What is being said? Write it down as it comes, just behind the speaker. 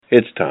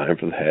It's time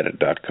for the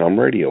Hadit.com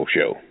radio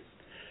show.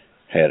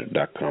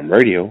 Hadit.com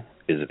radio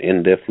is an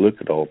in-depth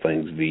look at all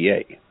things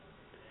VA.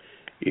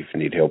 If you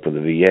need help with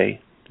the VA,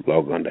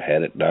 log on to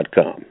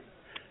Hadit.com.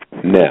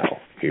 Now,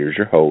 here's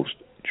your host,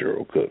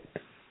 Gerald Cook.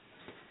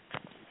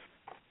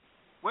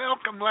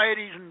 Welcome,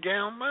 ladies and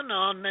gentlemen,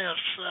 on this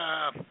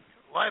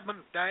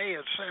 11th day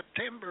of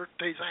September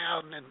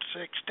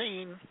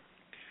 2016.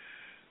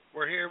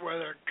 We're here with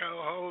our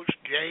co-host,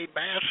 Jay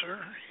Basser,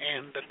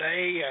 and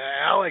today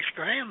Alex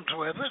Graham's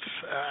with us,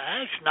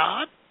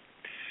 Ashnod,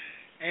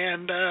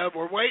 and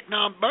we're waiting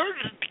on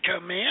Berta to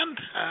come in.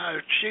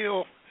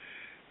 She'll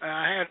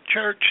have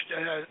church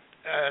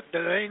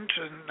doings,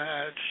 and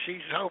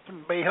she's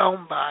hoping to be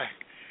home by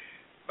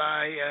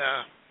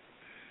the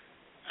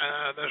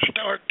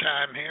start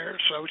time here,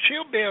 so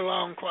she'll be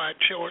along quite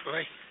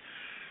shortly.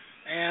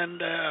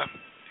 And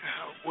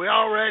we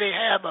already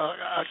have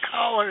a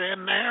caller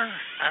in there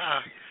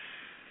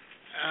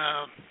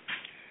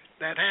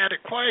that had a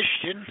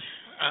question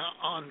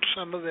on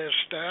some of this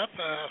stuff.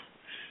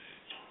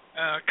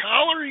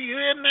 Caller, are you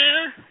in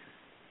there?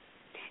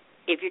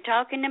 If you're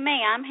talking to me,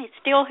 I'm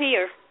still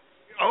here.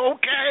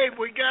 Okay,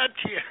 we got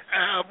you.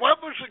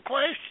 What was the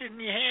question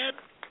you had?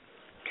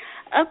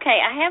 Okay,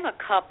 I have a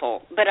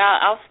couple, but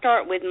I'll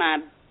start with my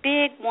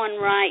big one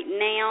right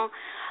now.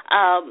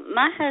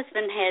 My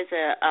husband has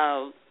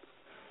a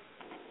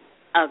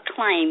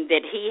claim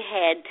that he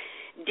had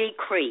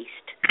decreased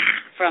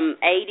from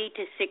 80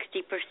 to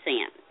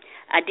 60%.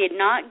 I did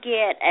not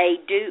get he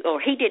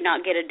did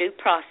not get a due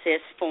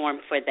process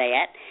form for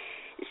that.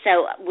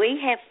 So we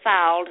have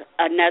filed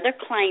another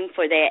claim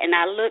for that, and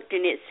I looked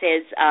and it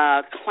says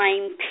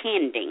claim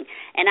pending,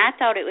 and I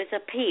thought it was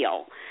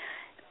appeal.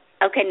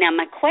 Okay, now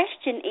my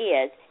question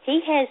is,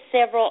 he has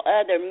several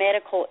other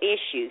medical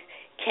issues.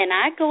 Can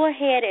I go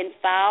ahead and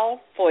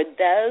file for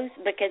those?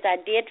 Because I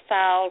did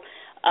file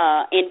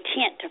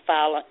intent to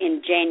file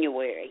in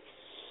January.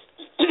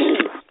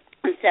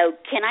 So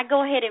can I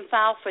go ahead and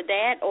file for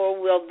that, or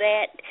will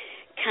that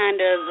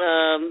kind of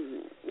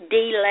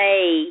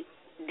delay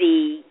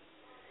the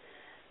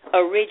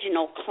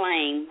original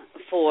claim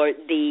for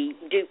the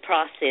due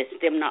process,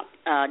 them not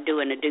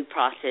doing a due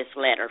process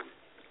letter?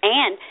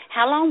 And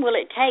how long will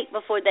it take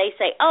before they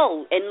say,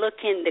 oh, and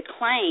look in the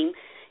claim,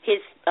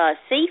 his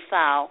C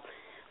file,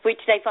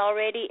 which they've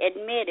already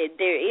admitted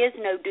there is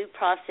no due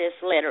process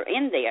letter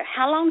in there.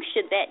 How long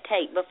should that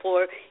take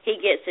before he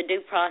gets the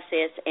due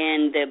process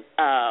and the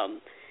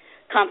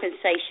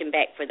compensation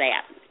back for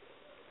that?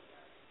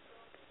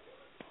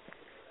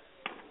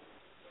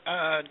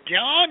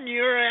 John,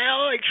 you or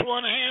Alex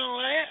want to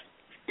handle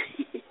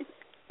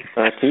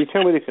that? Can you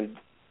tell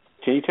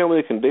me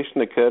the condition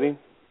they cut him?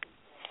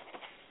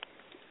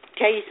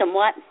 Tell you some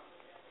what?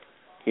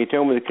 Can you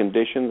tell me the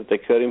condition that they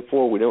cut him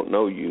for? We don't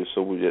know you,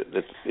 so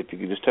if you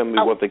could just tell me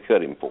what they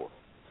cut him for.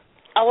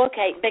 Oh,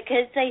 okay,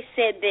 because they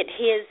said that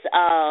his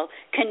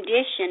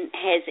condition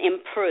has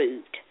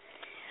improved.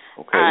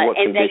 Okay, what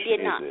and condition they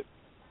did not, is it?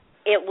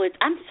 It was,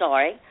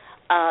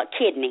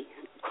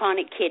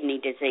 chronic kidney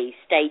disease,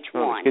 stage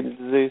 1. Kidney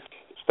disease,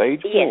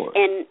 stage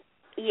 1?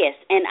 Yes,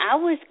 and I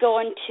was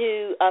going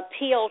to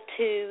appeal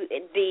to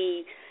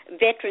the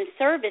Veteran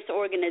Service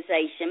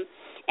Organization,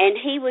 and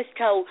he was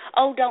told,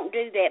 oh, don't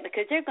do that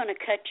because they're going to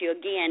cut you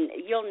again.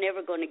 You're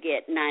never going to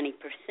get 90%.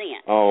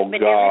 Oh, but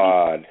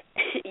God.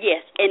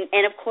 Yes,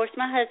 and of course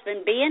my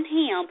husband, being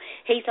him,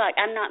 he's like,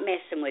 I'm not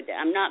messing with it.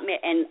 And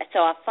so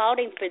I fought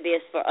him for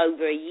this for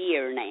over a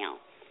year now.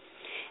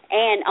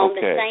 And on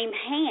the same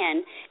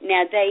hand,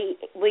 now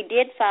we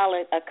did file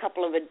a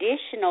couple of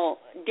additional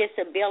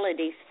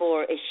disabilities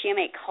for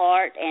ischemic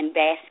heart and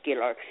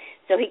vascular.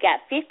 So he got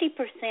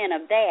 50%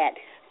 of that.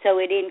 So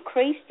it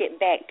increased it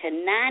back to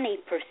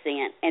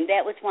 90%, and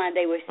that was why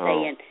they were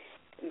saying,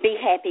 be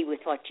happy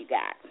with what you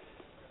got.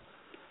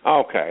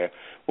 Okay.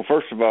 Well,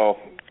 first of all,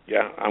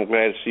 yeah, I'm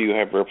glad to see you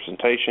have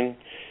representation.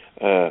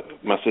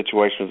 My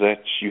situation is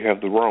that you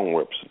have the wrong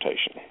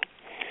representation.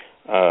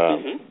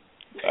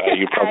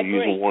 You're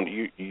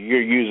probably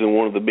you're using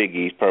one of the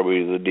biggies,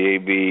 probably the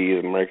DAV, the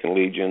American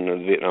Legion, or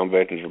the Vietnam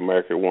Veterans of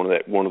America.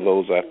 One of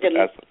those,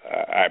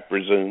 I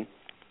presume.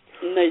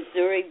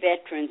 Missouri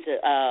Veterans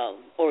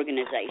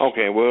Organization.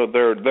 Okay, well,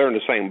 they're in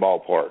the same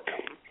ballpark.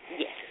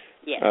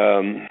 Yes.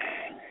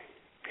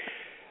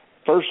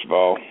 First of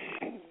all,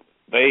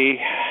 they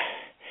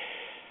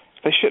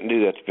shouldn't do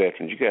that to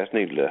veterans. You guys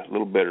need a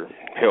little better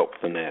help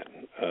than that.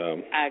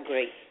 I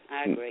agree.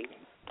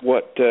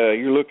 What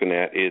you're looking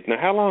at is, now,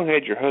 how long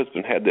had your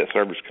husband had that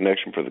service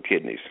connection for the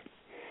kidneys?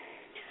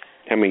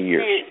 How many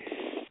years? Since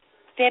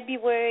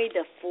February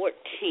the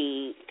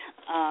 14th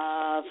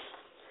of...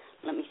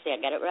 Let me see, I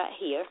got it right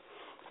here.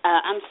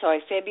 I'm sorry,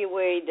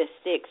 February the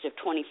 6th of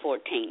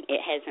 2014. It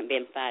hasn't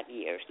been 5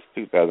 years.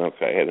 2000,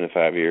 okay, hasn't been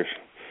 5 years.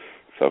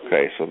 It's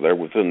okay, so they're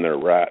within their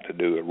right to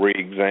do a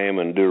re-exam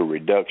and do a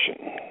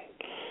reduction.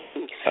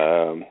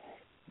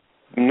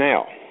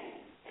 Now,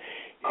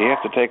 you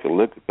have to take a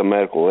look at the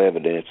medical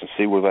evidence and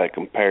see where that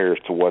compares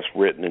to what's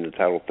written in the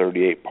Title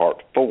 38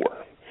 Part 4.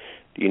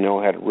 Do you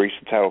know how to reach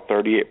the Title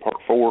 38 Part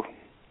 4?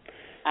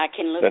 I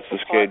can look That's for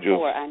the schedule.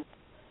 Part 4.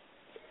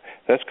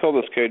 That's called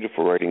the schedule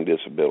for rating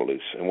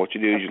disabilities. And what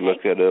you do is you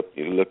look that up.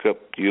 You look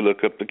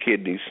up the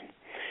kidneys,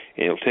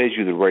 and it'll tell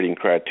you the rating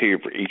criteria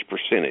for each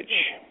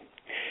percentage.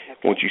 Okay.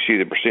 Once you see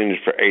the percentage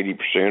for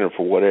 80% or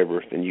for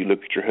whatever, then you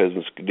look at your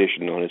husband's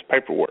condition on his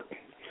paperwork.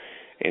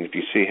 And if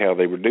you see how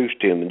they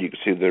reduced him, then you can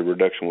see the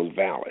reduction was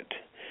valid.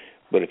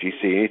 But if you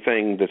see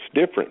anything that's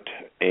different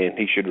and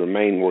he should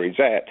remain where he's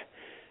at,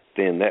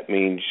 then that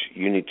means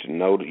you need to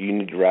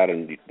write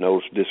a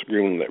notice of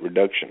disagreement on that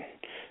reduction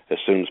as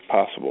soon as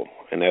possible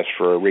and ask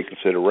for a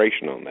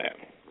reconsideration on that.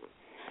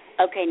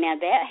 Okay, now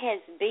that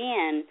has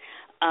been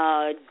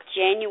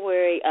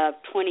January of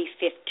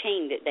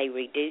 2015 that they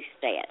reduced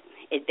that.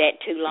 Is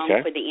that too long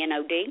for the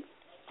NOD?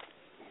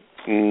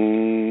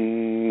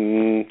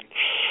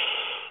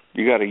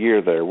 You got a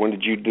year there. When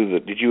did you do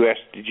did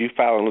you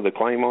file another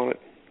claim on it?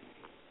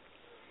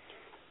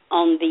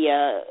 On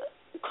the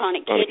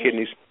chronic kidneys? On the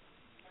kidneys?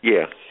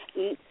 Yeah.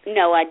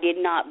 No, I did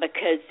not,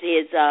 because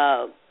his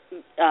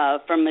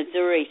from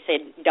Missouri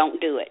said, "Don't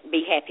do it.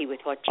 Be happy with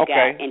what you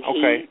got." And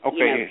he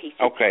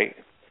said,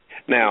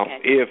 Now,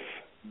 if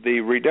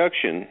the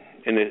reduction,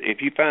 and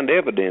if you find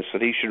evidence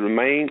that he should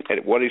remain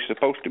at what he's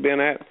supposed to be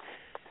at,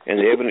 and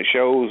the evidence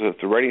shows that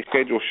the rating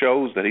schedule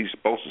shows that he's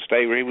supposed to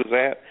stay where he was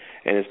at,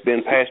 and it's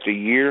been past a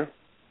year,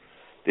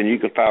 then you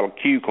can file a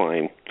Q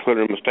claim,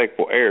 clear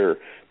unmistakable error,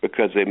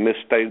 because they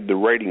misstated the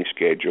rating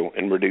schedule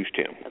and reduced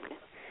him. Okay.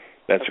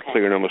 That's a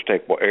clear and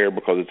unmistakable error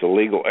because it's a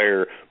legal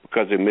error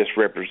because they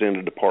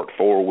misrepresented the Part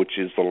 4, which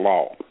is the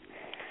law.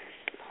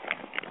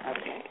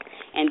 Okay.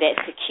 And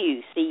that's the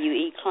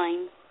CUE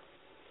claim?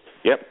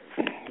 Yep.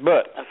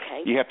 But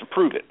you have to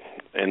prove it.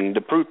 And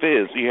the proof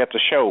is you have to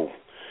show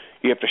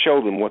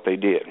them what they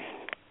did.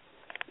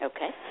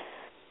 Okay.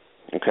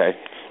 Okay.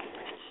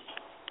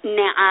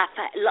 Now, I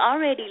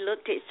already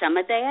looked at some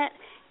of that,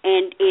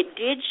 and it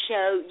did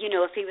show,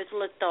 if he was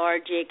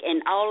lethargic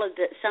and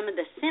some of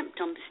the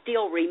symptoms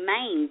still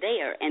remain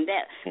there. And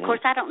that, of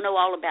course, I don't know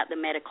all about the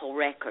medical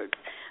records,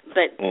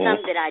 but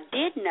some that I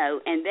did know,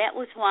 and that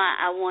was why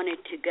I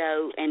wanted to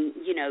go and,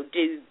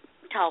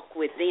 talk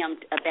with them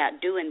about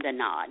doing the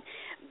nod.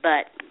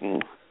 But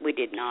we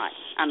did not.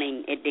 I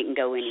mean, it didn't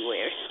go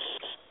anywhere.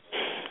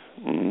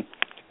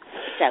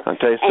 So, I'll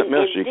tell you something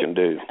else you can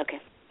do.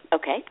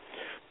 Okay.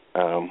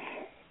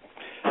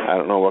 I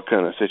don't know what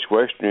kind of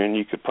situation you're in.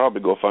 You could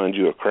probably go find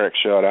you a crack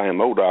shot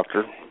IMO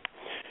doctor,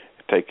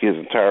 take his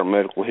entire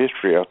medical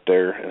history out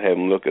there and have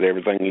him look at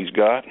everything he's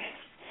got,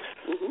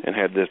 and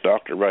have this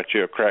doctor write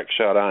you a crack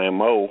shot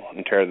IMO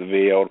and tear the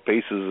VA all to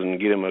pieces and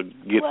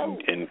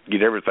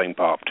get everything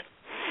popped.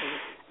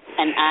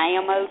 An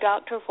IMO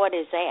doctor? What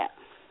is that?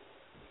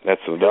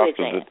 That's the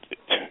doctor that.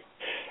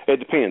 It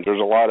depends.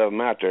 There's a lot of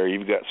them out there.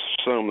 You've got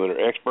some that are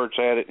experts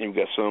at it, and you've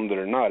got some that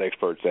are not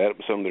experts at it,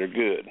 but some that are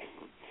good.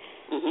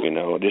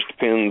 It just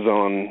depends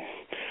on.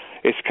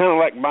 It's kind of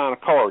like buying a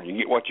car. You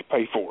get what you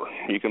pay for.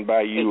 You can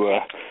buy you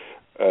a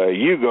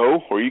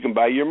Yugo, or you can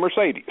buy you a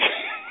Mercedes.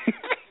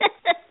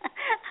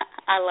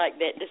 I like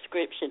that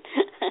description.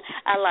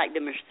 I like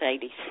the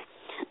Mercedes.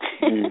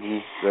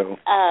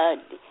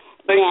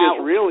 I think it's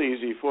real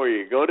easy for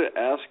you. Go to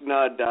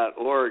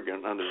asknod.org,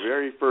 and on the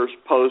very first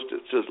post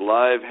it says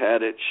Live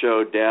Had It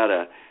Show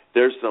Data.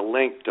 There's the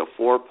link to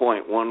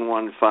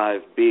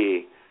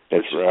 4.115B,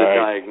 which is the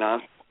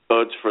diagnostic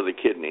codes for the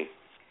kidney.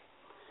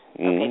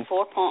 Okay,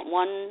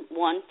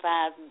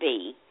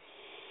 4.115B.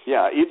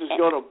 Yeah, you just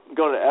go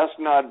to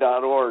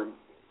asknod.org,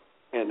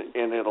 and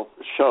it'll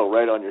show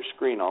right on your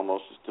screen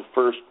almost. It's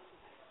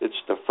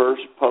the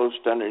first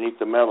post underneath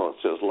the medal. It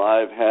says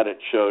Live Had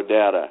It Show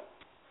Data.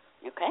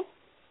 Okay.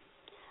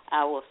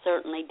 I will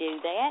certainly do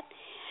that.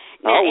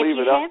 I'll leave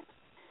it up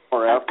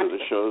or after the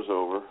show's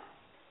over.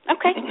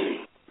 Okay.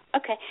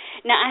 Okay.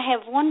 Now, I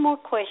have one more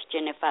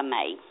question, if I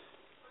may.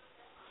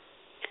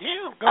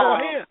 Yeah, go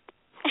ahead.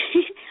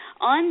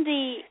 On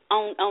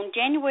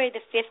January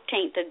the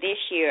 15th of this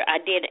year, I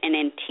did an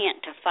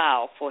intent to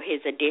file for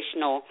his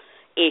additional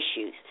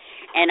issues.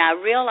 And I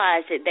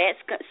realized that that's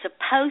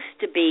supposed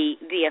to be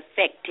the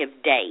effective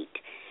date.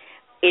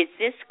 Is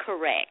this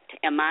correct?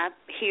 Am I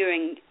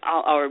hearing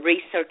or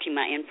researching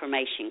my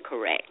information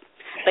correct?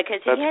 Because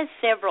he has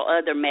several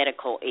other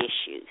medical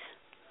issues.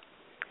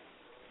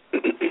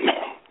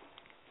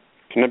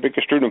 Can that be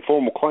construed an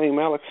informal claim,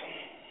 Alex?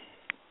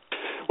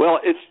 Well,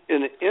 it's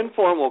an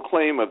informal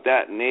claim of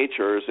that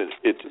nature.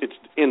 It's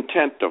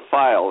intent to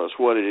file is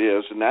what it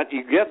is, and that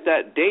you get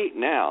that date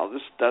now.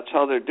 That's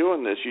how they're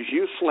doing this.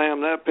 You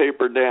slam that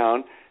paper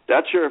down.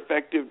 That's your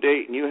effective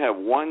date, and you have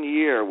 1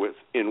 year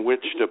in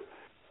which to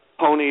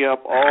pony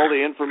up all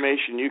the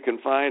information you can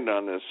find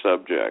on this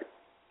subject.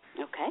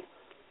 Okay.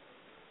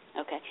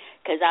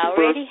 Because I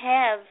already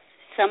have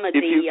some of the...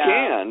 If you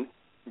can,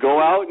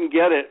 go out and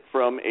get it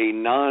from a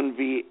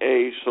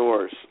non-VA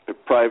source, a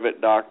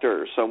private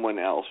doctor or someone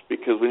else,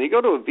 because when you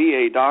go to a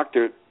VA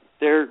doctor,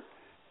 they're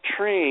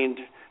trained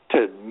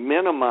to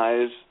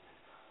minimize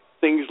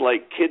things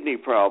like kidney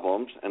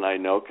problems, and I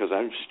know because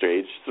I'm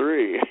stage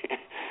 3.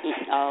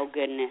 Oh,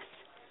 goodness.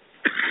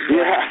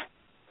 Yeah.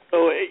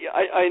 So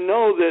I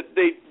know that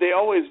they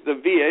always, the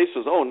VA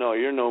says, oh, no,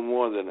 you're no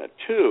more than a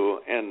 2,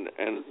 and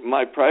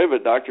my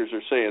private doctors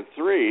are saying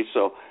 3,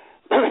 so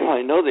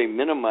I know they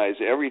minimize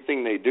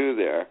everything they do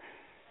there.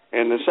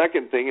 And the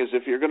second thing is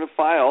if you're going to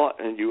file,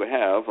 and you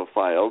have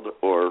filed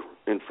or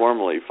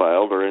informally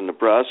filed or in the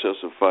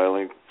process of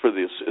filing for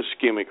this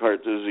ischemic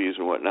heart disease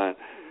and whatnot,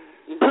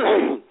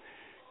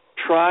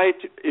 try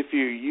to, if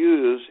you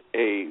use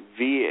a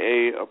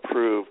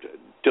VA-approved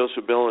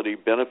disability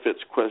benefits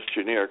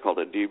questionnaire called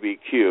a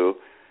DBQ,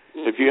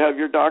 if you have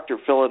your doctor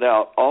fill it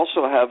out,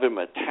 also have him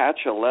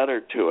attach a letter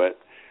to it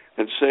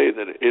and say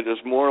that it is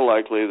more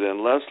likely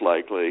than less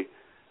likely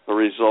a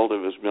result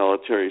of his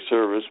military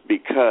service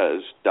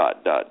because ...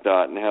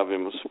 and have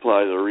him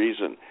supply the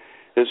reason.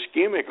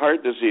 Ischemic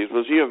heart disease,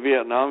 was he a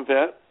Vietnam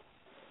vet?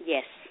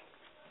 Yes.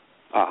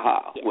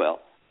 Aha. Yes. Well,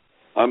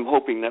 I'm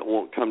hoping that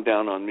won't come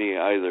down on me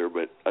either,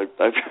 but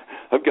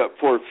I've got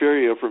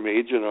porphyria from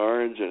Agent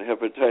Orange and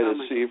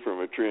hepatitis C from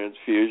a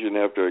transfusion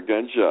after a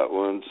gunshot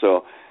wound,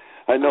 so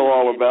I know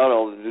all about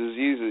all the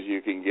diseases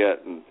you can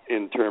get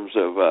in terms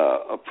of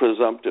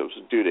presumptives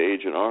due to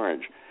Agent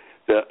Orange.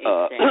 That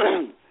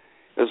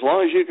as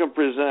long as you can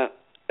present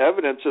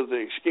evidence of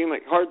the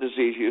ischemic heart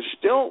disease, you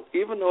still,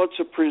 even though it's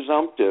a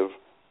presumptive,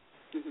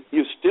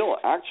 you still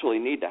actually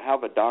need to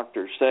have a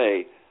doctor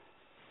say,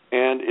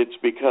 and it's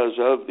because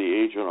of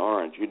the Agent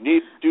Orange. You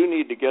do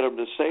need to get them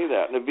to say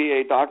that, and the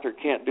VA doctor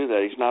can't do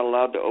that. He's not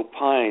allowed to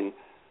opine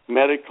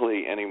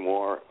medically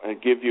anymore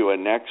and give you a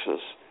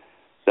nexus.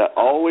 That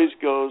always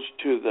goes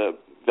to the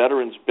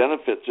Veterans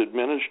Benefits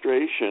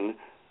Administration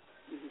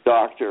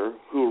doctor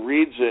who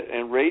reads it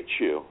and rates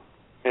you,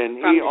 and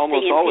he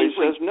almost always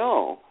says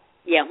no.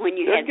 Yeah, when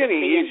you They're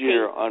getting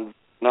easier on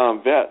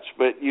non-vets,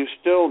 but you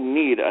still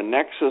need a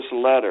nexus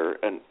letter,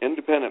 an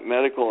independent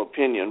medical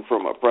opinion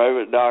from a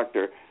private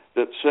doctor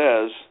that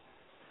says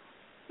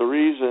the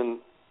reason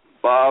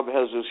Bob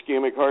has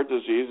ischemic heart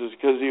disease is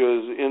because he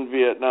was in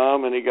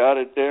Vietnam and he got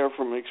it there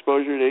from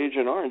exposure to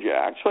Agent Orange. You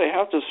actually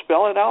have to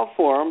spell it out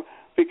for him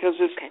because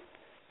it's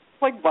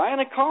like buying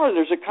a car.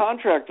 There's a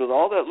contract with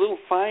all that little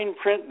fine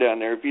print down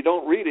there. If you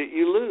don't read it,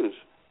 you lose.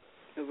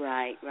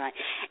 Right.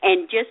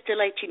 And just to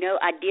let you know,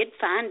 I did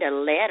find a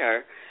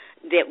letter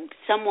that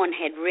someone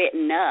had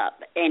written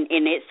up, and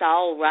it's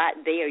all right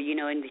there,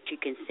 and that you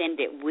can send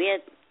it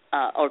with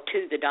or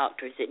to the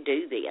doctors that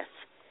do this.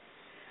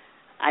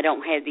 I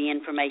don't have the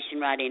information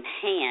right in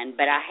hand,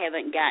 but I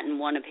haven't gotten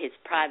one of his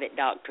private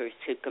doctors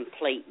to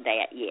complete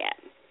that yet.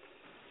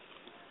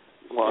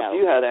 Well,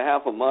 if you had a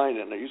half a mind,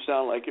 and you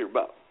sound like you're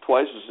about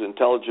twice as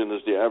intelligent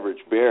as the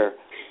average bear,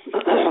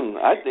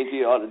 I think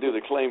you ought to do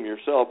the claim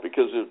yourself,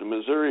 because if the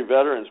Missouri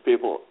veterans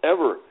people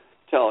ever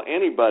tell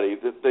anybody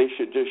that they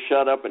should just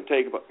shut up and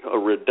take a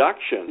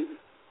reduction,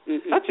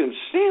 that's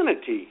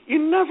insanity. You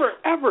never,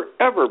 ever,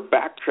 ever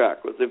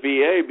backtrack with the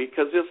VA,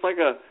 because it's like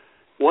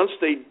once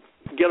they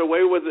get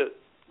away with it,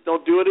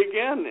 they'll do it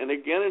again and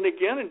again and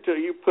again until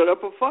you put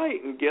up a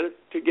fight and get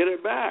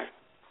it back.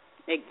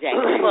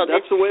 Exactly. Well,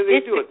 that's the way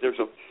they do it. There's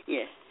a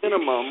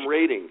minimum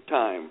rating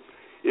time.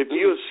 If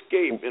you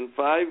escape in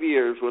 5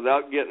 years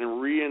without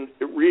getting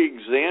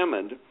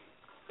re-examined,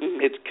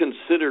 it's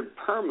considered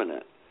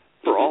permanent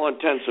for all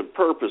intents and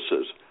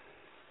purposes.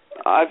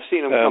 I've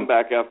seen them come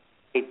back after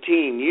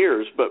 18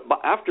 years, but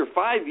after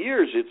 5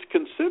 years, it's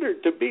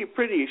considered to be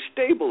pretty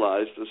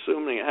stabilized,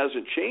 assuming it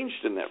hasn't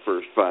changed in that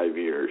first 5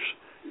 years.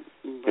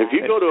 Right. If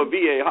you go to a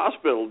VA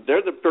hospital,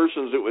 they're the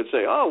persons that would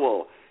say, oh,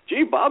 well,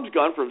 gee, Bob's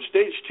gone from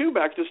stage 2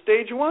 back to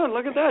stage 1.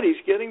 Look at that.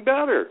 He's getting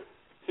better.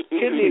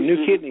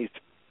 New kidneys.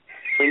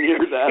 When you're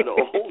that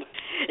old.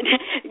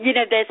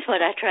 That's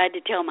what I tried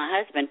to tell my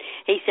husband.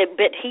 He said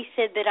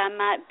that I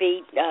might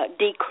be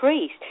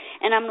decreased.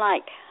 And I'm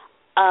like,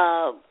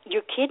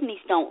 your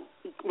kidneys don't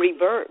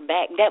revert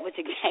back. That was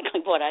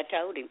exactly what I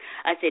told him.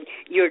 I said,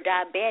 you're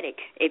diabetic.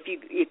 If you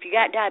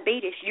got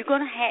diabetes,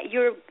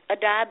 you're a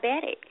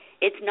diabetic.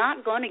 It's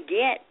not going to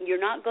you're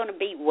not going to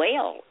be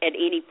well at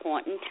any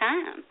point in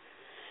time.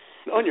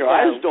 And your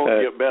eyes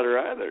don't get better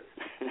either.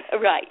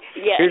 Right.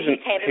 Yeah, he's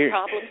having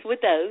problems with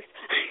those.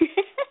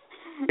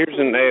 Here's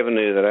an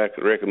avenue that I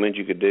could recommend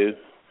you could do.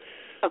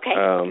 Okay.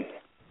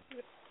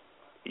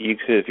 You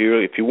could,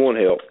 if you want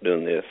help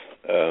doing this,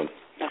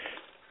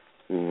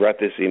 write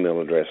this email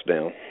address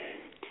down.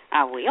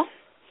 I will.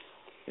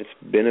 It's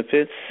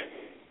benefits.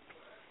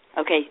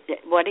 Okay.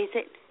 What is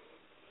it?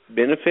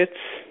 Benefits.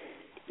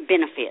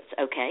 Benefits.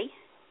 Okay.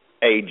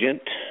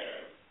 Agent.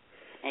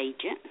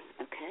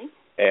 Okay.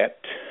 At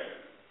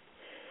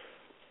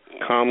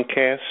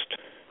Comcast.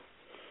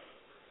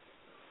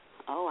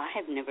 Oh, I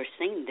have never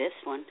seen this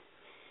one.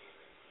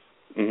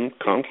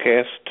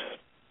 Comcast.net.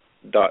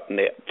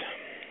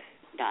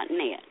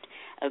 .net.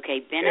 Okay,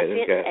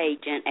 benefits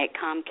agent at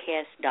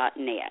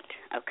Comcast.net.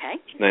 Okay.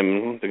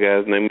 The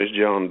guy's name is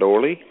John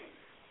Dorley.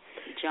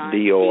 John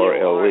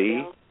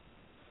Dorle.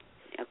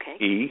 Okay.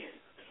 E.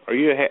 Are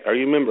you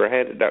a member of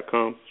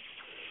hadit.com?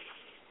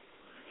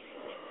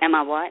 Am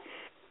I what?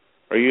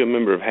 Are you a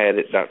member of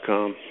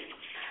hadit.com?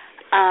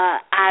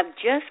 I've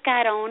just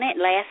got on it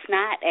last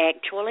night,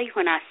 actually,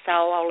 when I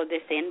saw all of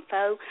this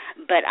info,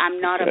 but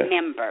I'm not a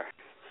member.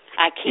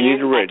 I can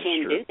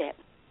do that.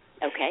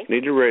 Okay. You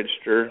need to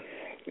register,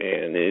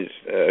 and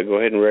go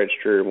ahead and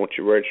register. Once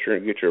you register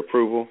and get your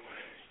approval,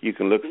 you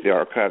can look at the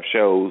archive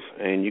shows,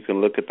 and you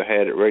can look at the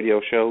Had It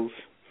radio shows.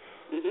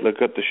 Mm-hmm.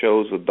 Look up the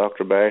shows with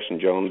Dr. Bash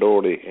and John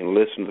Doherty and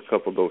listen to a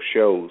couple of those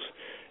shows.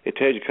 It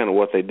tells you kind of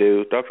what they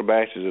do. Dr.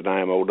 Bash is an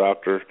IMO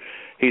doctor.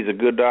 He's a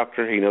good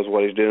doctor. He knows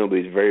what he's doing, but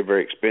he's very,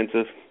 very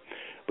expensive.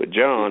 But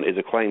John is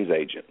a claims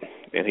agent,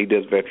 and he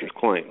does veterans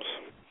claims.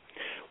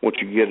 Once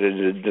you get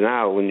a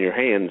denial in your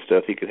hand and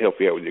stuff, he can help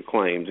you out with your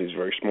claims. He's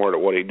very smart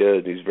at what he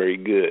does, and he's very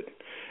good.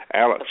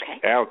 Alex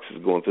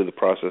is going through the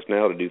process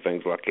now to do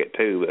things like that,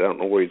 too, but I don't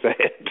know where he's at.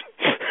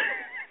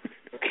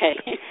 Okay.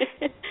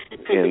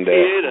 And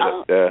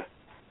Indiana.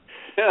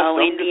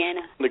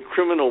 The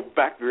criminal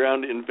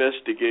background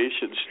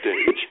investigation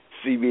stage.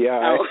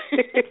 CBI. Oh.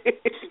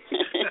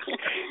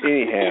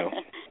 Anyhow,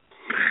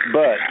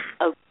 but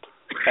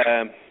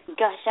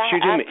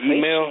shoot him an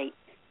email.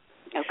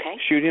 Okay.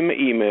 Shoot him an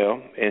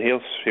email, and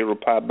he'll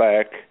reply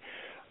back.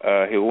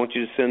 He'll want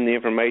you to send the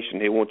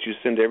information. He'll want you to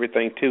send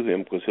everything to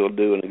him because he'll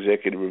do an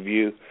executive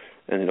review,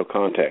 and he'll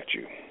contact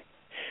you.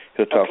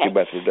 He'll talk to you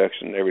about the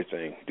reduction and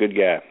everything. Good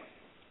guy.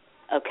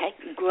 Okay,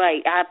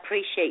 great. I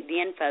appreciate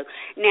the info.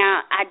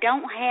 Now, I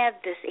don't have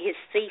his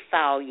C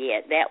file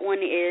yet. That one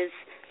is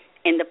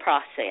in the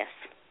process.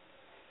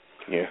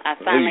 Yeah. I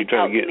finally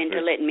talked him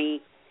into letting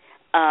me,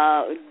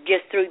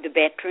 just through the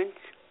veterans.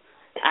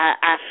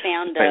 I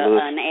found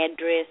an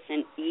address,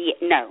 and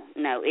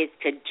no, it's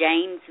to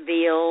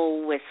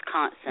Janesville,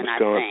 Wisconsin, I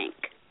think.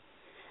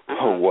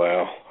 Oh,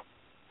 wow.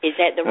 Is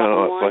that the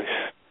wrong one?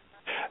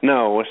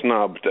 No, it's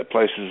not, but that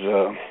place is...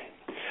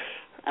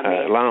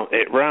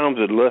 it rhymes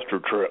with luster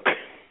truck.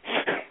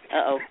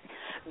 Uh-oh.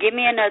 Give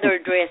me another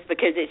address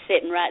because it's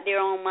sitting right there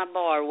on my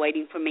bar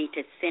waiting for me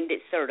to send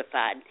it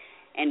certified.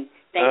 And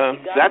thank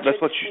you, God,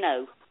 that's what you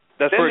know.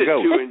 That's where it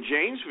goes. Send it to in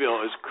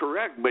Janesville is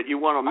correct, but you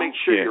want to make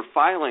sure you're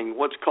filing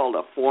what's called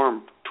a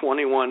Form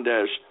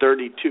 21-3288.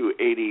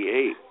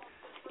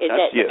 Is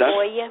that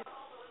for you?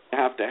 You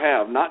have to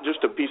have, not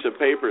just a piece of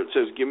paper that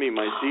says, give me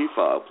my C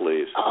file,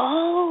 please.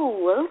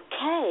 Oh,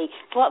 okay.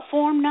 What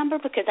form number?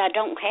 Because I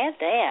don't have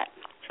that.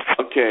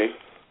 Okay.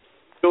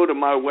 Go to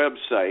my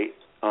website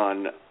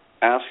on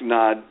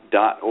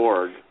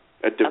asknod.org.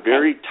 At the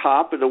very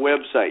top of the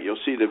website, you'll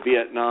see the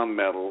Vietnam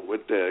medal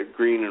with the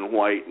green and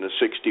white and the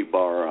 60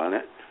 bar on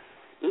it.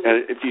 Mm-hmm.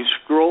 And if you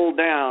scroll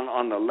down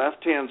on the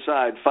left-hand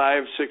side,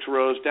 5-6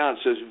 rows down,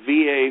 it says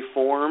VA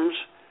Forms.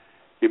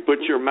 You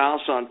put your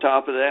mouse on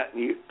top of that,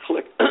 and you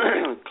click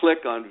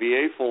on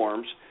VA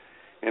Forms,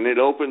 and it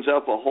opens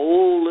up a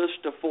whole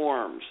list of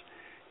forms.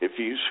 If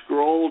you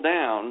scroll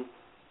down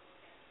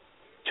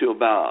to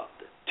about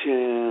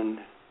 10,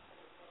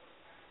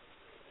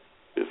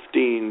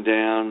 15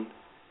 down,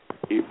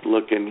 keep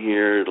looking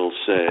here, it'll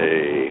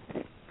say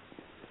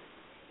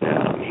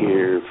down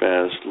here,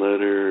 fast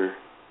letter.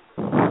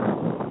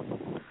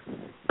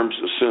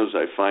 As soon as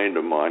I find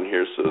them on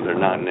here, so they're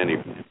not in any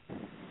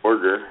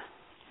order.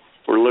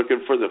 We're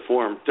looking for the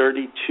form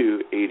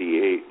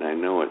 3288, and I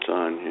know it's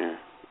on here.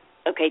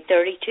 Okay,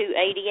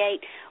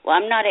 3288. Well,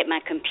 I'm not at my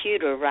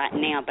computer right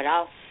now, but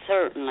I'll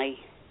certainly...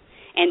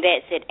 And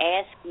that's at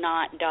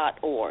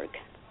asknot.org.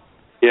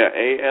 Yeah,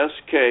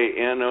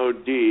 ASKNOD.org.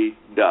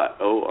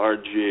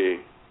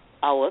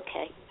 Oh,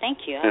 okay.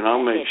 Thank you. And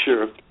I'll make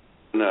sure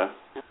the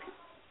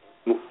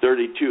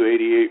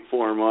 3288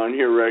 form on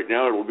here right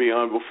now. It'll be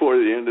on before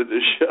the end of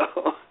the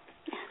show.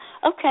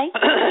 Okay.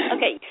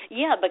 Okay.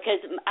 Yeah, because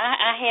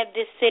I have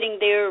this sitting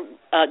there,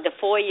 the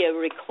FOIA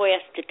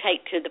request to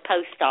take to the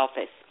post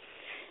office.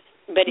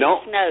 But it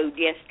snowed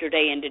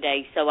yesterday and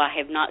today, so I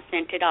have not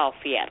sent it off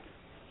yet.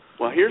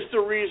 Well, here's the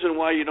reason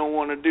why you don't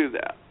want to do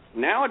that.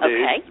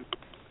 Nowadays,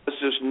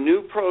 it's this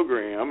new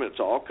program. It's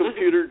all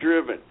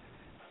computer-driven,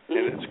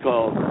 and it's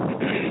called,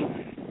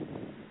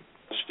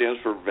 stands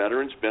for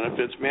Veterans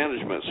Benefits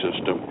Management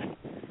System.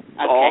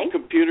 All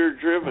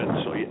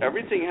computer-driven, so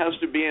everything has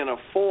to be in a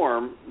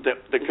form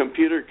that the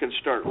computer can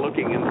start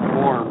looking in the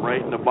form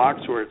right in the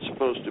box where it's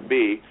supposed to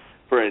be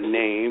for a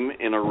name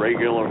in a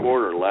regular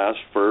order, last,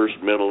 first,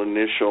 middle,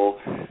 initial,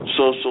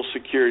 social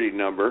security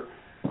number.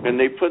 And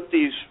they put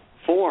these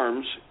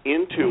forms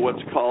into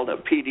what's called a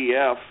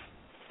PDF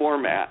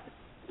format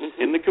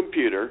in the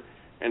computer,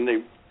 and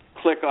they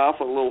click off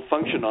a little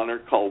function on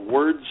it called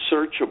Word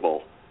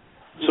Searchable.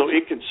 So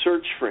it can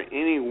search for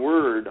any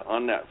word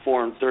on that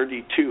form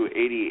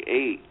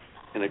 3288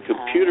 in a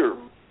computer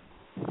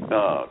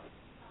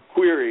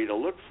query to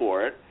look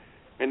for it,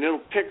 and it'll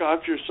pick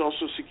off your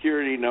Social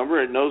Security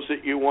number. It knows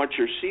that you want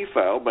your C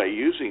file by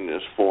using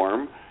this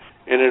form,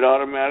 and it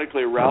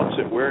automatically routes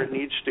it where it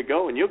needs to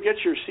go. And you'll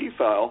get your C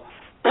file,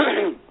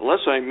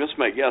 unless I miss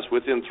my guess,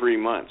 within 3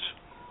 months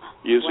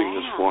using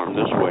this form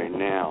this way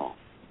now.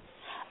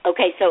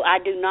 Okay, so I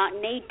do not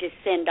need to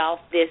send off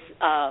this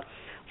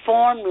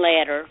form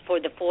letter for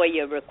the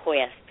FOIA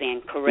request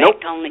then, correct?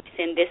 Nope. Only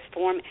send this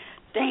form?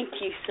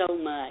 Thank you so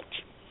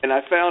much. And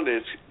I found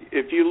it.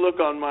 If you look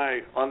on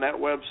that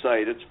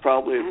website, it's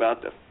probably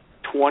about the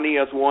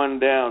 20th one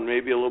down,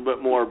 maybe a little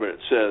bit more, but it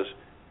says,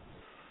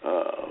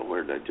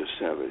 where did I just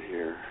have it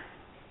here?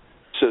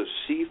 It says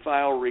C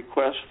file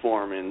request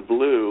form in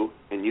blue,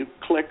 and you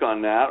click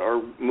on that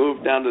or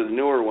move down to the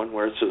newer one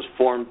where it says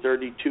Form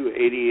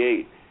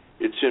 3288.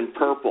 It's in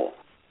purple.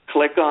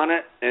 Click on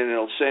it, and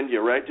it'll send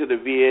you right to the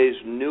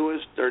VA's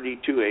newest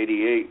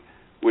 3288,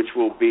 which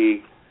will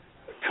be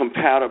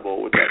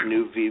compatible with that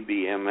new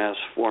VBMS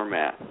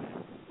format.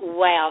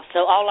 Wow!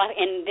 So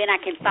and then I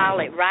can file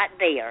it right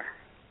there.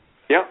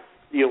 Yep,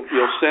 you'll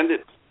send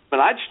it, but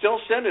I'd still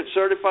send it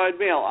certified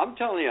mail. I'm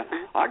telling you,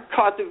 I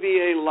caught the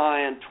VA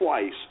lying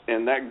twice,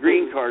 and that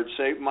green card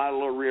saved my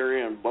little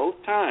rear end both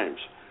times.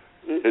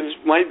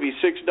 It might be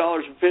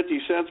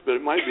 $6.50, but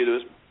it might be the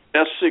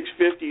best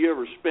 $6.50 you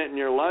ever spent in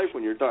your life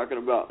when you're talking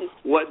about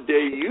what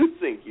day you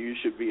think you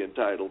should be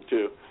entitled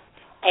to.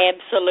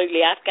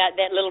 Absolutely. I've got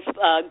that little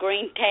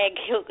green tag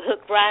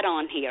hooked right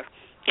on here.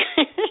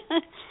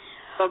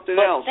 Something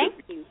else.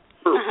 Thank you.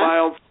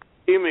 Filed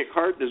for ischemic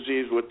heart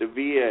disease with the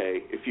VA,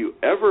 if you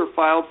ever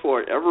filed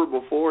for it ever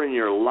before in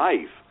your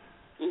life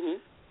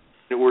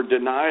and were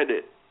denied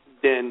it,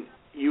 then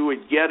you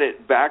would get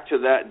it back to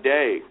that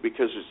day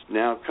because it's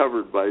now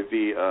covered by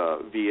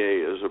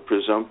VA as a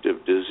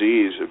presumptive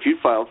disease. If you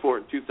filed for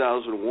it in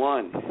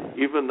 2001,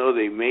 even though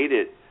they made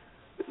it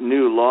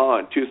new law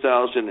in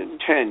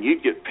 2010,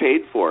 you'd get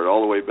paid for it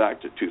all the way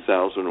back to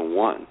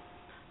 2001.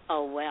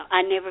 Oh, well,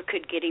 I never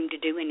could get him to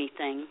do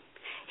anything.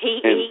 He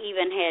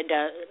even had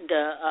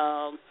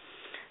the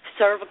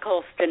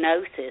cervical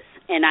stenosis,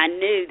 and I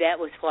knew that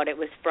was what it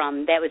was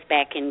from. That was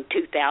back in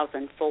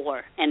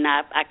 2004, and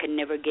I could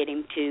never get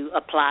him to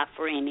apply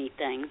for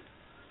anything.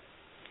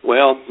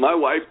 Well, my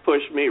wife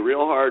pushed me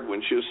real hard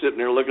when she was sitting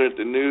there looking at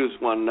the news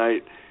one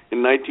night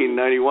in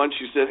 1991.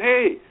 She said,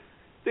 "Hey,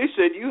 they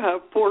said you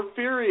have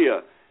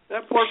porphyria.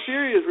 That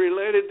porphyria is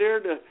related there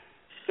to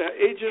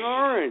Agent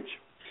Orange."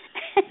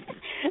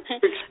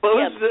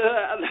 Exposed to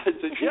that. I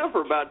said, "Yeah,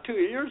 for about 2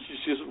 years." She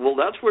says, "Well,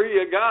 that's where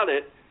you got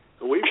it."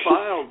 We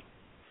filed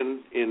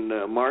in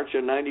March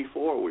of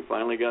 '94. We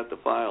finally got the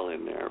file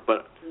in there.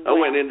 But I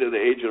went into the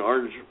Agent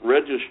Orange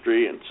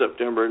registry in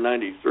September of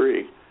 '93.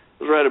 It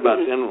was right about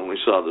then when we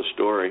saw the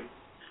story.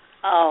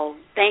 Oh,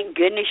 thank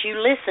goodness you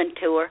listened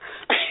to her.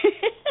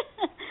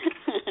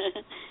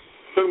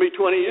 Took me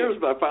 20 years,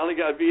 but I finally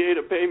got VA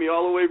to pay me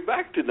all the way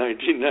back to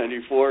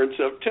 1994 in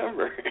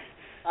September.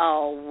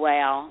 Oh,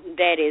 wow.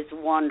 That is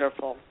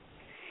wonderful.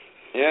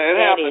 Yeah, it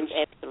happens.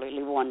 That is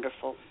absolutely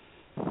wonderful.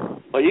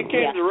 Well, you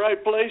came to the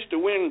right place to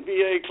win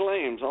VA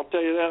claims. I'll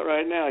tell you that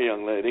right now,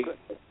 young lady.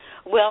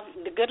 Well,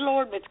 the good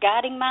Lord was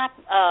guiding my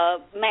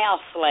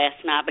mouse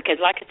last night because,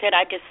 like I said,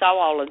 I just saw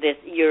all of this,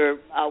 your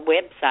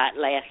website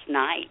last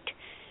night.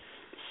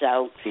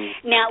 So,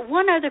 now,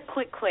 one other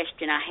quick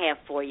question I have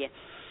for you.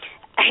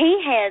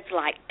 He has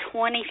like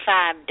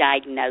 25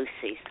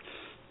 diagnoses.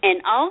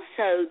 And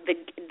also,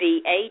 the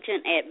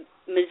agent at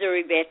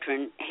Missouri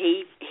Veteran,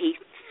 he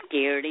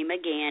scared him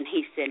again.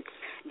 He said,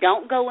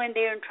 "Don't go in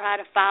there and try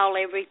to file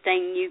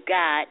everything you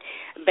got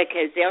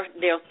because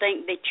they'll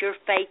think that you're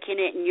faking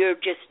it and you're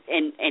just."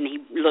 And he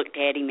looked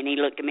at him and he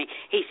looked at me.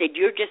 He said,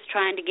 "You're just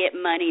trying to get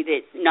money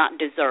that's not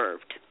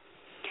deserved."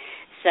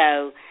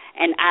 So,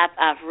 and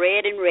I've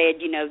read,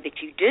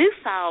 that you do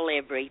file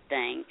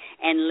everything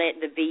and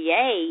let the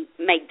VA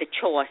make the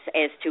choice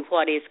as to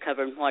what is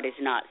covered and what is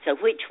not. So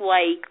which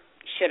way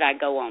should I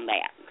go on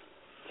that?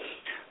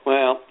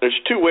 Well, there's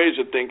two ways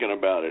of thinking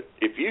about it.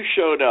 If you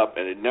showed up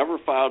and had never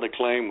filed a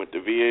claim with the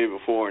VA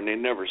before and they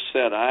never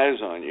set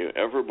eyes on you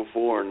ever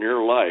before in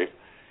your life,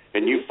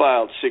 and you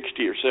filed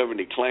 60 or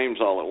 70 claims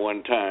all at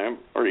one time,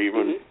 or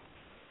even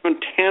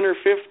 10 or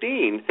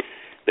 15,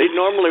 they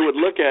normally would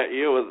look at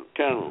you with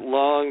kind of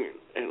long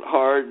and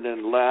hard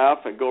and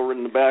laugh and go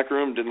in the back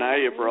room, deny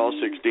you for all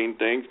 16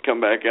 things,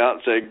 come back out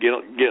and say,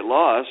 get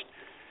lost.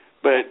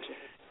 But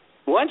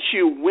once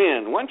you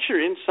win, once you're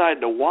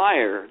inside the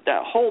wire,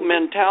 that whole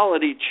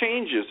mentality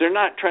changes. They're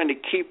not trying to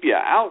keep you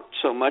out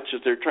so much as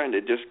they're trying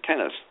to just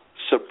kind of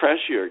suppress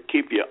you or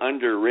keep you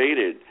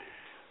underrated.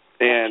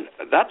 And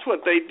that's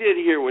what they did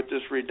here with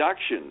this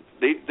reduction.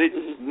 They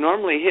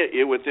normally hit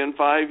you within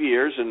 5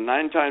 years, and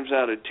 9 times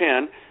out of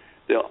 10,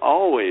 they'll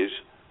always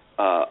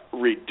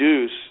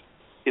reduce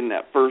in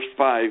that first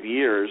 5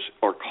 years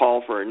or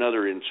call for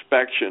another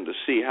inspection to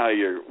see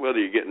whether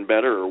you're getting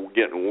better or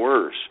getting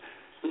worse.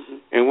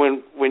 And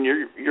when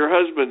your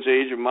husband's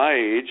age and my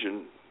age,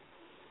 and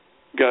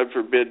God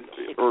forbid,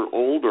 or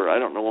older, I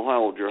don't know how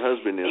old your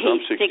husband is.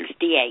 He's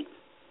 68.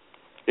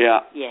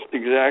 Yeah,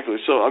 exactly.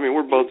 So, I mean,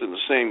 we're both in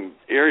the same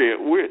area.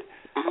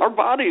 Our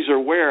bodies are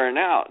wearing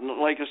out. And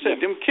like I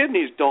said, them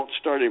kidneys don't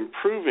start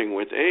improving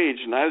with age,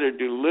 neither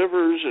do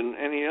livers and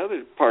any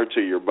other parts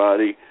of your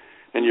body.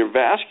 And your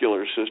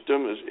vascular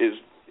system is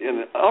in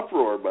an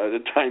uproar by the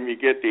time you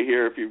get to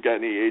here if you've got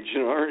any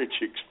Agent Orange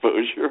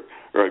exposure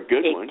or a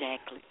good one.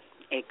 Exactly.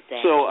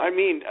 So, I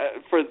mean,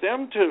 for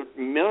them to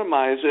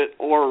minimize it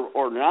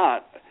or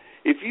not,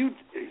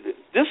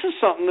 this is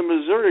something the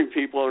Missouri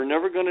people are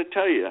never going to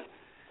tell you,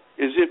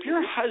 is if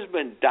your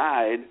husband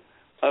died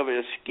of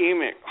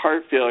ischemic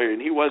heart failure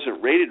and he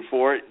wasn't rated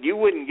for it, you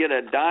wouldn't get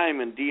a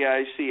dime in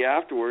DIC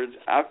afterwards,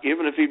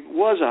 even if he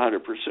was 100%,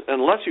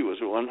 unless he was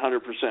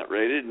 100%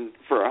 rated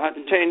for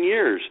 10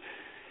 years.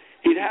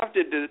 He'd have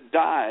to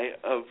die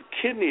of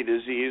kidney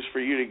disease for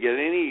you to get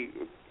any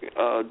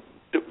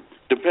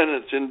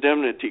dependence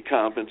indemnity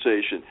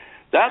compensation.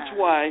 That's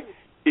why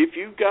if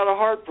you've got a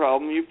heart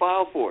problem, you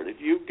file for it. If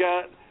you've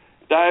got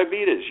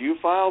diabetes, you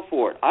file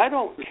for it. I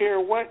don't care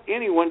what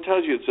anyone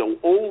tells you. It's an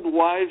old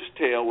wives'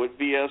 tale with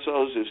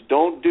VSOs is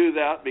don't do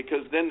that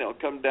because then they'll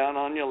come down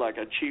on you like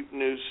a cheap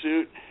new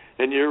suit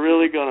and you're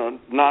really going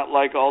to not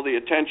like all the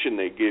attention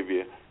they give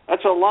you.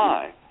 That's a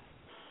lie.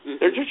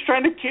 They're just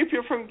trying to keep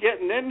you from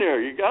getting in there.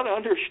 You got to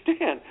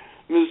understand,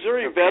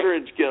 Missouri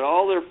veterans get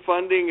all their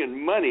funding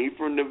and money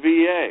from the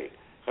VA.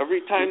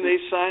 Every time they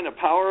sign a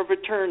power of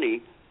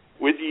attorney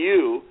with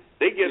you,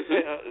 they get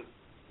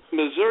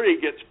Missouri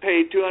gets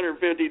paid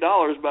 $250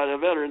 by the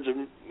Veterans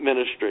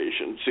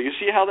Administration. So you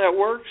see how that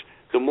works?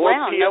 The more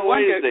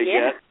POAs they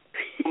get,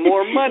 the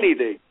more money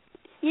they get.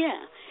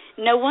 Yeah.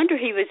 No wonder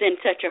he was in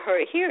such a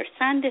hurry. Here,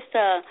 sign this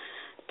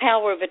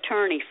power of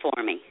attorney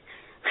for me.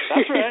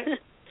 That's right.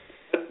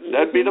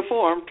 That'd be the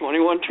form,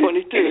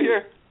 2122.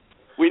 Here,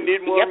 we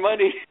need more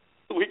money.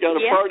 We got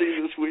a party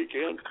this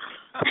weekend.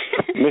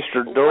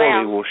 Mr.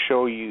 Doherty will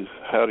show you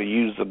how to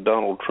use the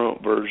Donald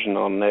Trump version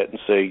on that and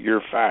say,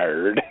 you're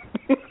fired.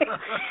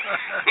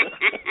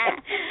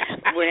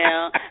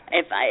 Well,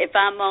 if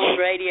I'm on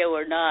radio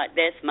or not,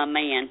 that's my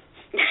man.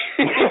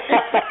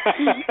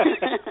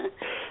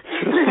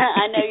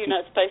 I know you're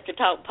not supposed to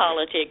talk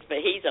politics, but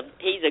he's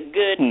a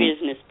good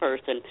business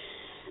person.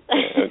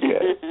 Okay.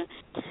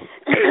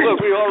 Hey, look,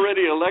 we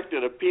already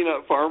elected a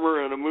peanut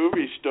farmer and a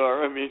movie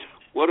star. I mean,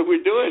 what are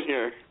we doing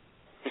here?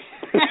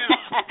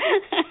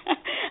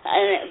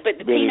 But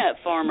the peanut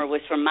farmer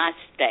was from my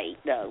state,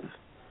 though.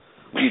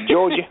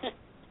 Georgia?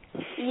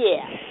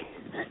 Yeah.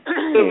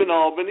 I live in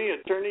Albany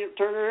at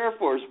Turner Air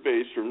Force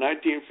Base from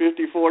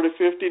 1954 to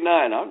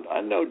 59.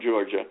 I know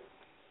Georgia.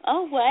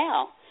 Oh,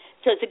 wow.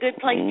 So it's a good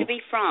place to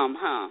be from,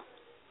 huh?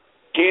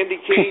 Candy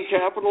cane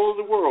capital of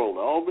the world,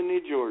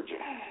 Albany, Georgia.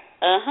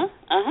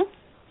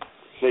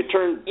 They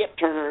turned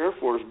Turner Air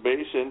Force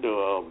Base into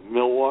a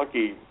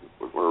Milwaukee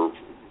or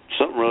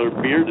something or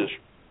other beer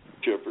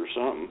distributor or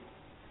something.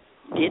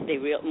 Did they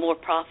more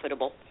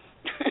profitable?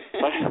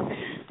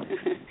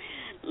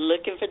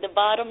 Looking for the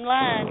bottom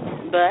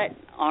line, but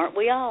aren't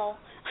we all?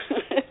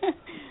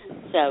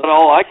 So. But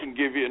all I can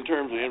give you in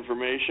terms of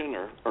information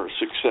or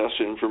success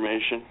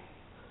information.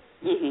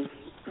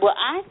 Well,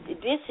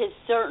 this is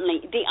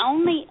certainly the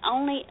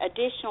only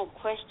additional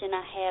question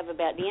I have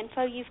about the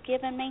info you've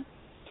given me.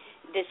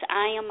 This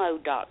IMO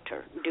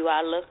doctor, do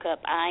I look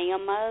up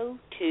IMO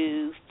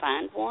to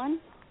find one?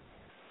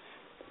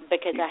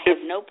 Because I have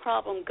no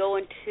problem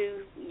going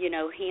to,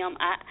 him.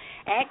 I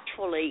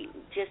actually,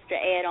 just to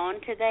add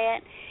on to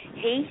that,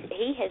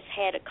 he has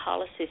had a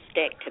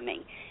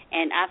cholecystectomy,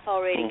 and I've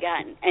already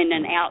gotten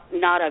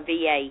not a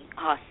VA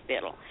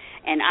hospital,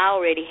 and I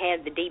already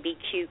have the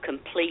DBQ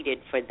completed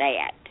for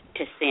that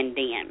to send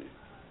in.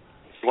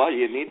 Well,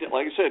 you need to,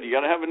 like I said, you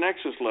got to have a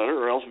nexus letter,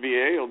 or else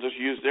VA will just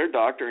use their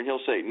doctor, and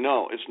he'll say,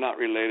 no, it's not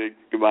related.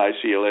 Goodbye,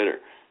 see you later.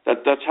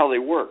 That's how they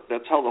work.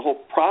 That's how the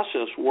whole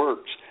process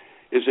works.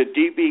 Is a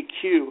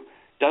DBQ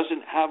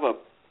doesn't have a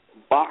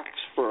box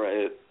for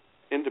an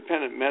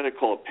independent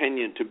medical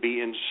opinion to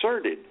be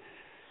inserted.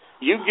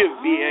 You give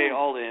VA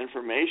all the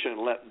information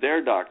and let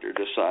their doctor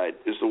decide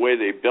is the way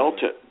they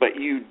built it. But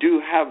you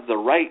do have the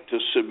right to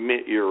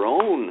submit your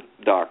own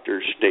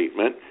doctor's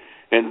statement,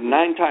 and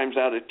 9 times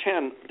out of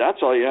 10, that's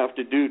all you have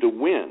to do to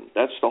win.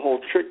 That's the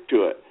whole trick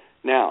to it.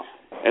 Now,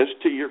 as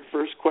to your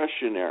first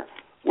question there,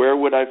 where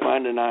would I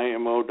find an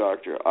IMO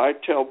doctor? I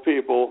tell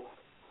people,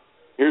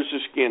 here's the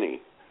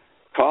skinny.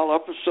 Call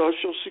up a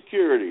Social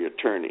Security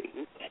attorney.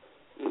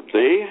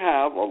 They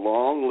have a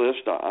long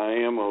list of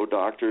IMO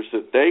doctors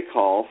that they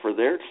call for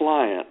their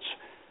clients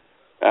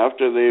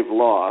after they've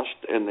lost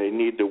and they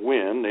need to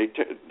win.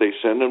 They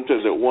send them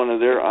to one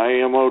of their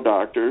IMO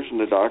doctors, and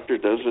the doctor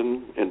does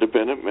an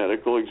independent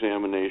medical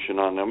examination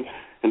on them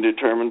and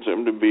determines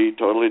them to be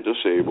totally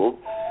disabled.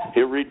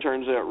 He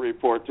returns that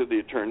report to the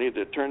attorney.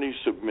 The attorney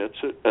submits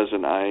it as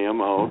an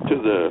IMO to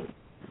the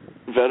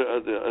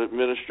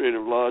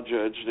administrative law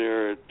judge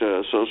there at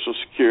Social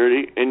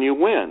Security, and you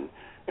win.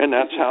 And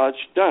that's how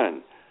it's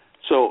done.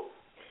 So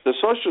the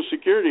Social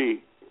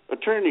Security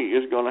attorney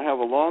is going to have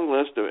a long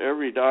list of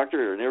every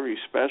doctor and every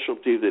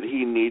specialty that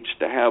he needs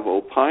to have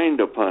opined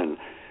upon,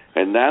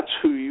 and that's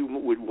who you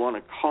would want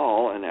to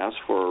call and ask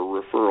for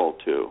a referral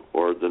to,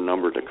 or the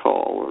number to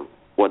call, or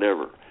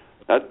whatever.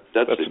 That's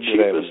the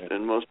cheapest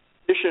and most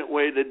efficient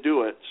way to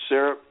do it,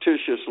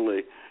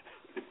 surreptitiously.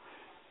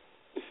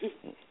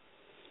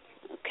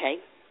 Okay.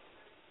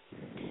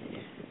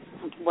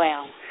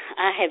 Wow.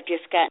 I have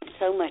just gotten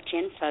so much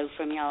info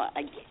from y'all.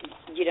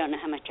 You don't know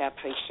how much I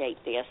appreciate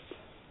this.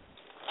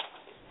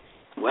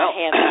 Well,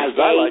 I have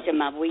my days and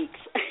my weeks.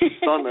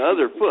 on the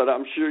other foot,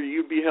 I'm sure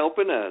you'd be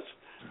helping us.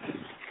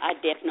 I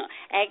definitely.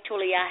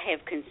 Actually, I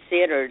have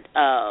considered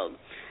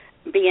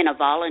being a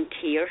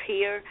volunteer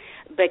here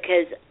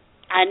because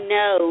I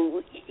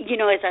know,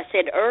 as I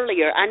said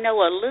earlier, I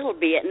know a little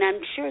bit, and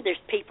I'm sure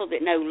there's people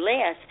that know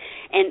less,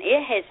 and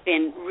it has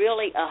been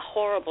really a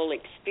horrible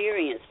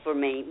experience for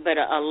me, but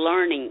a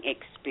learning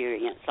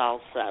experience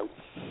also,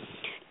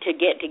 to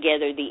get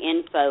together the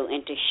info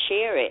and to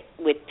share it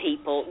with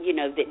people,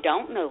 that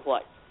don't know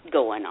what's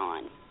going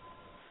on.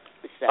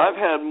 So. I've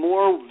had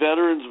more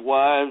veterans'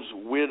 wives,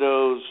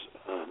 widows,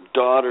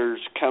 daughters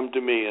come to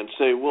me and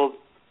say, well,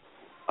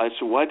 I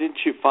said, why didn't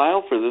you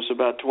file for this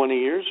about 20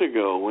 years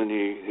ago when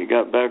he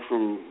got back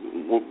from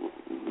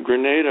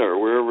Grenada or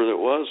wherever it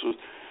was?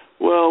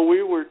 Well,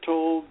 we were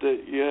told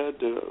that you had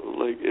to,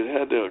 it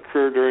had to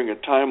occur during a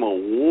time of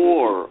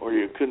war or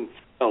you couldn't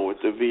file with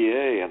the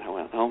VA. And I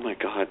went, oh, my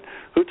God,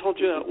 who told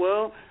you that?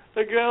 Well,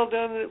 the gal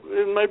down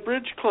in my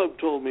bridge club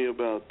told me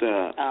about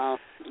that. Oh,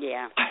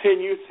 yeah.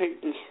 And you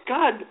think,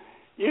 God,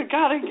 you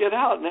got to get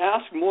out and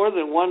ask more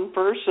than one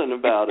person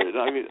about it.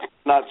 I mean,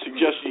 not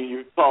suggesting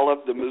you call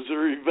up the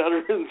Missouri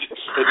veterans.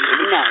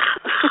 No.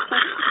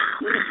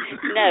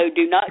 No,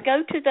 do not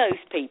go to those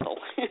people.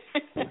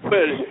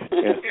 But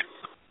just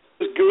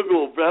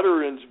Google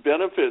veterans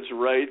benefits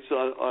rights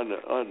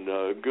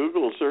on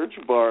Google search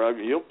bar. I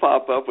mean, you'll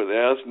pop up with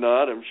Ask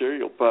Not. I'm sure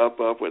you'll pop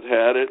up with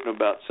Had It and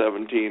about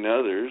 17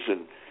 others.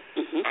 And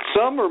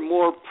some are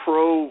more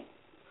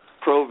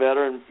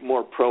pro-veteran,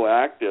 more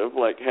proactive,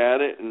 like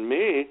Had It and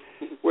me,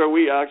 where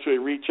we actually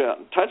reach out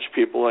and touch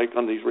people like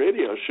on these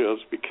radio shows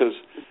because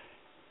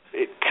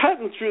it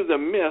cutting through the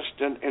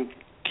mist and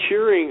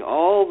curing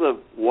all the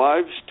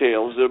wives'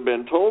 tales that have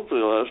been told for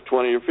the last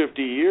 20 or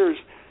 50 years.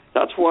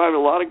 That's why a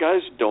lot of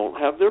guys don't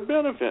have their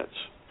benefits.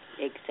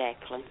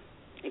 Exactly.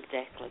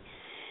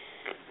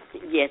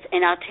 Yes,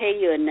 and I'll tell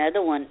you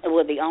another one,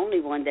 well, the only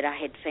one that I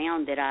had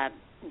found that I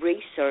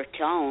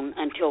research on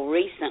until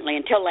recently,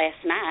 until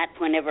last night,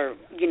 whenever,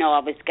 I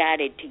was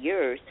guided to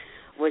yours,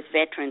 was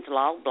Veterans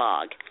Law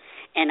Blog.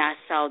 And I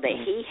saw that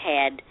he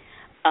had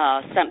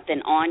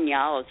something on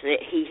y'all's,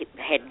 that he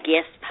had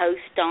guest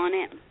post on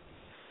it.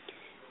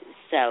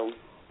 So,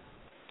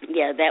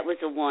 yeah, that was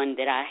the one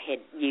that I had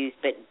used,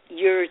 but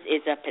yours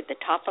is up at the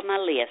top of my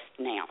list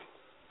now.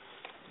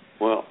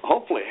 Well,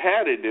 hopefully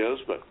Had It is,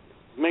 but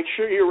make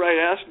sure you write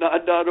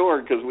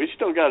AskNot.org because we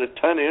still got a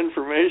ton of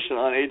information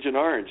on Agent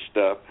Orange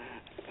stuff.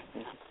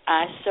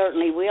 I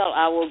certainly will.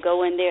 I will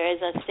go in there. As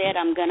I said,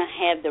 I'm going to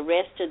have the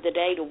rest of the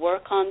day to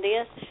work on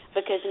this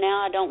because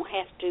now I don't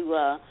have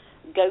to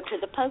go to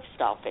the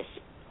post office.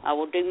 I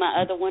will do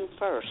my other one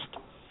first.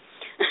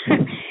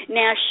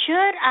 Now,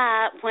 should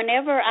I,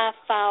 whenever I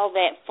file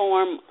that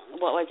form,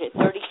 what was it,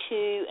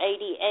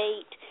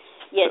 3288?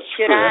 Yes, That's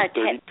should correct,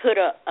 I put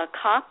a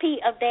copy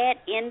of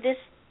that in this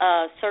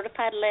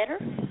certified letter?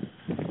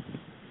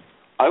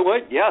 I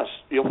would, yes.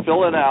 You'll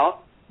fill it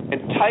out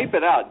and type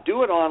it out.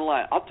 Do it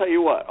online. I'll tell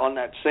you what, on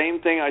that same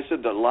thing I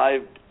said, the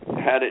live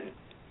Had It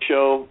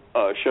show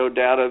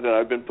data that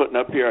I've been putting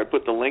up here, I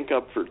put the link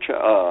up for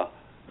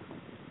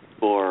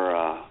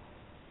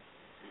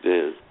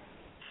the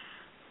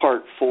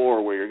part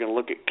 4 where you're going to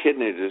look at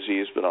kidney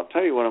disease, but I'll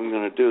tell you what I'm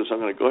going to do is I'm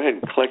going to go ahead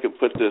and click and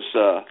put this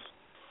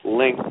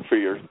link for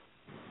your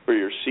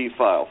C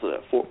file for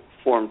that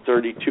Form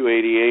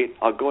 3288.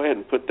 I'll go ahead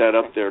and put that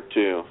up there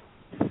too.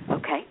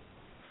 Okay.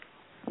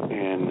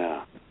 And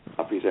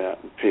copy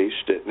that and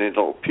paste it, and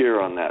it'll appear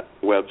on that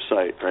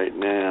website right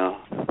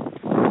now.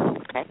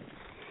 Okay.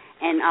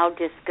 And I'll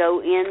just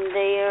go in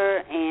there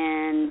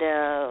and,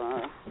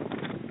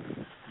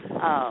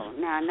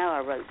 now I know I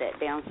wrote that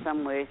down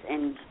somewhere,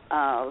 and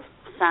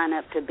sign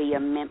up to be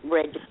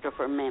register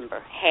for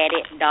member,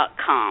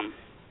 hadit.com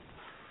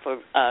for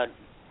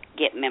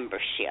get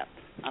membership.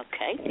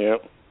 Okay?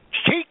 Yep.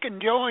 She can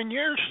join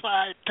your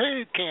site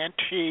too, can't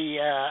she,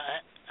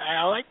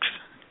 Alex?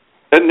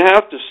 Doesn't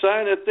have to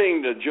sign a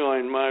thing to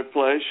join my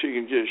place. She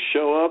can just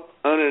show up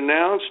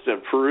unannounced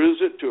and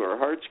peruse it to her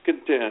heart's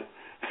content.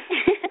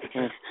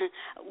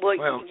 Well,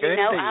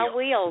 I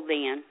will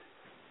then.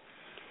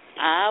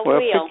 I well,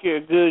 will. Pick you a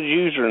good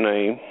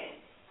username.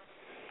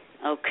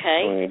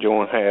 Okay. When you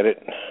join Had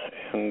It,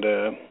 and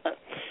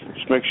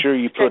just make sure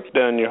you put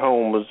down your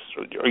home.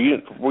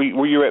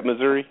 Were you at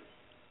Missouri?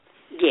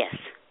 Yes.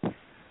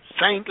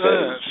 St.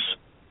 Louis.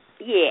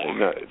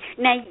 Yeah.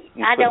 Now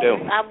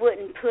I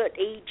wouldn't put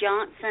E.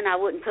 Johnson. I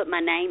wouldn't put my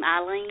name,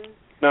 Eileen.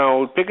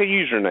 No, pick a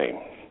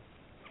username.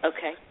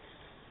 Okay.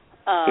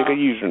 Pick a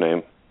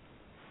username.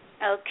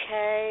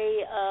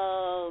 Okay.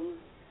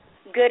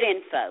 Good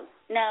info.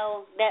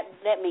 No,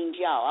 that means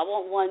y'all. I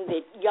want one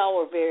that y'all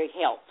are very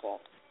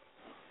helpful.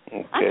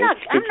 Okay.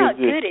 I'm not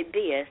good at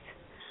this.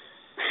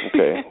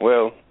 Okay.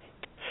 Well,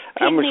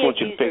 I just want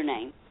you to pick.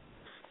 Username.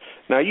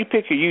 Now you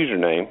pick a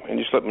username and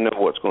just let me know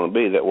what it's going to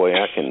be. That way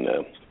I can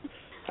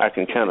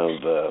kind of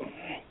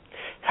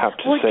how to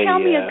say. Well, tell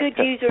me a good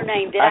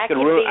username that I can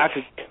be.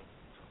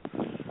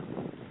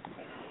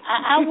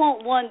 I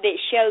want one that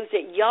shows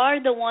that y'all are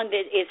the one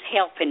that is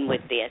helping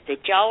with this,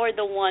 that y'all are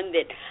the one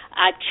that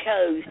I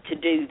chose to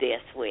do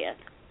this with.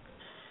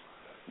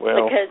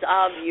 Well, because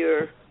of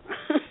your...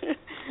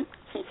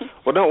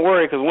 Well, don't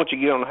worry, because once you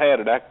get on the Had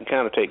It, I can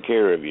kind of take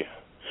care of you.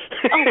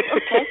 Oh,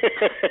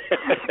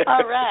 okay.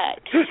 All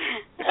right.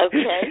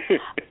 Okay.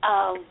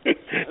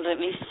 Let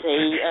me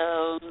see.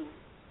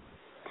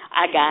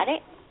 I got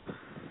it.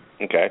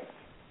 Okay.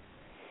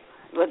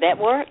 Will that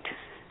work?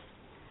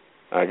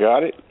 I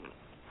got it.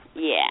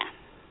 Yeah.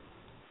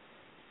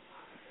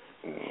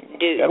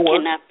 That'll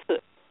work. Can I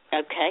put...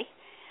 Okay.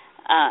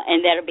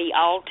 And that'll be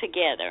all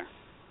together.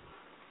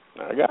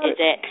 I got it. Is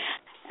that...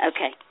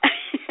 Okay.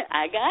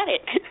 I got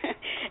it.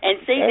 And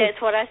see,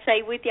 that's what I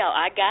say with y'all.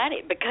 I got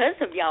it. Because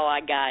of y'all, I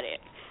got it.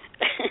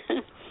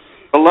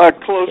 A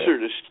lot closer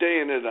to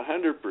staying at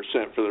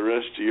 100% for the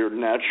rest of your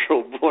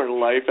natural-born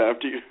life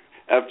after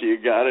you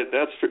got it.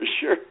 That's for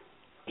sure.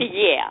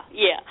 Yeah.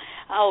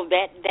 Oh,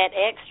 that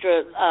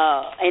extra.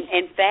 And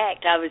in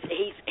fact,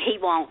 he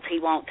wants.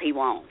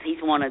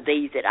 He's one of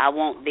these that I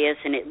want this,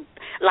 and it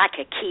like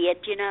a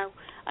kid, you know.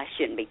 I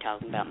shouldn't be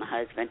talking about my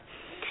husband.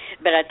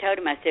 But I told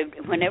him, I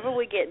said, whenever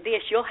we get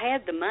this, you'll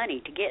have the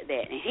money to get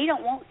that. And he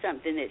don't want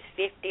something that's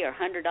 $50 or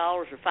 $100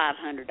 or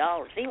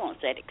 $500. He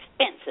wants that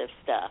expensive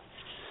stuff.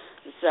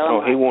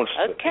 So he wants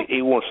okay.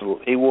 He wants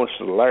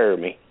to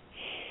Laramie.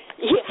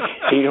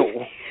 Yeah. He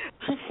don't.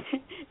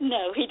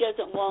 No, he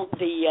doesn't want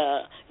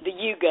the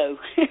Yugo.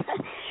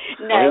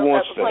 No,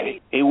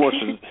 he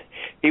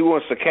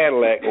wants the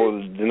Cadillac or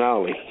the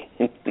Denali.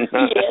 Yes.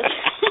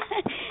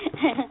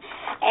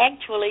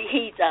 Actually,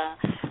 he's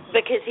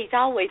because he's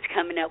always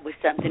coming up with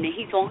something, and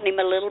he's wanting him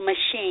a little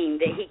machine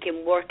that he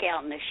can work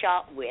out in the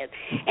shop with.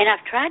 And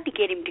I've tried to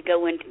get him to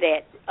go into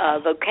that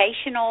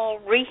vocational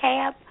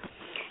rehab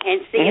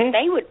and see if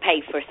they would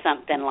pay for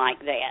something like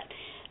that.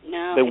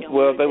 No,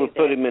 they would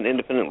put him in an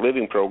independent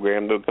living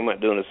program. They'll come out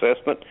and do an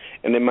assessment,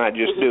 and they might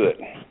just do it.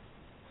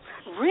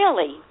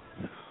 Really?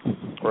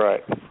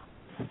 Right.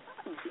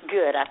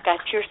 Good. I've got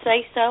your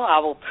say-so. I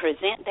will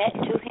present that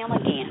to him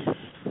again.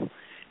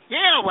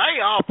 Yeah, they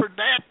offered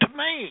that to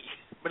me,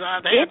 but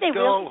I'd have to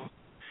go. Really?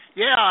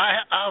 Yeah,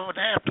 I would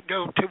have to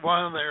go to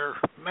one of their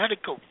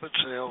medical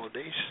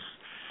facilities.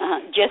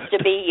 Just to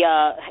be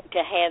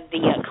to have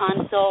the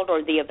consult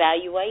or the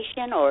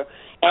evaluation, or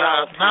at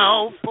all times?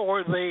 No,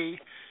 for the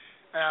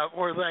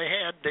where they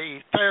had the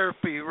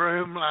therapy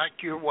room,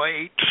 like your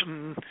weights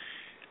and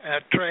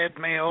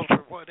treadmills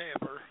or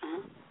whatever.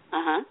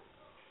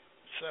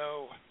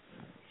 So,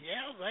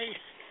 yeah,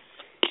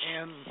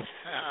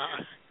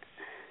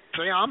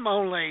 see, I'm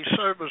only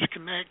service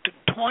connected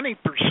 20%.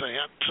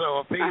 So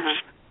if he's,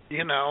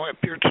 if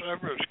you're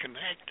service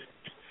connected,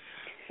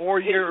 or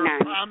your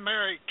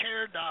primary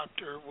care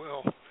doctor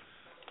will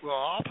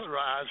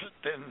authorize it,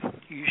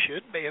 then you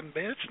should be in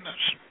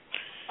business.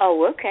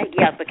 Oh, okay,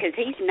 yeah, because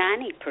he's 90%,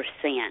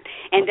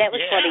 and that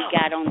was what he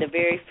got on the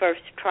very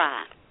first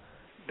try.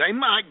 They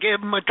might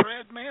give him a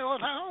treadmill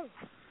at home.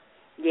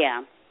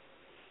 Yeah.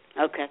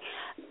 Okay.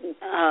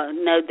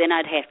 No, then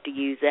I'd have to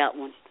use that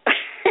one.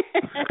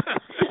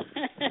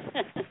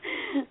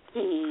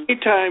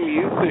 Anytime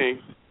you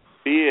think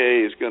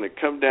VA is going to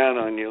come down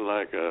on you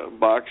like a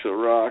box of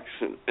rocks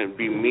and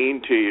be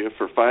mean to you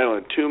for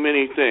filing too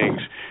many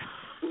things,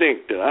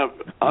 think that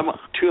I'm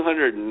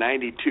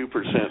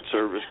 292%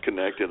 service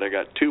connected. I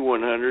got 2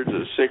 100s,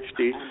 a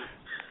 60,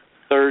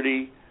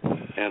 30,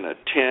 and a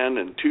 10,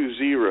 and 2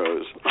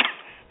 zeros.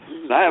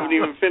 I haven't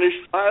even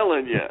finished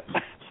filing yet.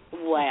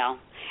 Wow.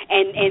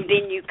 And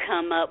then you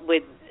come up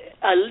with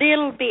a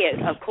little bit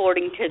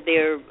according to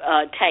their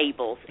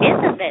tables.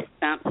 Isn't that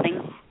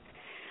something?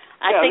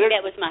 I think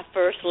that was my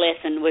first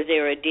lesson, was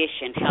their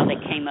addition, how they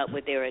came up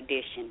with their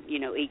addition,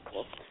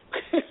 equals.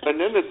 And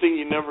then the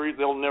thing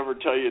they'll never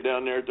tell you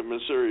down there at the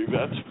Missouri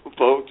Vets,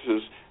 folks,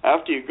 is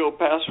after you go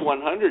past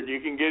 100, you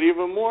can get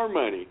even more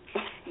money.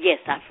 Yes,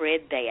 I've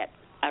read that.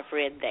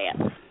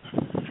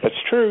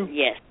 That's true.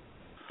 Yes.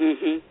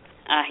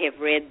 I have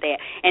read that,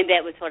 and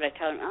that was what I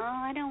told him.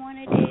 Oh, I don't want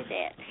to do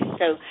that.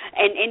 So,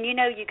 and you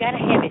got to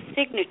have his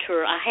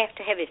signature. I have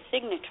to have his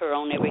signature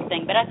on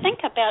everything. But I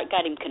think I about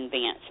got him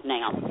convinced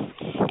now.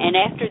 And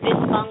after this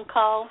phone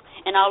call,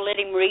 and I'll let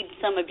him read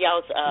some of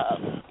y'all's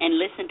and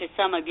listen to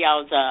some of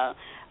y'all's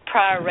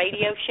prior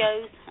radio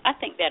shows. I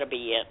think that'll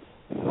be it.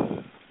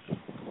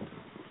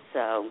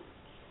 So,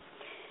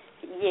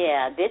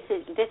 yeah, this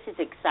is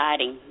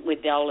exciting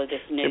with all of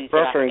this news.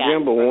 Procter and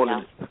Gamble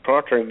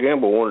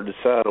wanted to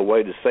decide a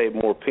way to save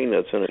more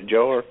peanuts in a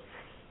jar,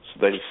 so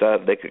they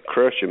decided they could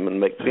crush them and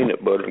make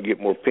peanut butter and get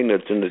more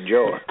peanuts in the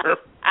jar.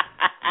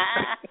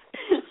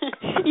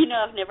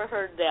 I've never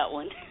heard that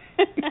one.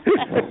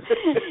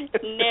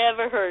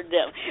 Never heard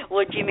that one.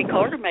 Well, Jimmy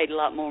Carter made a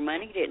lot more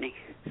money, didn't he?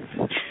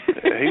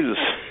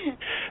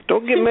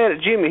 Don't get mad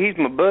at Jimmy. He's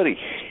my buddy.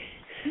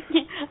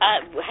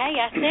 Hey,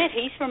 I said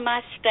he's from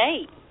my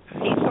state.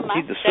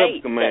 He's the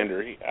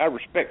sub-commander. I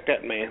respect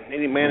that man.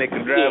 Any man that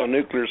can drive a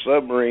nuclear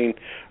submarine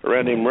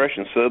around them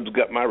Russian subs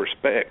got my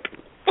respect.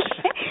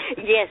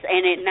 Yes,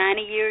 and at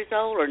 90 years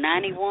old or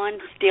 91,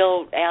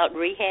 still out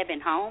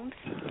rehabbing homes?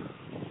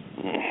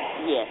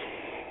 Yes.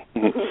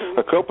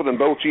 A couple of them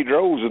boats he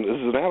drove, and this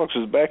is in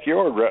Alex's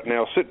backyard right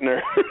now, sitting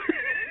there.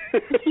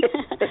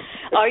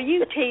 Are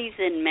you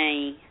teasing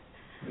me?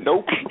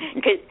 Nope.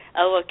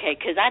 Okay,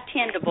 because I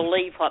tend to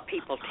believe what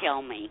people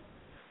tell me.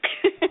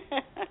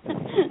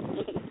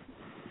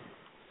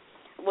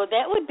 Well,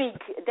 that would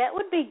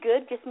be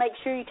good. Just make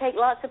sure you take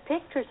lots of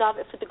pictures of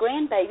it for the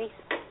grandbabies.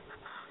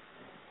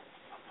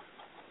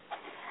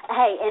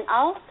 Hey, and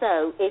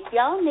also, if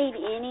y'all need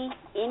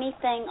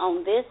anything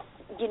on this,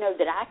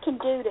 that I can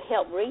do to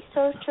help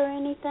research or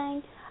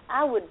anything,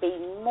 I would be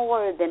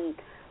more than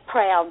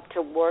proud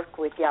to work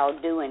with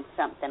y'all doing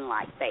something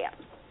like that.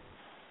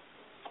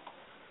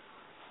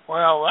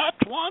 Well,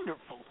 that's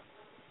wonderful,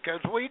 because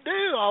we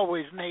do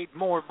always need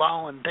more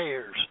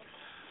volunteers.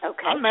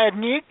 Okay. I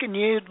imagine you can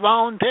use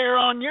volunteer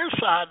on your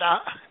side,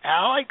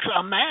 Alex.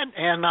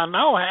 And I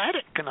know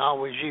Haddock can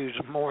always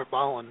use more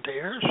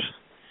volunteers.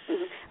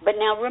 Mm-hmm. But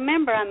now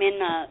remember, I'm in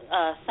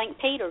St.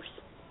 Peter's.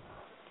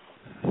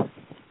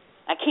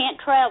 I can't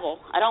travel.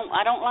 I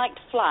don't like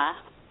to fly.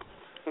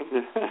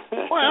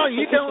 Well,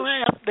 you don't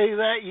have to do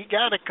that. You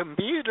got a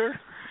computer.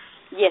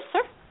 Yes,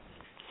 sir.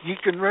 You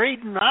can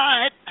read and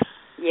write.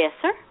 Yes,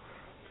 sir.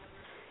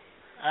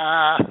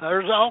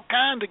 There's all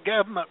kinds of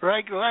government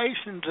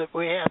regulations that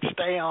we have to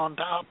stay on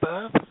top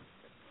of.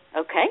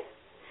 Okay.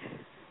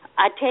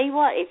 I tell you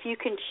what, if you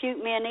can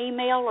shoot me an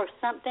email or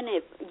something,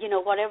 if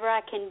whatever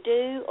I can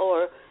do,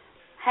 or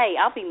hey,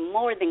 I'll be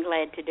more than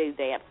glad to do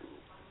that.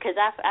 Because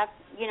I've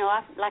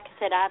like I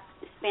said, I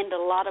spend a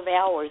lot of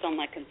hours on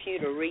my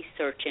computer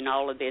researching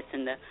all of this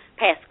in the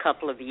past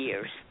couple of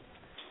years.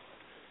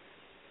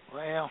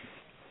 Well,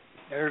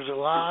 there's a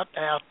lot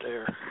out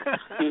there.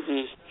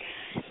 Mhm.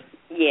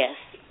 Yes.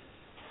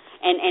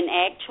 And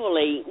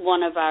actually,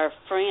 one of our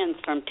friends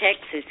from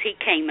Texas, he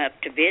came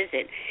up to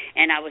visit,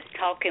 and I was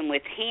talking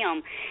with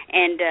him,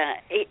 and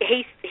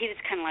he was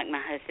kind of like my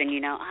husband,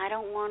 I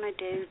don't want to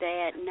do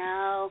that,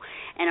 no.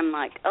 And I'm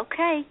like,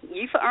 okay,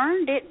 you've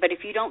earned it, but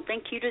if you don't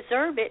think you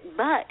deserve it,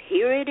 but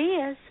here it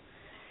is.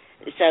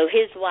 So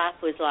his wife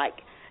was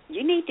like,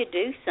 you need to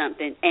do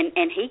something,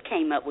 and he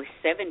came up with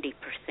 70%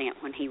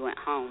 when he went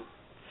home.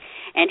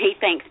 And he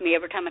thanks me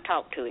every time I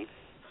talk to him.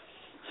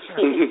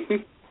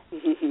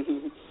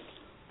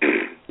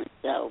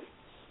 So,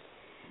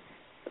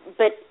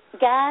 but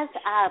guys,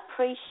 I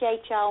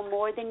appreciate y'all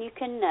more than you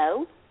can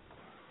know,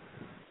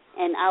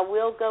 and I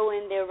will go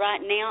in there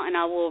right now, and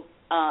I will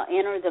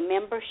enter the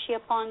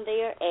membership on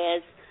there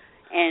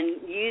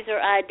and user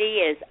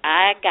ID as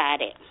I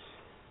got it.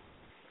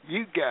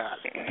 You got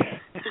it.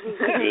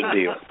 Good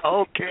deal.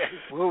 Okay,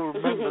 we'll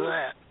remember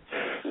that.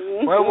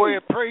 Well, we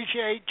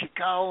appreciate you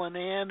calling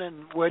in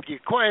and with your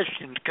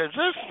questions, because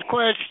this is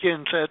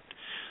questions that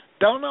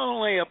don't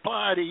only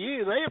apply to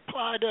you, they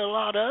apply to a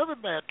lot of other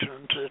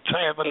veterans that's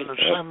having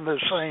some of the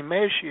same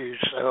issues.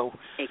 So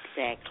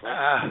exactly.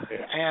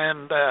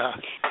 And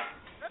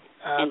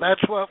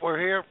that's what we're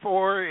here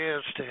for,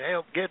 is to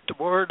help get the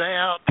word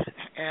out,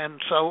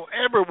 and so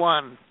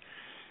everyone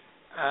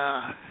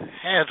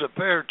has a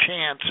fair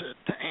chance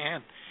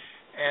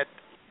at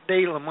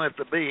dealing with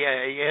the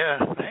VA.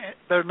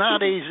 They're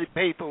not easy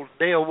people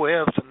to deal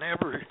with, and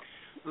every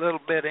little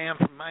bit of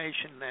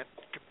information that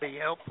could be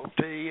helpful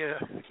to you,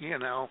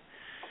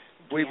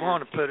 we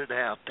want to put it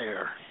out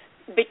there.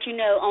 But,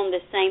 on the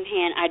same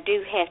hand, I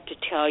do have to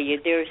tell you,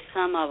 there's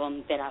some of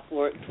them that I've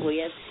worked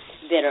with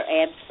that are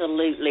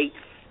absolutely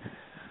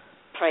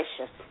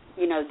precious.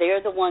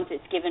 They're the ones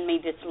that's given me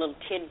this little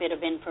tidbit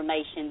of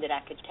information that I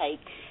could take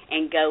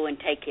and go and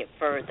take it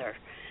further.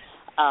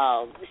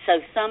 So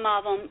some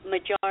of them,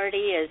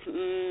 majority is,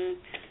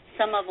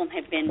 some of them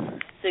have been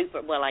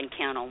super, well, I can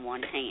count on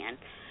one hand,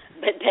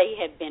 but they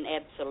have been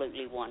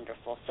absolutely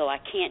wonderful. So I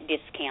can't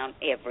discount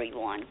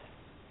everyone.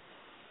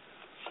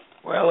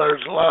 Well,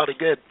 there's a lot of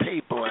good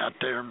people out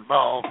there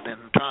involved in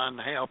trying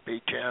to help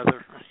each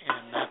other,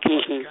 and that's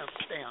what it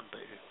comes down to.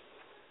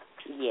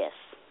 Yes.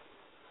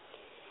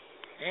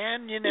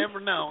 And you never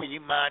know, you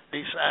might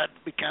decide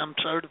to become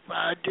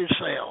certified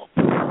yourself.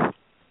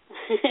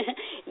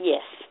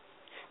 Yes.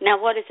 Now,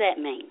 what does that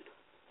mean?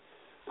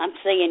 I'm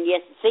saying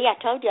yes. See, I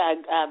told you I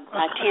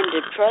tend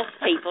to trust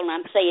people, and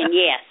I'm saying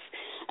yes.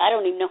 I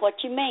don't even know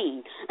what you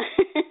mean.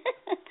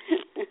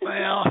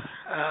 Well,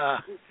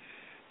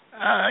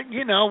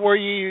 where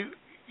you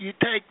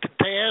take the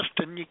test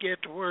and you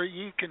get to where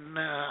you can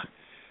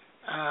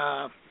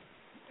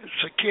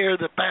secure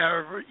the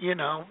power,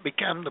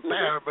 become the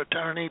power of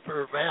attorney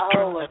for a veteran.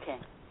 Oh, okay.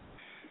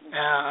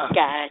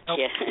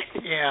 Gotcha.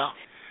 Yeah.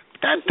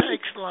 That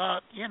takes a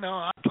lot,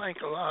 I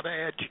think a lot of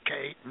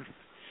educating.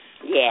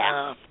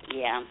 Yeah,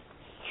 yeah.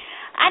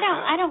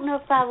 I don't know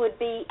if I would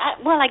be,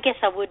 I guess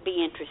I would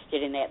be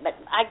interested in that, but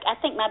I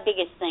think my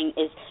biggest thing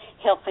is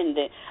helping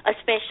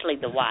especially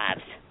the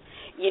wives,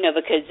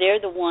 because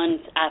they're the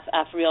ones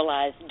I've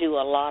realized do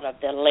a lot of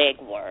the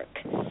legwork.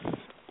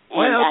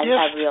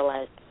 I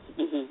realized.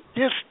 Mm-hmm.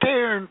 Just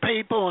steering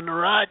people in the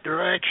right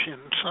direction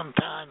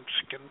sometimes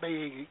can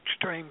be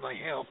extremely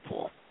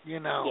helpful,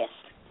 Yes.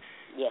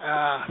 Yes.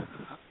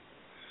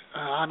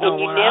 I know and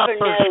you when never I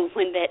first, know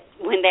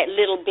when that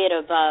little bit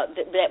of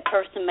that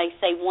person may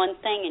say one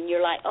thing, and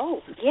you're like,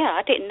 oh yeah,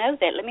 I didn't know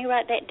that. Let me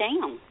write that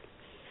down.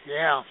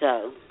 Yeah.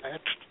 So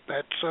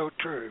that's so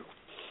true.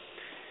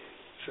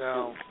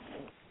 So,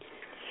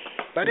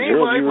 but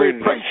anyway, we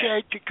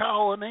appreciate you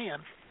calling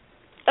in.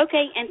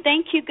 Okay, and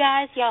thank you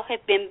guys. Y'all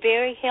have been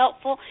very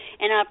helpful,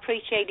 and I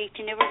appreciate each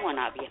and every one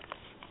of you.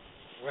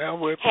 Well,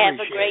 we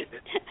appreciate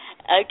it.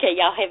 Okay,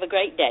 y'all have a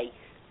great day.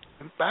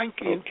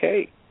 Thank you.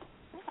 Okay.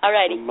 All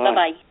righty.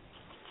 Bye-bye.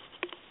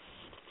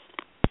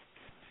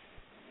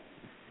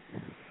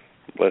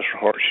 Bless her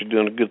heart, she's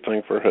doing a good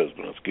thing for her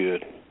husband. That's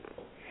good.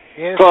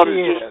 Yes, she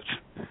is.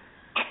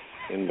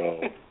 And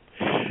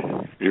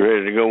you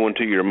ready to go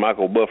into your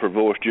Michael Buffer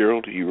voice,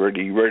 Gerald? You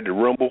ready to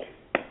rumble?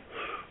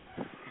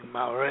 Am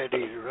I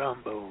ready to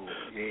rumble?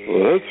 Yeah.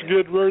 Well, let's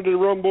get ready to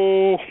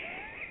rumble.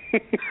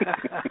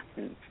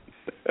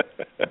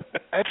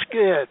 That's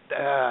good.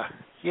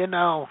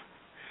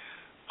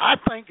 I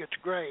think it's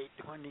great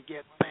when you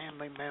get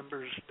family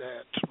members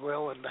that's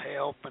willing to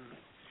help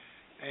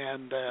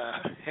and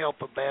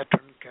help a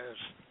veteran, because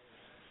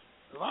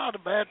a lot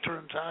of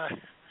veterans, I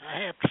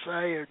have to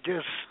say,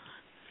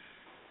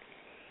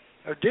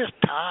 are just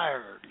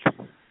tired.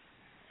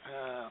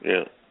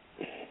 Yeah.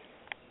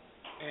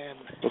 And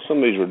well, some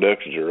of these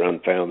reductions are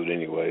unfounded,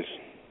 anyways.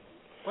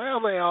 Well,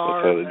 they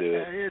are. That's how they do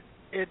it.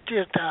 It's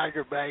just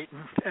aggravating.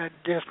 It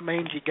just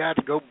means you got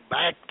to go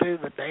back through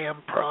the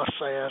damn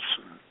process,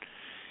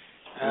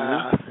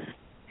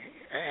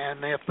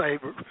 and if they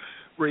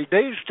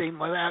reduced him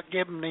without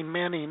giving him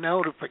any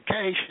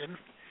notification,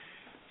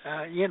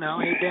 he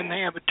didn't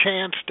have a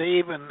chance to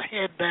even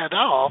head that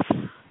off.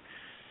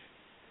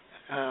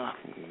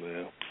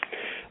 Well,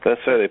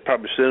 that's how they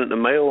probably send it in the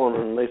mail on,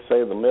 and they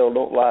say the mail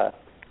don't lie.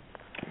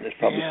 It's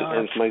probably sitting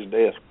on somebody's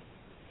desk.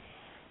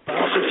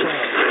 Probably so.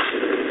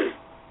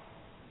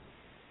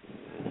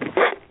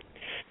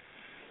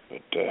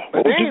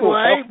 But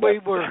anyway, we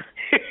were.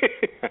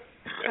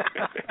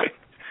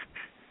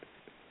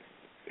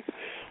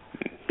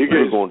 You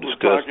guys going to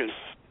discuss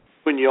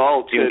when you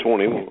all said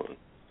M21.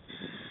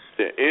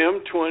 The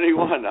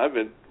M21. I've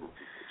been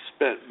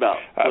spent about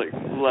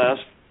the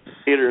last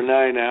 8 or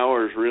 9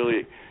 hours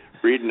really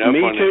reading up on it.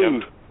 Me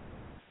too.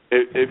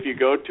 If you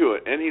go to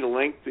it, any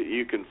link that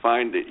you can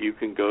find that you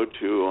can go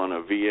to on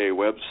a VA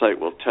website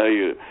will tell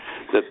you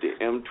that the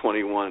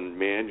M21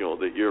 manual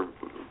that you're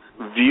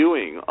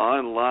viewing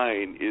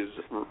online is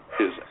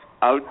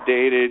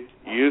outdated,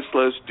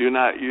 useless. Do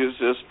not use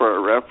this for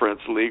a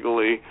reference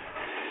legally.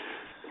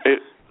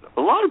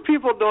 A lot of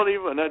people don't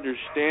even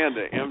understand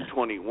that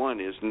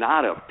M21 is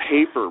not a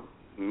paper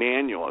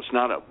manual. It's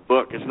not a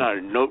book. It's not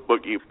a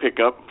notebook you pick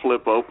up,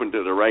 flip open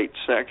to the right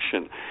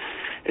section.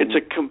 It's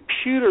a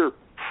computer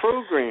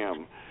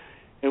program,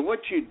 and what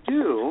you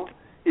do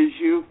is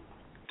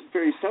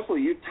very simple,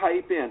 you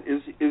type in,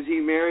 is he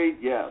married?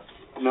 Yes.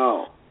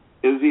 No.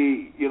 Is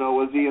he,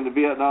 was he in the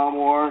Vietnam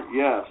War?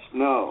 Yes.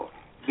 No.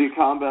 Is he a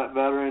combat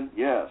veteran?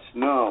 Yes.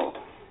 No.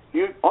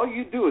 All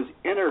you do is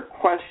enter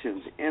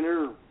questions,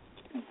 enter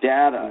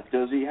data.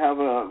 Does he have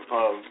a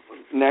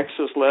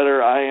nexus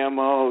letter,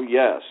 IMO?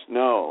 Yes.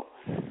 No.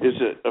 Is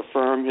it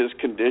affirm his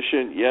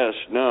condition? Yes.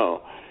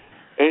 No.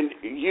 And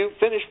you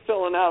finish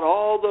filling out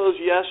all those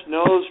yes,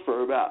 no's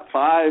for about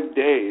 5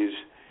 days,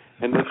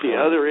 and at the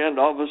other end,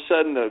 all of a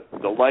sudden,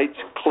 the lights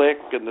click,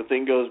 and the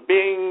thing goes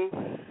bing,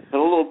 and a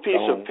little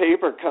piece of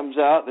paper comes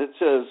out that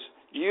says,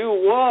 you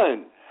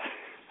won.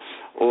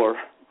 Or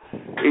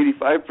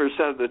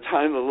 85% of the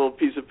time, the little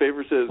piece of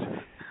paper says,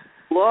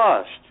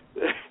 lost.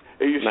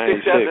 And you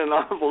stick that in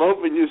an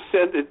envelope, and you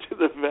send it to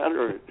the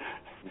veteran.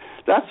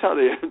 That's how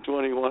the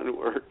M21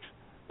 works.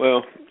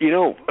 Well,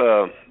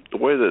 the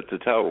way that the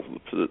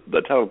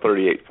Title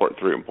 38, Part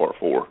 3 and Part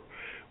 4,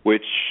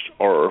 which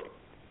are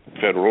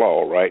federal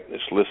law, right?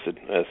 It's listed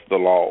as the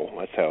law.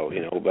 That's how,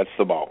 that's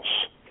the boss.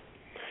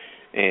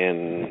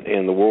 And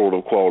in the world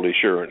of quality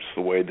assurance,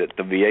 the way that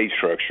the VA is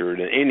structured,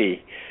 and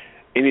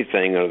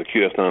anything under the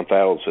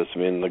QS-9000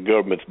 system, and the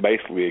government's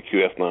basically a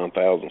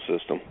QS-9000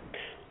 system,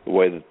 the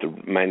way that the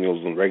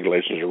manuals and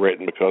regulations are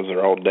written, because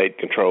they're all date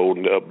controlled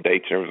and the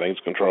updates and everything's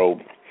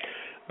controlled.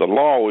 The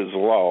law is the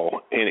law,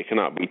 and it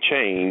cannot be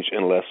changed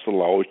unless the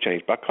law is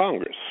changed by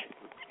Congress.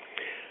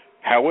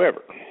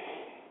 However,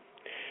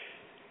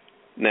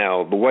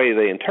 now the way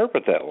they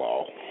interpret that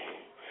law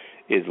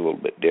is a little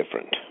bit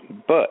different.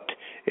 But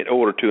in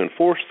order to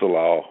enforce the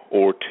law,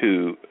 or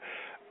to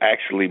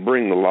actually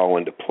bring the law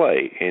into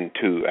play, and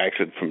to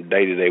actually from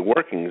day-to-day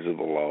workings of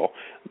the law,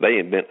 they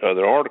invent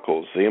other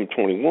articles. The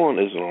M21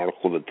 is an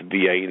article that the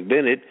VA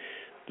invented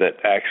that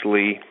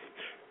actually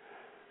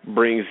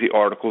brings the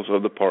articles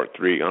of the Part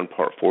 3 and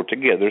Part 4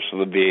 together, so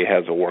the VA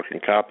has a working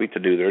copy to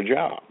do their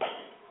job.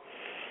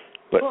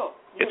 But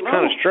it's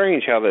kind of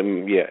strange how they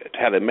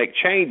make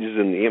changes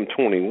in the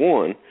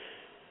M21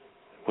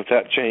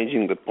 without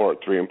changing the Part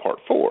 3 and Part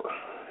 4.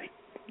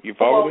 You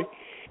follow me?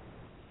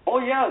 Oh,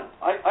 yeah,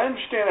 I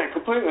understand that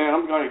completely, and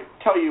I'm going to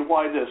tell you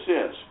why this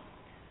is.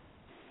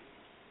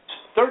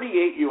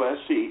 38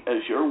 U.S.C., as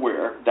you're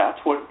aware, that's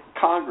what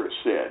Congress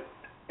said.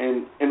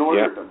 And in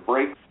order to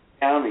break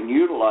down and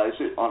utilize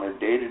it on a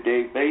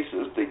day-to-day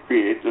basis, they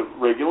create the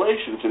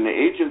regulations. And the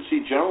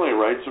agency generally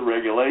writes the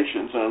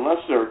regulations, and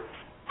unless they're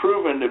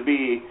proven to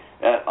be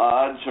at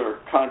odds or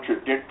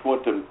contradict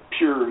what the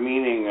pure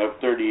meaning of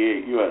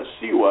 38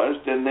 U.S.C. was,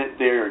 then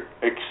they're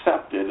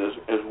accepted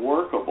as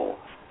workable.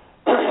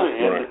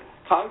 And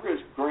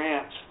Congress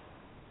grants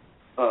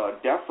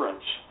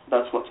deference.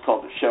 That's what's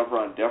called the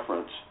Chevron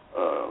deference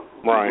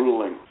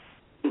ruling.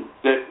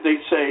 That they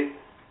say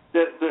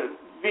that the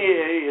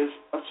VA is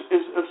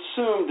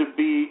assumed to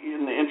be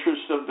in the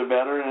interest of the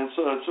veteran, and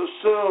so it's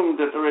assumed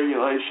that the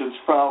regulations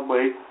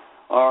probably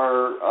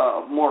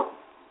are more.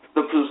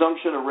 The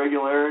presumption of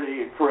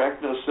regularity and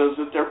correctness says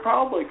that they're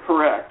probably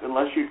correct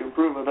unless you can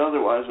prove it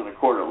otherwise in a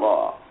court of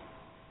law.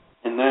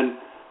 And then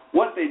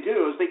what they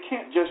do is they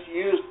can't just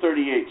use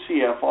 38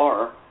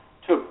 CFR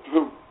to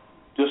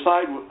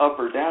decide up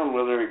or down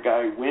whether a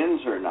guy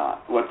wins or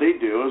not. What they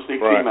do is they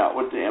came out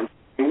with the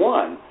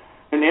M21.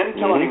 And the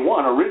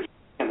M21 originally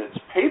in its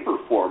paper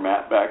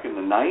format back in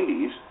the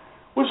 90s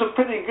was a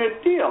pretty good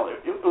deal.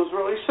 It was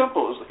really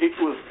simple. It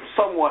was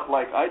somewhat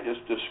like I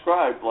just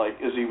described, like,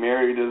 is he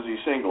married, is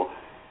he single?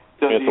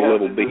 Does he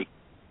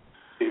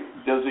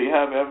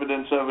have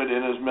evidence of it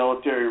in his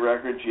military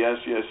records?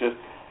 Yes.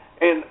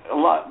 And a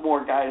lot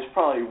more guys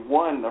probably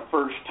won the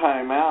first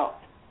time out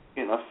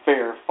in a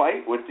fair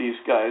fight with these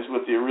guys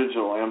with the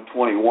original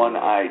M21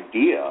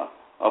 idea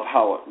of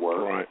how it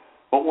worked. Right.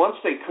 But once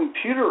they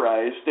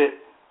computerized it,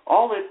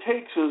 all it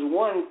takes is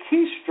one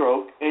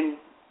keystroke and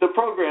the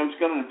program's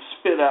going to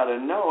spit out a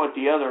no at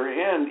the other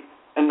end,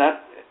 and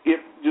that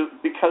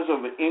because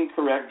of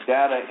incorrect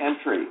data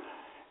entry.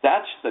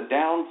 That's the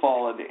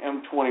downfall of the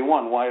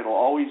M21, why it'll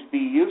always be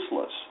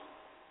useless.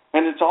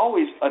 And it's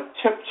always a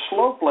tipped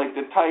slope like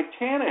the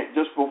Titanic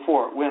just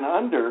before it went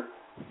under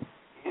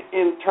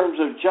in terms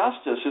of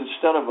justice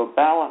instead of a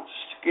balanced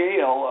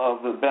scale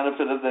of the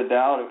benefit of the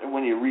doubt.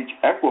 When you reach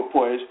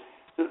equipoise,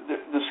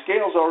 the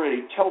scale's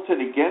already tilted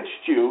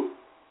against you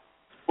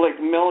like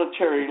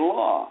military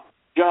law.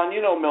 John,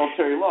 you know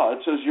military law.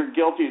 It says you're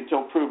guilty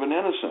until proven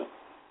innocent.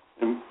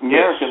 In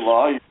American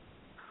law, you're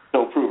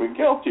still proven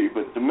guilty,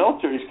 but the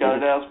military's got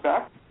it ass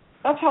back.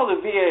 That's how the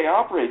VA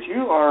operates.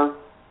 You are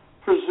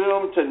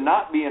presumed to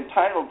not be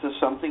entitled to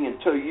something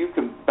until you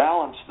can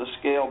balance the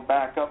scale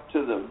back up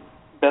to the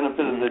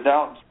benefit of the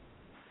doubt.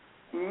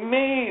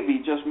 Maybe,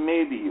 just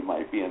maybe, you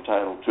might be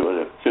entitled to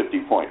it at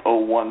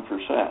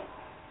 50.01%.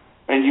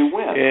 And you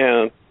win.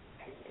 Yeah,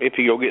 if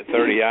you go get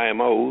 30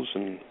 IMOs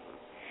and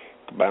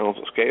balance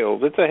the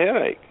scales, it's a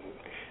headache.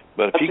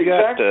 But if you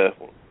got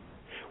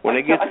when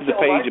it gets to the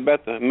page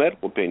about the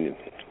medical opinion,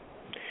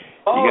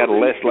 you got a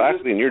less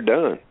likely and you're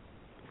done.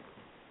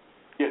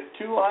 Get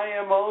 2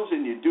 IMOs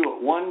and you do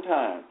it one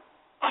time.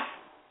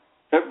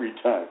 Every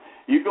time.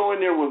 You go in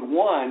there with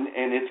one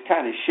and it's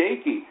kind of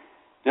shaky,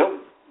 they'll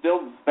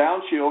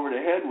bounce you over the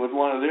head with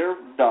one of their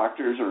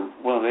doctors or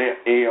one of their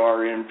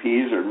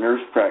ARNPs or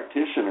nurse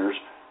practitioners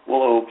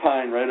will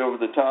opine right over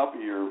the top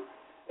of your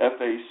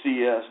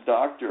FACS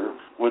doctor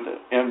with an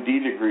MD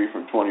degree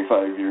from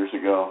 25 years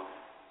ago.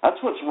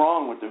 That's what's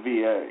wrong with the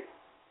VA.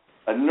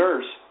 A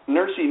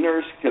nursey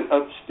nurse can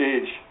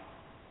upstage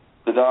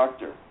the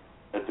doctor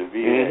at the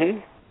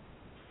VA.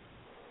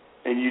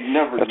 And you'd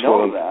never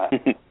know that.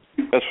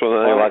 That's what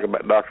I like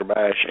about Dr.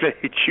 Bash.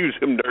 They choose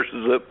him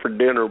nurses up for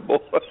dinner, boy.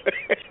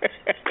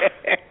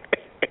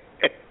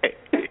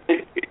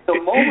 The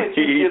moment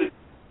you get it,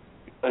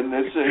 and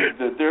they say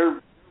that their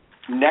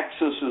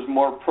nexus is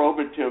more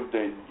probative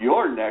than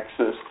your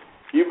nexus,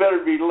 you better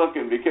be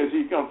looking, because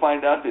you're going to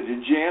find out that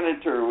the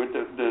janitor with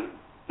the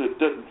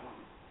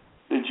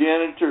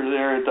janitor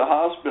there at the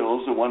hospital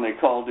is the one they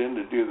called in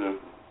to do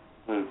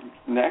the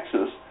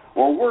nexus.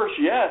 Or worse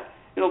yet,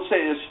 it'll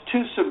say it's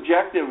too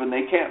subjective and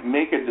they can't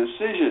make a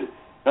decision.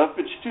 Now, if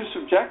it's too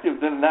subjective,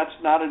 then that's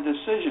not a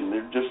decision.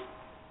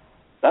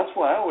 That's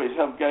why I always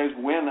have guys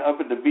win up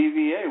at the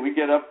BVA. We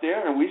get up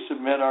there and we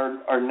submit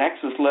our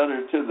nexus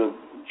letter to the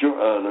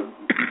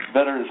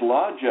Veterans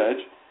Law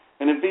Judge,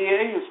 and the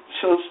VA is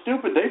so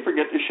stupid they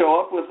forget to show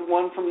up with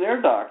one from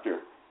their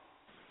doctor.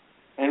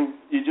 And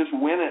you just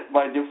win it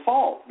by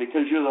default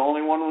because you're the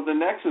only one with the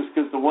nexus,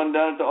 because the one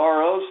down at the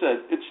RO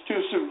said, it's too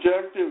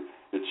subjective,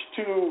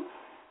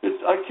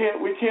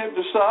 we can't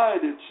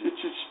decide,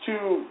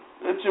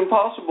 it's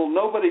impossible,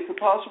 nobody could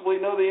possibly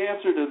know the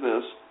answer to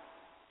this.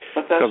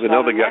 But that's because they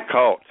know they got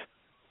caught.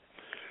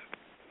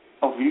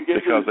 Oh, you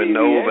get because they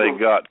know they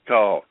got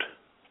caught.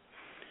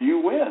 You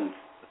win.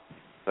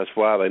 That's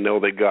why they know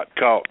they got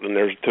caught, and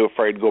they're too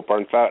afraid to go up there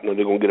and fight, and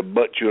they're going to get a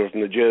butt chewing from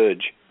the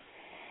judge.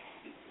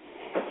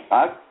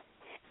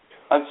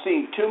 I've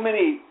seen too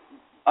many.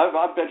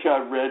 I bet you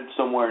I've read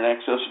somewhere in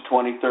excess of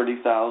 20,000,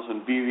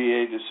 30,000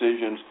 BVA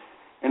decisions,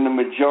 and the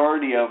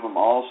majority of them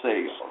all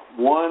say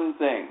one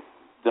thing: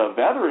 the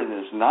veteran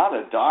is not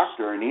a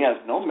doctor, and he has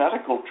no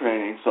medical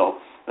training. So,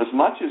 as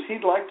much as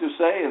he'd like to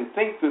say and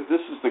think that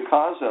this is the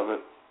cause of it,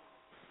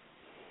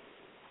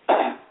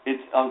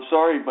 I'm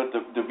sorry, but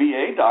the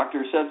VA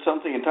doctor said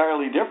something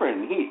entirely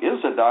different. And he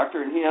is a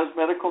doctor, and he has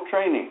medical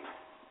training.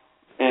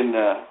 And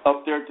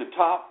up there at the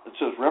top, it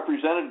says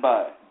represented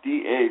by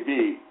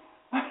DAB.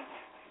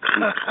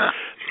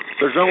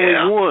 There's only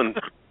one.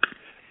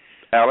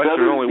 Alex,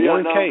 there's only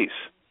one case.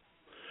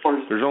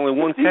 There's only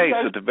one case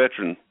that the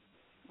veteran.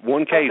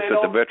 One case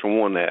that the veteran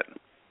won that.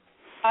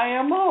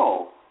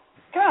 IMO.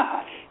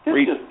 God, this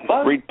just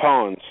buzzed. Read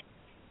Pons.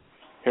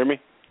 Hear me?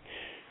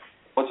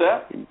 What's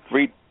that?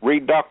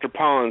 Read Dr.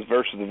 Pons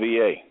versus the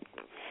VA.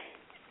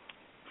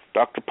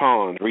 Dr.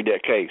 Pons, read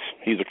that case.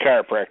 He's a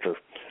chiropractor.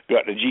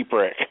 Got the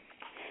G-Prac.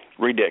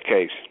 Read that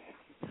case.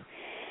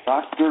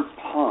 Dr.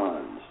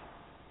 Pons.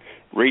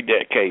 Read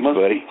that case,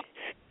 buddy.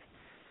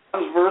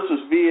 Pons versus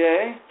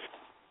VA?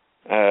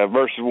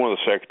 Versus one of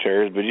the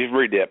secretaries, but just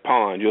read that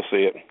Pons, you'll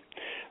see it.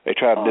 They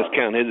tried to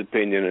discount his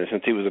opinion, and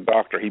since he was a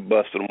doctor, he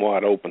busted them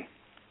wide open.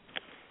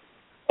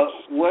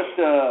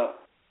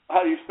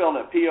 How do you spell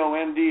that?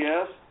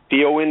 P-O-N-D-S?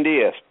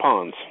 P-O-N-D-S,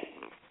 Pons.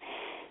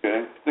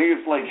 Okay. I think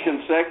it's like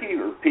Shinseki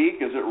or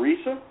Peak. Is it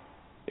recent?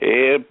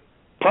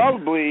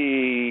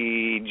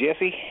 Probably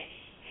Jesse.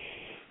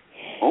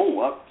 Oh,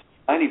 up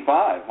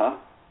 95, huh?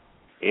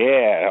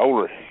 Yeah,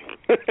 older.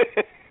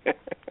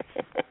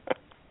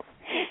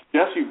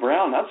 Jesse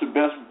Brown, that's the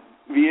best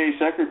VA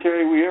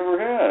secretary we ever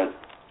had.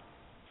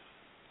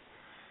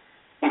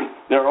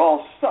 They're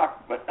all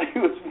suck, but he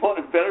was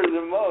better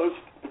than most.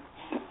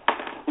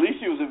 At least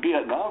he was a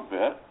Vietnam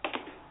vet.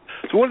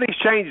 So what have these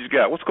changes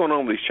got? What's going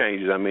on with these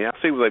changes? I mean, I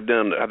see what they've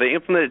done. Have they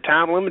implemented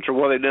time limits, or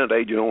what have they done to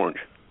Agent Orange?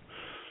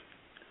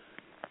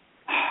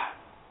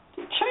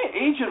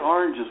 Agent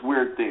Orange is a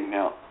weird thing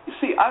now. You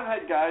see, I've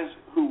had guys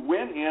who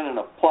went in and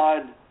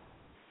applied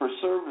for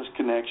service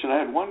connection. I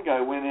had one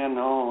guy went in,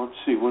 let's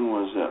see, when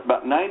was that?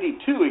 About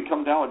 92, he'd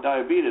come down with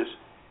diabetes,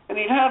 and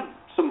he'd had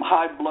some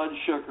high blood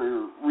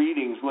sugar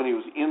readings when he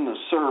was in the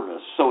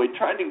service. So he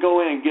tried to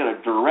go in and get a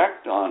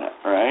direct on it,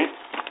 right?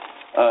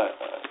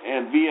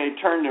 And VA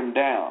turned him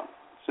down.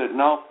 Said,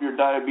 no, your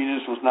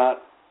diabetes was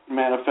not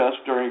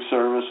manifest during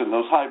service, and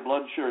those high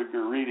blood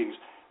sugar readings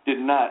did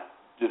not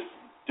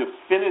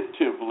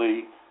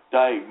definitively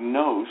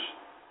diagnose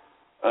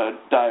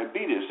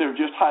diabetes. They were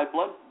just high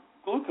blood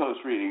glucose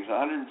readings,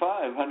 105,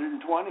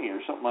 120, or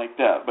something like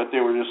that. But they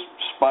were just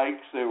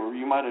spikes.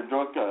 You might have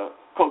drunk a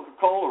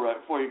Coca-Cola right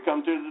before you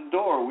come through the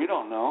door. We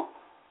don't know.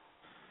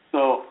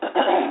 So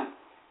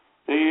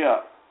they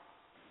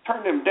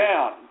turned him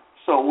down.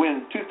 So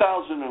when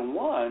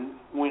 2001,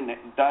 when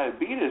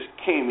diabetes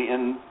came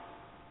in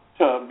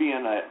to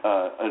being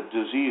a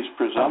disease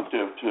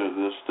presumptive to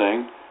this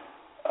thing,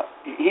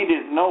 he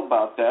didn't know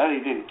about that. He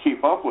didn't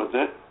keep up with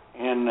it.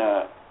 And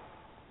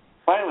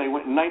finally,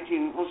 in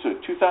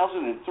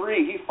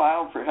 2003, he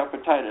filed for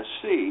hepatitis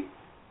C.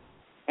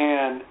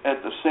 And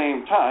at the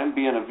same time,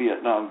 being a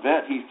Vietnam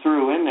vet, he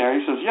threw in there,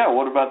 he says, yeah,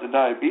 what about the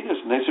diabetes?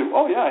 And they said,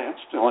 oh, yeah,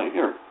 it's still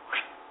here.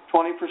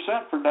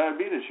 20% for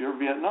diabetes, you're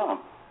Vietnam.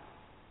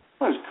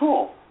 Well, it was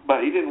cool.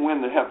 But he didn't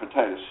win the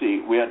hepatitis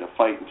C. We had to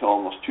fight until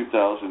almost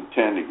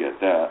 2010 to get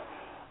that.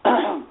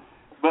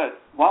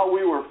 But while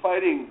we were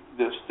fighting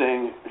this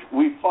thing,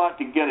 we fought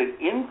to get an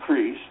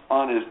increase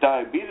on his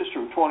diabetes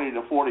from 20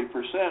 to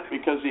 40%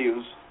 because he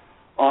was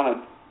on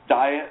a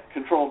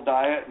controlled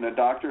diet, and the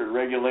doctor had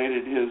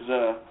regulated his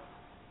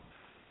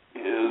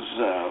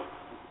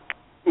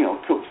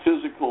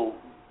physical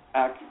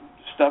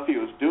stuff he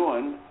was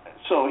doing,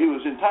 so he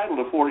was entitled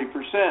to 40%.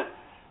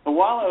 And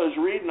while I was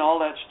reading all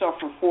that stuff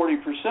for 40%,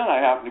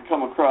 I happened to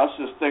come across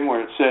this thing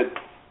where it said,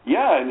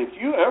 yeah, and if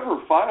you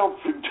ever filed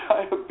for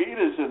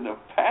diabetes in the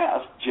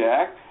past,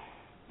 Jack,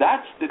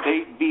 that's the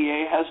date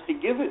VA has to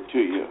give it to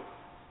you.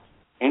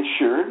 And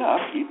sure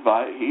enough, he'd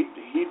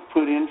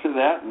put in for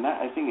that, and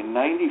I think in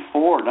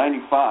 94,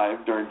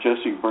 95, during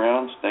Jesse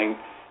Brown's thing,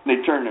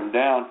 they turned him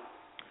down.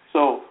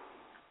 So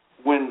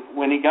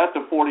when he got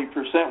to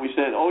 40%, we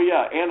said, oh,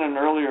 yeah, and an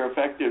earlier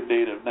effective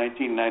date of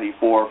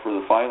 1994 for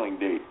the filing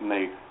date. And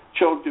they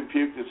choked and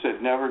puked and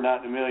said, never,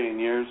 not in a million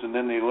years. And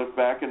then they looked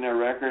back in their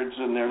records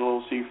and their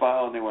little C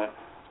file, and they went,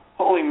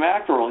 holy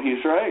mackerel,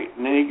 he's right.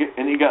 And then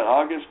he got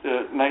August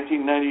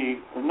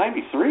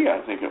 1993,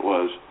 I think it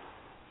was,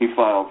 he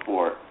filed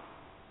for it.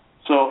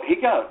 So he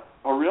got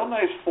a real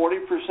nice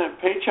 40%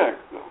 paycheck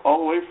all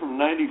the way from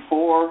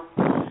 94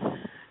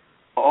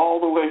 all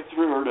the way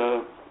through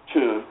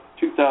to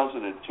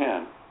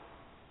 2010.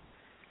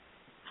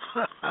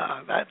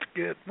 That's a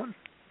good one.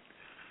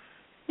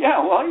 Yeah,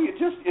 well, you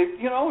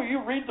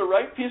read the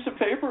right piece of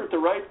paper at the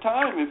right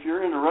time if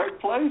you're in the right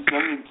place. I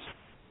mean,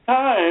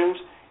 sometimes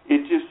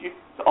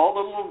all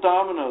the little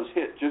dominoes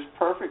hit just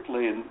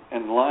perfectly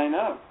and line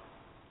up.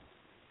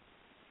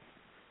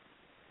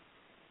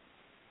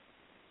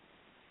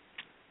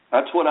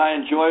 That's what I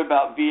enjoy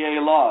about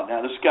VA law.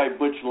 Now, this guy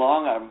Butch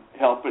Long, I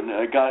helped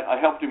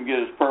him get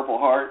his Purple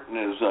Heart and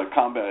his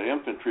Combat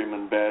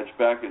Infantryman badge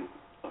back in.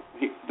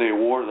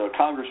 The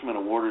congressman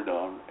awarded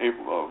on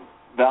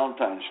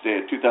Valentine's Day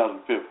of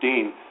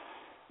 2015.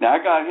 Now,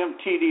 I got him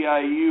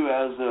TDIU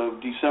as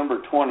of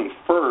December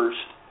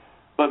 21st,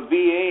 But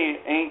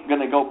VA ain't going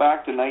to go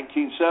back to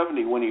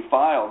 1970 when he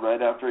filed right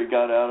after he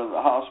got out of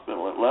the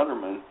hospital at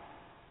Letterman.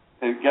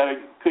 And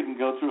couldn't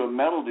go through a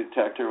metal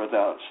detector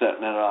without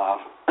setting it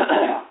off.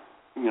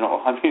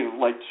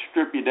 Like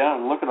strip you down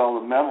and look at all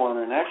the metal in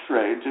an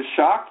X-ray, it just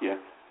shock you.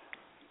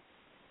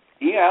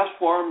 He asked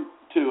for him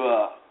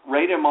to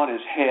rate him on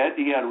his head.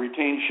 He had a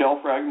retained shell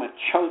fragment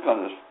chunk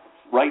on his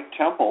right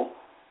temple.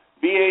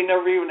 VA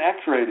never even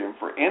X-rayed him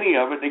for any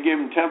of it. They gave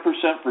him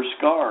 10% for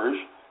scars.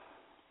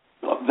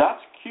 That's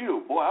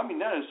Q. Boy,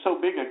 that is so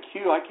big a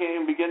Q, I can't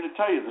even begin to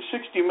tell you. The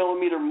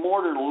 60-millimeter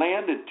mortar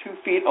landed 2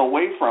 feet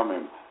away from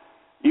him.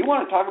 You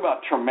want to talk about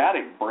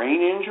traumatic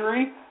brain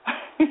injury?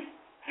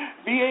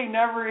 VA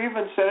never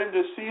even sent him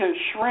to see a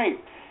shrink.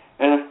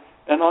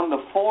 And on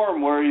the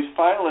form where he's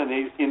filing,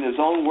 in his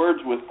own words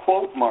with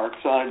quote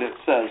marks on it, it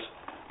says,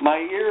 "My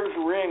ears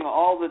ring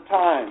all the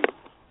time.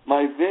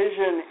 My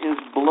vision is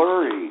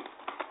blurry.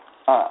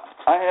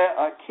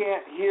 I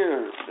can't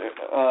hear.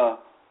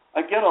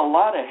 I get a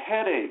lot of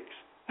headaches."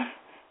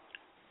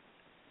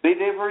 They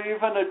never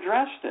even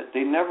addressed it.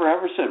 They never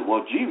ever said,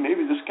 well, gee,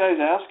 maybe this guy's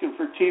asking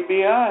for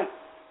TBI.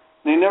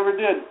 They never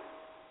did.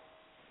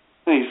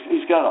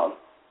 He's got a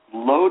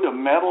load of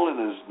metal in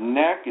his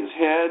neck, his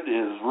head,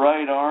 his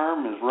right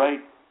arm,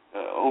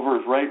 over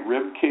his right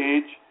rib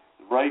cage,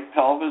 his right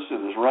pelvis,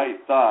 and his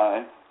right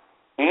thigh,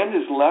 and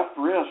his left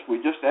wrist. We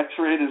just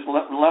X-rayed his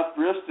left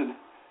wrist, and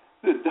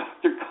the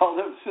doctor called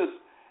up and says,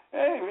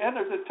 "Hey, man,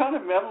 there's a ton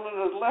of metal in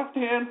his left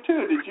hand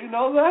too. Did you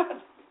know that?"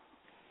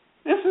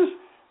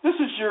 This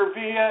is your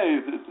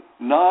VA,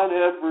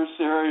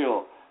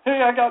 non-adversarial.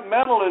 "Hey, I got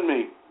metal in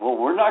me." Well,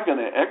 we're not going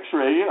to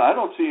X-ray you. I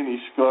don't see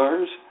any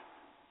scars.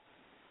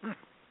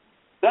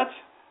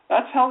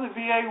 That's how the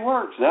VA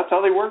works. That's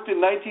how they worked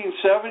in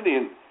 1970,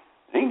 and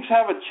things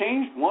haven't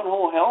changed one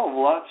whole hell of a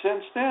lot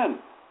since then.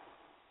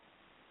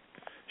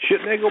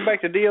 Shouldn't they go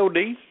back to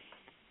DOD?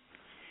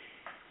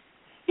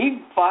 He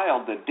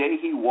filed the day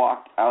he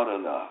walked out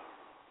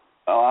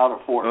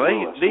of Fort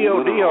Lewis.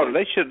 DOD,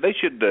 they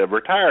should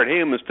retired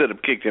him instead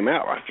of kicked him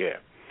out like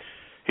that.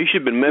 He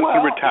should have been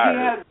medically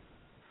retired.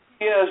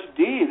 He had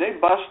PTSD. They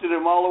busted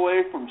him all the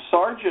way from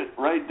sergeant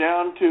right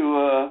down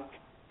to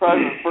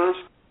private first.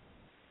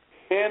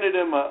 Handed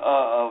him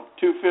a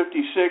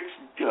 256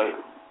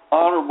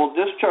 honorable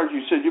discharge.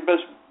 You said, "You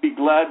best be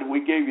glad that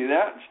we gave you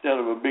that instead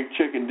of a big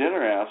chicken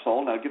dinner,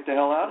 asshole. Now get the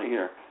hell out of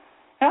here."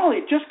 Hell,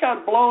 he just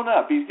got blown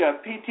up. He's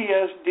got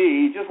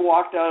PTSD. He just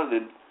walked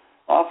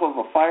off of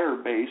a fire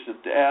base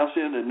at the ass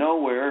end of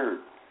nowhere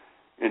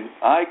in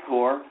I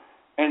Corps,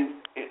 and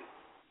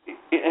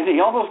he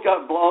almost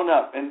got blown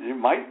up. And he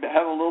might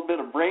have a little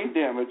bit of brain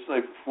damage.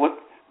 Like what?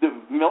 The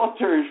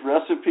military's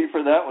recipe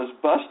for that was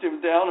bust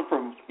him down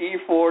from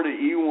E4 to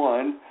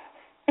E1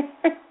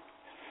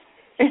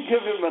 and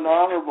give him an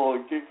honorable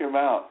and kick him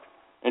out.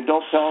 And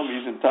don't tell him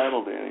he's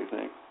entitled to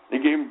anything. They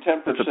gave him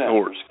 10%. That's a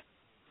tort.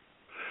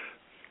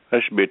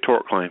 That should be a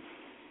tort claim.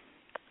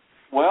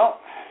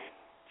 Well,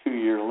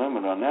 2-year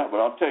limit on that, but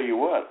I'll tell you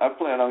what, I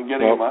plan on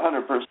getting him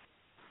 100%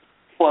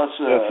 plus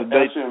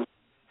SM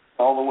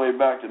all the way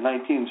back to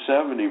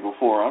 1970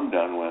 before I'm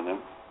done with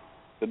him.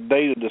 The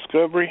date of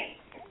discovery?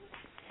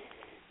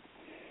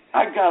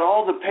 I got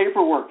all the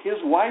paperwork.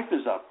 His wife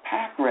is a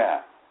pack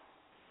rat.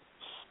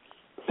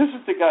 This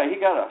is the guy. He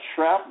got a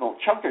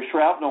chunk of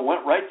shrapnel,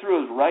 went right through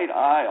his right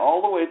eye,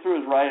 all the way through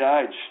his right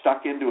eye, and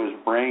stuck into his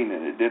brain,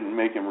 and it didn't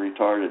make him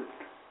retarded.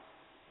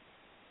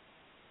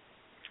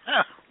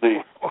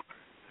 They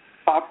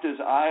popped his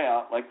eye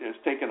out like they was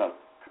taking a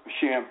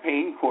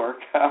champagne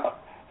cork out,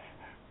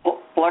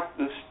 plucked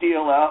the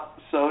steel out,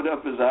 sewed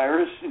up his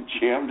iris, and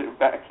jammed it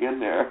back in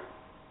there.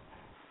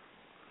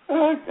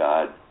 Oh,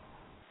 God.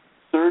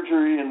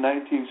 Surgery in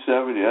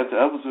 1970.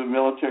 That was a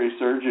military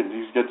surgeon.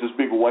 He's got this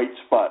big white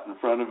spot in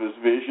front of his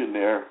vision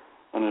there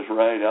on his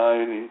right eye,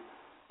 and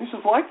he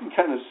says, "Well, I can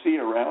kind of see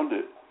around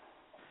it."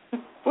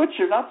 But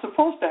you're not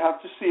supposed to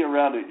have to see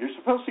around it. You're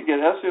supposed to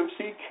get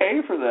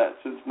SMCK for that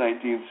since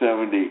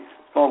 1970.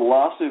 It's called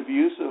loss of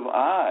use of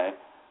eye.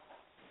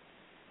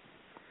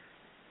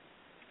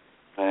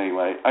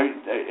 Anyway,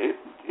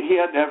 he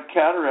had to have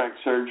cataract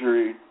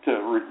surgery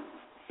to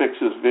fix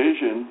his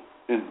vision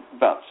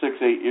about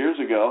 6-8 years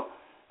ago.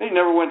 He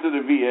never went to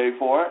the VA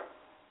for it.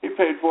 He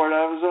paid for it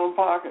out of his own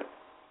pocket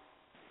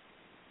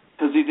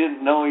because he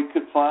didn't know he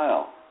could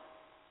file.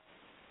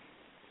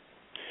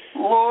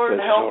 Lord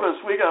help us.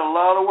 We got a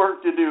lot of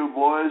work to do,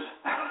 boys.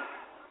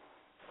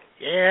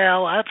 Yeah,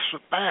 well, that's the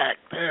fact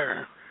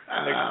there.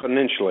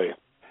 Exponentially.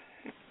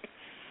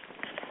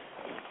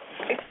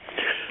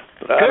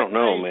 But I don't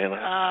know, man.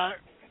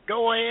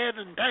 Go ahead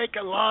and take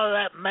a lot of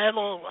that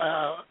metal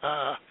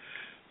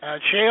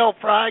shell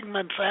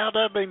fragments out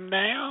of him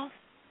now?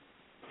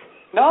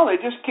 No, they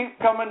just keep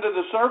coming to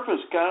the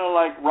surface, kind of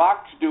like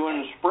rocks do in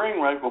the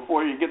spring right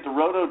before you get the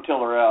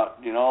rototiller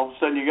out. You know, all of a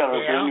sudden you got a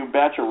brand new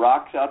batch of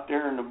rocks out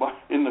there in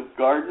the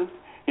garden,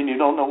 and you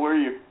don't know where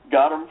you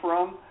got them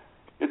from.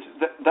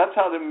 That's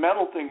how the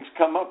metal things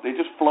come up. They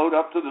just float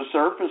up to the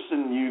surface,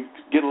 and you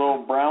get a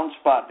little brown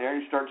spot there.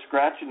 You start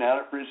scratching at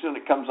it. Pretty soon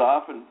it comes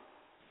off, and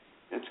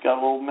it's got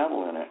a little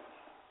metal in it.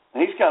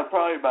 And he's got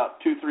probably about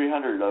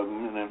 200-300 of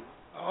them in him.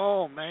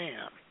 Oh,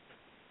 man.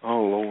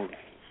 Oh, Lord.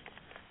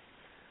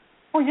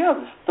 Well, yeah,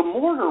 the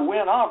mortar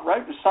went off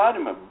right beside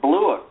him and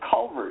blew a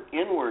culvert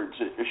inwards.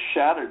 It just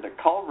shattered the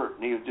culvert,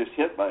 and he was just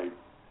hit by...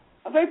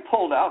 They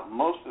pulled out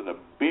most of the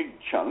big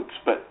chunks,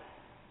 but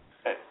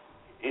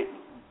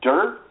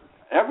dirt,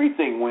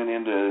 everything went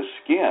into his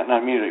skin. I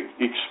mean, it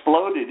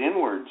exploded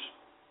inwards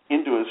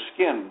into his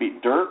skin.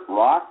 Dirt,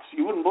 rocks.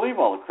 You wouldn't believe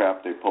all the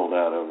crap they pulled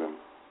out of him.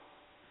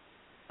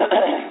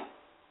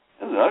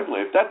 It was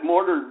ugly. If that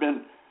mortar had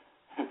been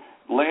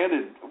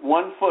landed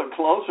 1 foot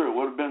closer, it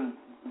would have been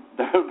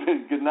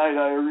good night,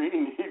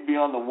 Irene. He'd be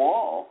on the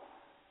wall.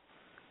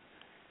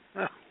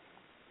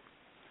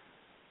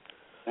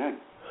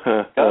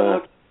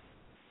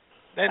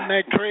 Then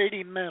they treat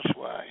him this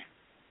way.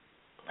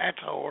 That's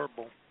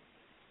horrible.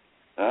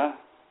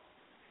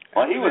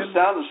 Well, he was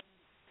down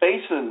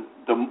facing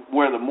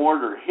where the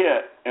mortar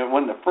hit, and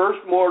when the first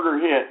mortar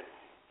hit,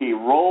 he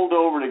rolled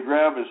over to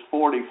grab his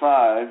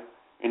 .45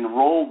 and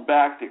rolled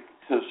back to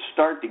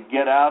start to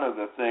get out of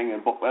the thing.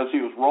 And as he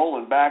was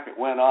rolling back, it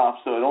went off,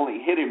 so it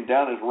only hit him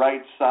down his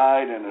right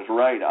side and his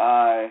right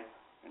eye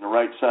and the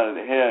right side of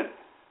the head.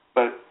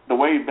 But the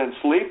way he'd been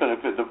sleeping,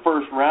 if the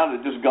first round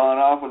had just gone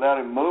off without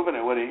him moving,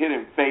 it would have hit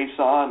him face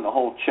on, the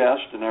whole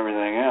chest and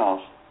everything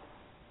else.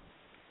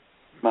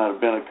 Might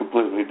have been a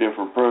completely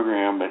different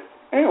program. But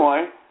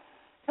anyway,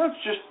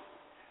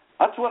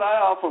 that's what I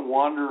often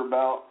wonder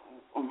about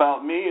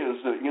me is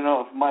that,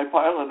 if my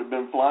pilot had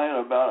been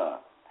flying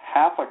about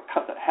half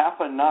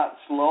a knot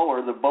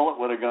slower, the bullet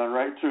would have gone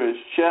right through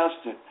his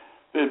chest. If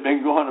it had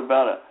been going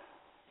about a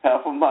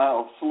half a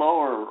mile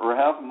slower or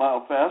half a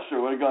mile faster,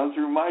 it would have gone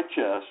through my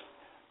chest.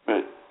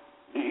 But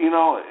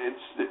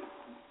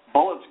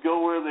bullets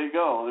go where they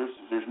go.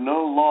 There's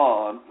no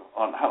law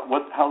on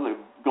how the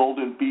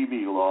golden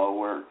BB law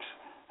works.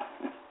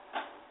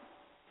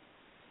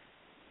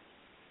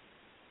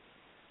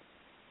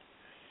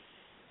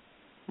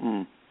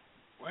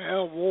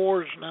 Well,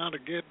 war's not a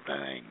good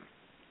thing.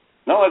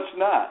 No, it's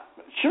not.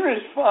 It sure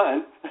is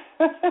fun.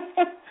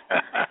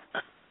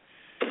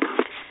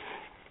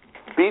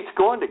 Beats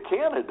going to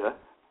Canada.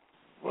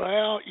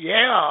 Well,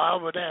 yeah, I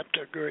would have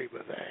to agree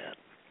with that.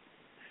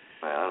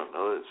 I don't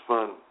know. It's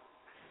fun.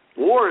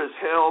 War is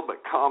hell,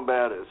 but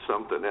combat is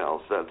something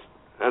else.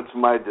 That's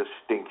my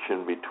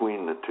distinction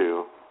between the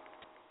two.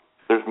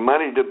 There's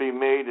money to be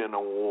made in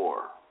a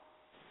war.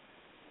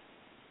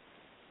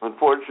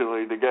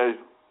 Unfortunately, the guys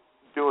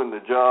doing the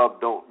job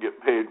don't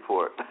get paid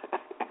for it.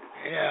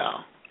 Yeah,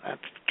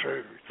 that's the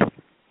truth.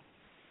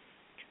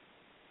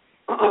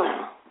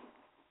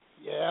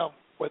 Yeah,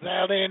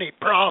 without any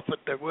profit,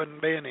 there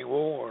wouldn't be any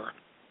war.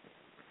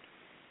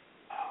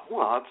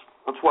 Well,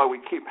 that's why we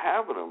keep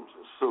having them,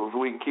 so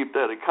we can keep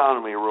that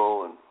economy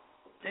rolling.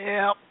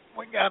 Yeah,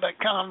 we got an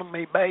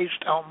economy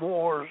based on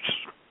wars.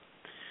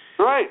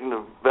 Right, and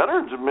the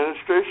Veterans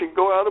Administration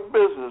go out of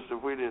business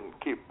if we didn't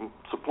keep them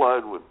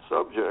supplied with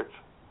subjects.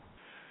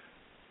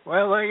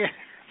 Well, they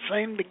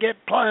seem to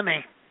get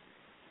plenty.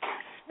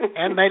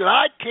 And they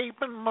like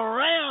keeping them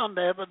around,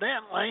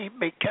 evidently,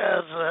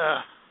 because,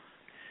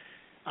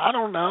 I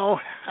don't know,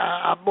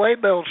 I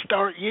believe they'll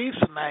start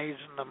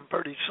euthanizing them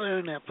pretty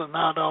soon if they're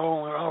not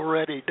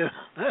already doing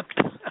it.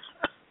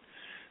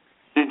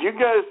 Did you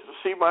guys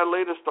see my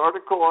latest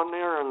article on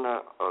there and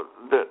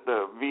that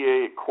the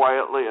VA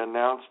quietly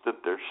announced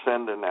that they're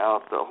sending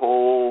out the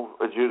whole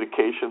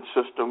adjudication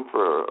system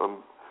for a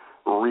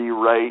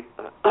rewrite?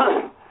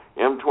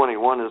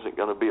 M21 isn't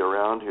going to be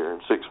around here in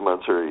 6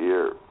 months or a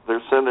year.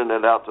 They're sending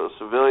it out to a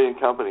civilian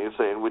company and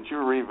saying, would you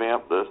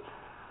revamp the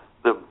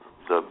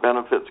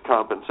benefits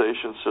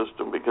compensation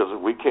system because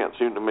we can't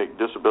seem to make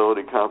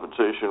disability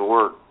compensation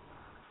work.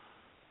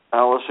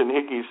 Allison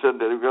Hickey said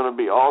that they're going to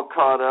be all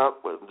caught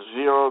up with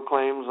 0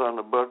 claims on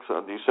the books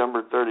on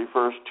December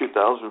 31st,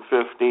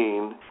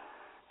 2015.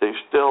 They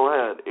still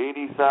had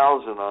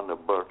 80,000 on the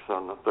books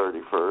on the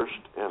 31st,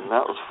 and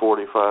that was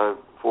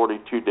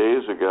 42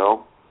 days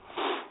ago.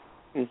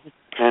 Mm-hmm.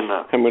 And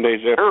how many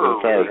days after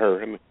they fired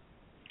her?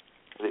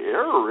 The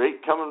error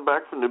rate coming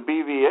back from the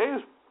BVA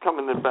is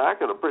coming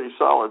back at a pretty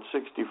solid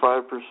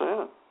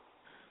 65%.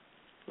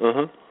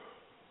 Uh-huh.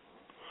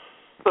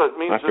 So it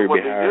means that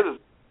what they did is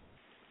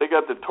they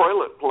got the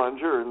toilet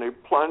plunger and they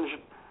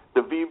plunged,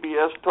 the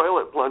VBS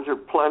toilet plunger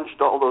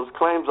plunged all those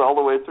claims all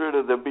the way through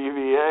to the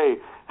BVA.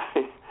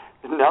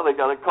 And now they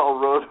got to call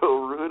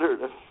Roto-Rooter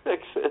to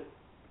fix it.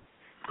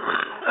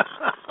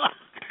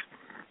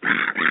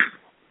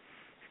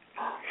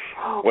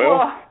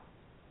 Well,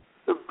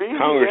 the BVA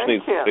Congress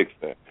needs can't to fix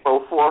that.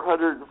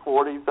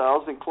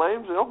 440,000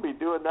 claims. They'll be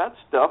doing that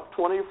stuff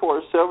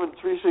 24/7,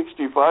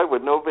 365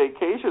 with no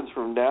vacations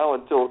from now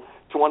until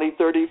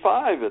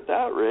 2035 at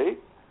that rate.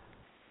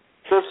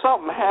 So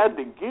something had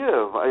to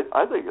give.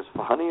 I think it's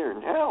funnier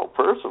now,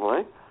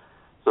 personally.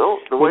 So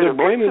the way they're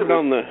blaming it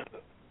on the.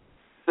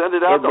 Send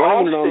it out to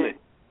all states.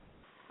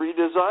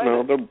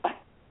 Redesign it.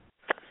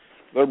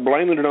 They're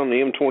blaming it on the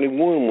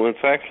M21 when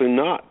it's actually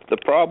not. The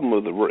problem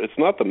with it's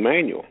not the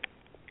manual.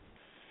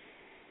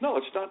 No,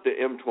 it's not the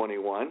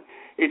M21.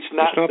 It's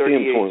not the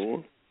 38.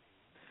 M21.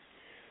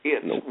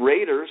 It's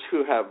raiders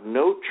who have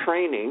no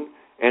training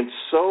and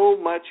so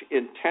much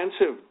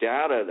intensive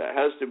data that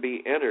has to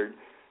be entered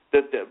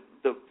that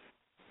the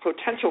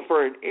potential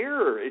for an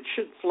error, it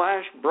should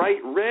flash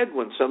bright red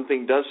when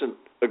something doesn't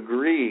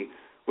agree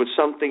with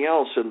something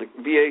else, and the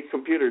VA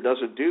computer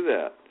doesn't do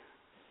that.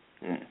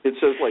 It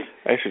says, like,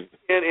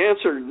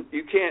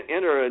 you can't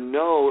enter a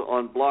no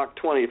on block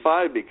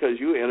 25 because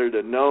you entered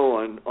a no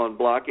on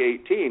block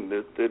 18.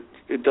 That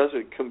it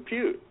doesn't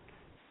compute.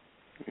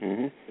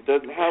 Mm-hmm. It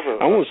doesn't have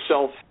a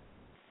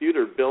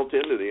self-computer built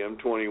into the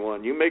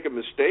M21. You make a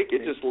mistake,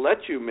 it just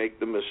lets you make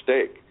the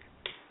mistake.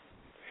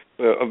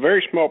 Well, a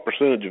very small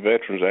percentage of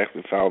veterans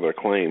actually file their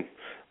claim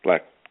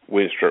like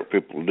we instruct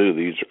people to do.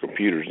 They use their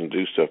computers and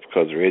do stuff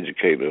because they're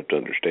educated enough to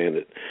understand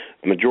it.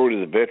 The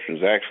majority of the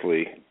veterans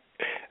actually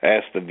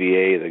ask the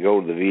VA, they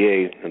go to the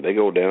VA, and they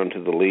go down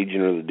to the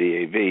Legion or the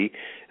DAV,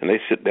 and they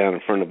sit down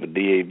in front of a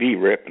DAV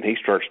rep, and he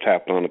starts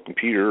typing on a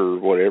computer or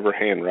whatever,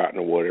 handwriting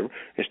or whatever,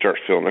 and starts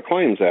filling their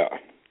claims out.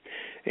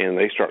 And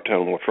they start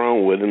telling them what's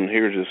wrong with him.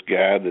 Here's this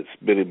guy that's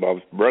Billy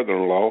Bob's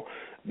brother-in-law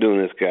doing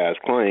this guy's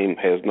claim,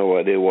 has no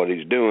idea what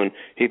he's doing.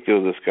 He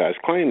fills this guy's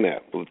claim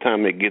out. By the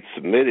time it gets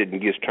submitted and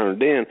gets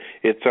turned in,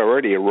 it's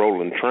already a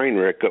rolling train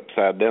wreck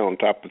upside down on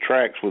top of the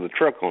tracks with a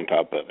truck on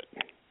top of it.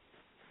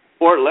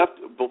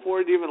 Before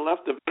it even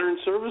left the Veteran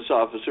Service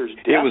Officer's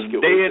desk. It was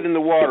dead in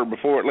the water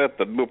before it left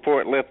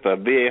the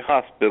VA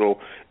hospital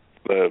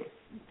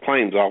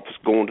claims office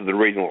going to the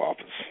regional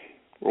office,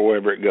 or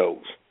wherever it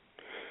goes.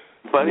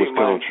 Buddy of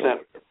mine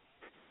sent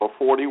a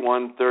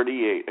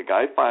 4138. A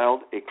guy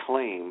filed a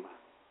claim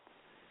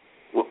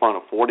on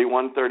a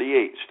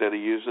 4138 instead of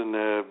using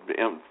the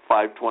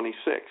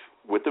M526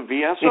 with the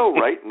VSO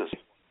right in the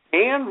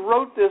hand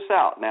wrote this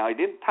out. Now he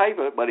didn't type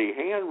it, but he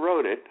hand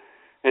wrote it,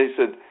 and he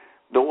said.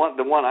 The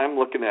one I'm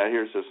looking at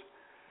here says,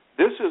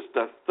 this is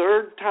the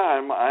third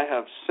time I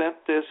have sent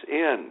this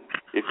in.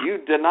 If you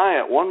deny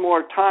it one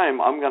more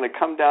time, I'm going to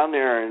come down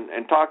there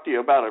and talk to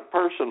you about it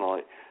personally.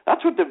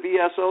 That's what the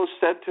VSO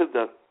said to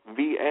the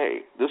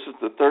VA. This is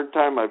the third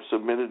time I've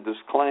submitted this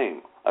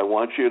claim. I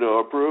want you to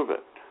approve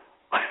it.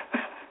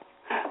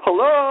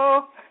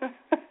 Hello?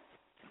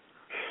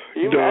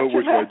 No,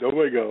 which way do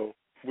we go?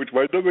 Which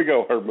way do we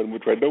go, Herman?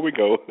 Which way do we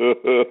go?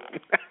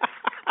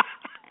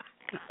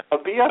 A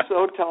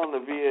VSO telling the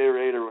VA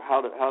raider how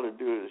to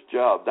do his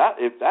job.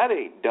 If that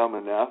ain't dumb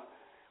enough,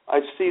 I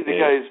see the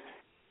guys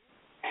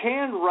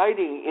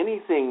handwriting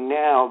anything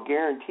now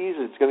guarantees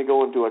it's going to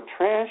go into a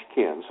trash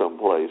can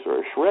someplace or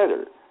a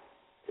shredder.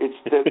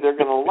 They're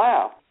going to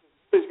laugh.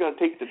 He's going to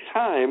take the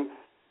time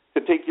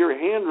to take your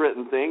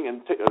handwritten thing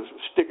and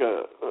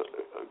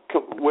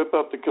whip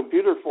up the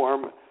computer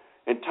form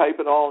and type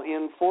it all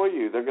in for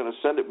you. They're going to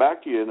send it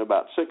back to you in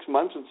about 6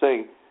 months and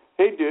saying,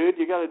 hey, dude,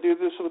 you got to do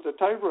this with a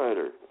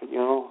typewriter,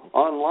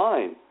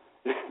 online.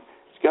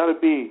 It's got to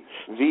be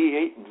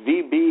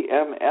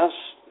VBMS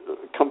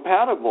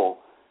compatible.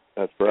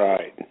 That's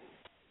right.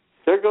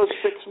 There goes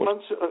 6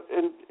 months,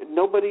 and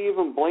nobody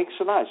even blinks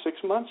an eye.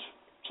 6 months?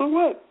 So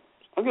what?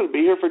 I'm going to be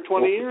here for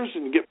 20 years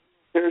and get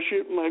my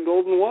parachute and my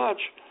golden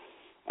watch.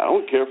 I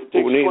don't care if it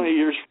takes 20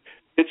 years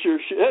to get your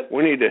shit.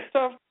 We need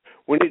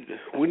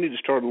to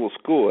start a little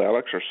school,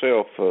 Alex,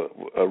 ourselves,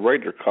 a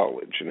Raider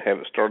College, and have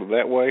it started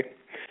that way.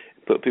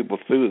 Put people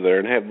through there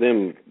and have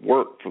them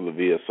work for the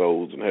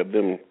VSOs and have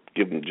them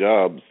give them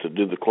jobs to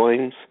do the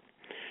claims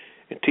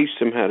and teach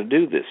them how to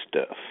do this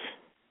stuff.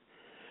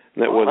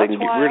 And that way they can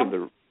get rid of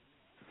the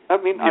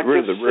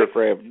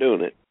riffraff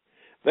doing it.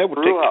 That would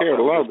take care of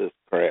a lot of this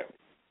crap.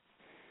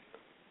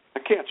 I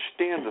can't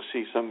stand to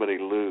see somebody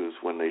lose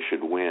when they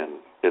should win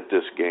at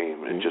this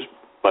game. It just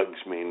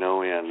bugs me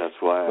no end. That's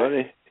why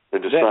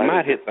that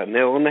might hit the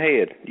nail on the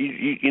head.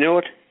 You know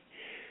what?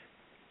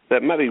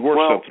 That might be worth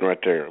something right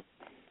there.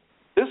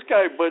 This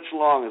guy, Butch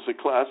Long, is a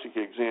classic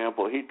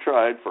example. He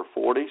tried for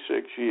 46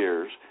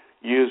 years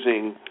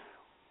using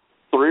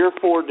 3 or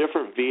 4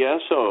 different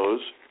VSOs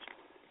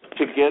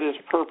to get his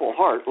Purple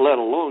Heart, let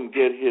alone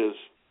get his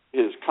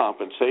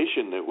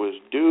compensation that was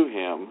due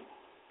him.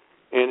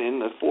 And in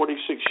the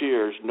 46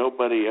 years,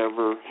 nobody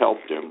ever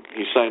helped him.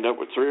 He signed up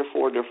with 3 or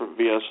 4 different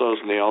VSOs,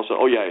 and they all said,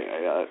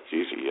 it's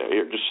easy. Yeah,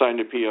 here, just sign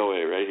the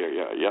POA right here.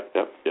 Yep.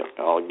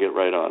 I'll get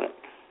right on it.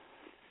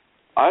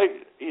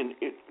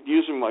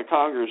 Using my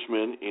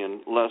congressman,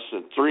 in less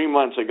than 3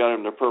 months, I got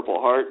him the Purple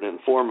Heart, and in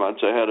 4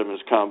 months, I had him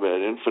his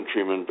Combat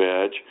Infantryman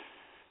badge,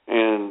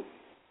 and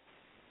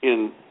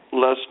in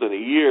less than a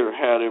year,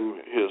 had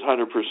him his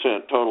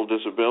 100% total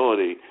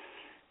disability,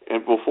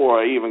 and before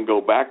I even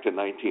go back to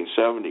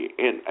 1970.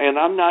 And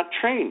I'm not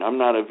trained. I'm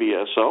not a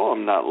VSO.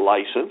 I'm not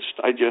licensed.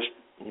 I just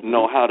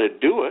know how to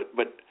do it,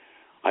 but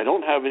I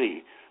don't have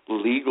any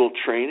legal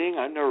training.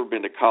 I've never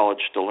been to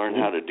college to learn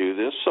how to do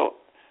this, so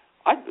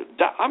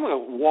I'm a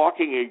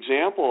walking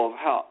example of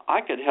how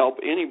I could help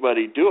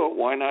anybody do it.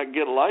 Why not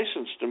get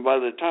licensed? And by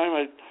the time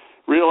I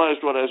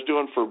realized what I was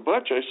doing for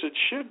Butch, I said,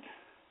 shit,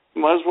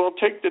 might as well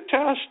take the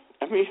test.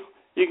 I mean,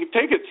 you can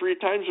take it 3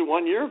 times in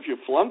 1 year if you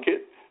flunk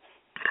it.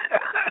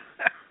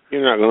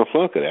 You're not going to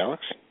flunk it,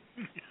 Alex.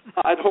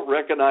 I don't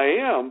reckon I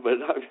am, but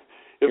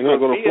if You're not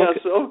going to flunk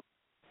it.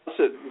 I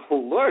said,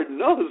 well, Lord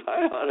knows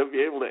I ought to be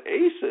able to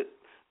ace it.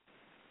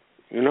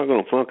 You're not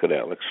going to flunk it,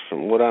 Alex.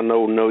 From what I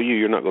know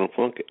you're not going to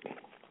flunk it.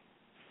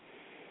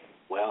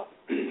 Well,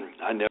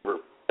 I never,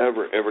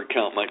 ever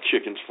count my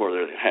chickens for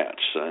their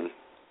hatch, son.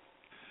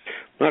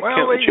 Not well,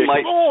 counting these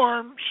chickens.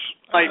 forms...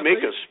 Might make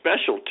a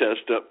special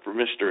test up for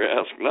Mr.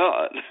 Ask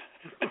Not.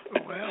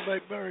 Well, they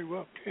very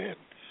well can.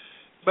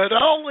 But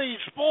all these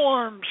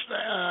forms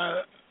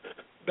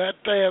that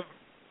they've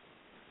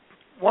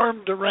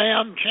wormed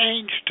around,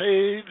 changed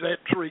to,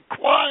 that's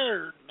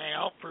required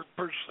now for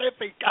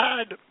Pacific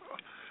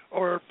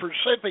or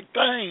Pacific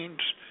things,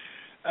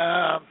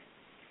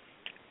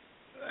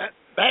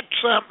 that's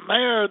something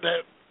there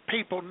that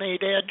people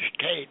need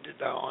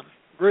educated on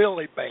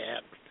really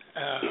bad.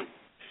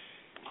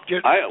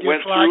 I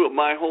went through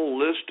my whole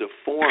list of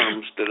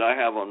forms that I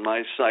have on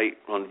my site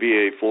on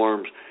VA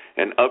Forms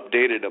and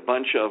updated a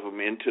bunch of them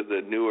into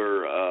the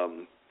newer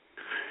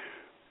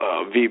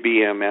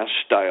VBMS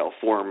style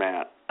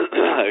format.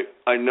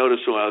 I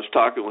noticed when I was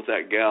talking with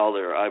that gal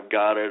there, I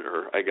got it,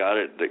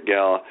 that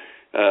gal,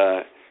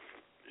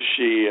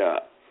 she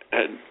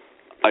had,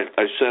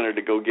 I sent her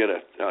to go get a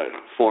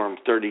Form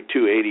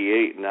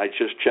 3288, and I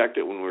just checked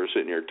it when we were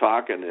sitting here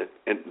talking.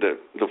 And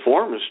the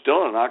form is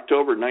still an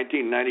October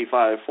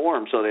 1995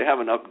 form, so they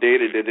haven't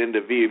updated it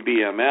into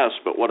VBMS.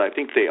 But what I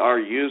think they are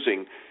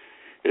using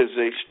is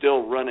they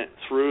still run it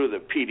through the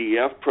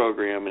PDF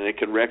program, and it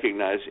can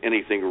recognize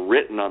anything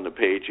written on the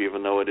page,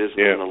 even though it isn't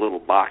in the little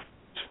box.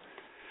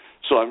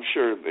 So I'm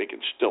sure they can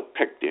still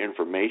pick the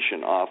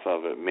information off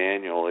of it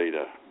manually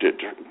to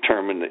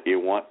determine that you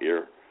want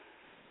your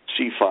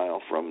C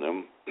file from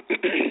them.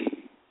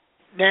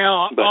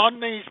 Now, on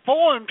these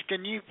forms,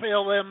 can you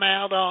fill them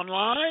out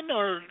online,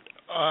 or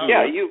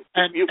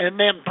and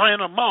then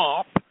print them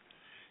off?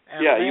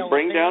 You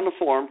bring down the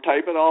form,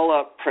 type it all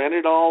up, print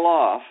it all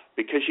off,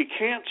 because you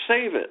can't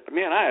save it.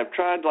 Man, I have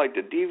tried like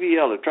the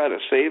DVL to try to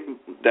save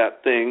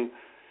that thing.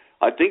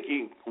 I think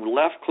you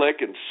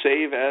left-click and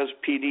save as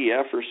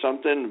PDF or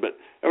something, but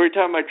every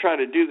time I try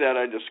to do that,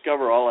 I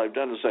discover all I've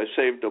done is I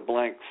saved a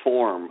blank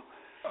form.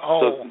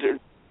 Oh. So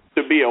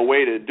to be a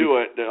way to do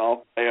it, then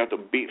I have to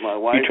beat my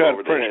wife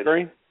over the head. You try to print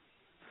screen?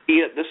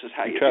 Yeah, this is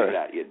how you do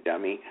that, you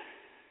dummy.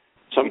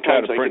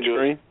 Sometimes I can do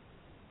screen?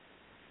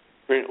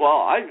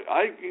 Well,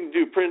 I can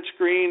do print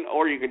screen,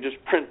 or you can just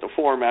print the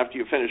form after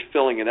you finish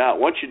filling it out.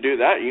 Once you do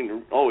that, you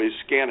can always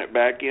scan it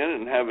back in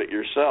and have it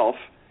yourself.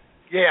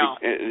 Yeah.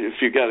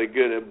 If you got a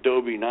good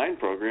Adobe 9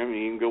 program,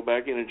 you can go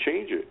back in and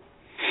change it.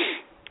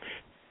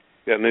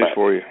 Got news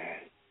for you.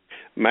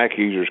 Mac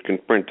users can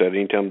print that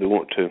anytime they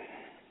want to.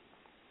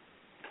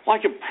 Well, I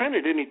can print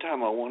it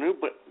anytime I want to,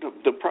 but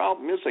the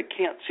problem is I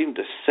can't seem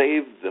to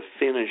save the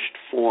finished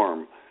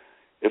form.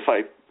 If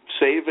I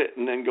save it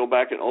and then go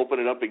back and open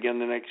it up again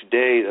the next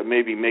day to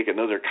maybe make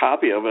another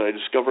copy of it, I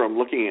discover I'm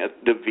looking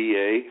at the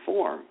VA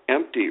form,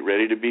 empty,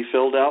 ready to be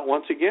filled out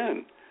once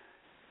again.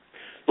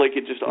 Like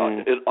it just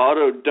it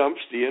auto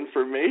dumps the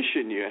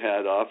information you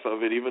had off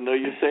of it, even though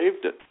you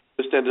saved it.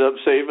 Just ended up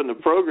saving the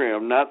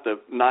program, not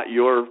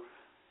your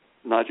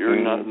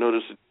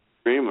notice of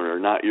agreement, or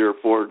not your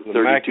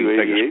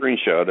 43288. You take a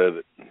screenshot of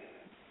it.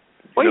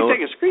 Well, you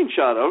take a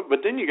screenshot of it, but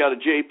then you got a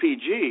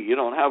JPG. You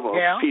don't have a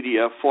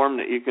PDF form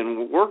that you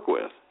can work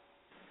with.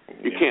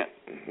 You can't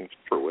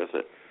work with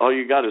it. All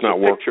you got is a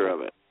picture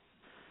of it.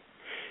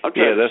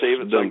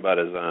 That's done by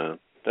design.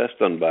 That's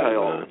done by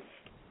design.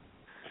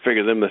 They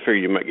figure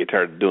you might get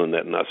tired of doing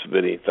that and not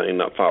submit anything,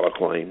 not file a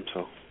claim.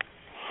 So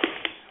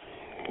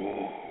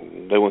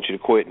they want you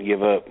to quit and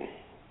give up.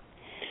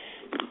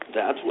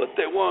 That's what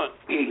they want.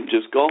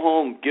 Just go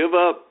home, give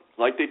up.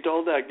 Like they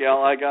told that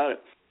gal, I got it.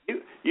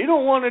 You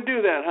don't want to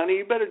do that, honey.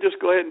 You better just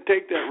go ahead and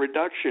take that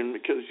reduction,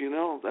 because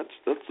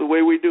that's the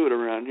way we do it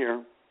around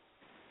here.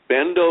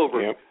 Bend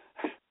over. Yep.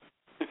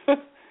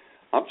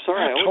 I'm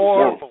sorry. That's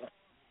horrible.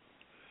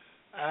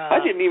 I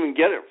didn't even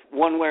get it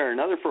one way or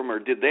another from her.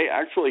 Did they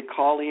actually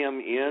call him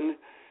in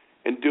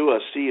and do a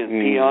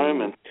C&P on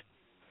him? And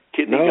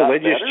kidney got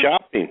better? Just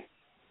chopped him.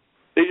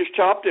 They just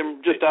chopped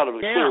him just out of a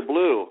clear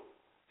blue.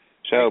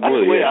 That's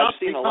the way I've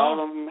seen a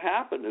lot of them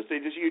happen. Is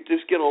you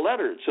just get a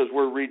letter that says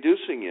we're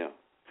reducing you,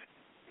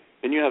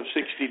 and you have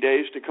 60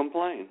 days to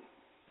complain.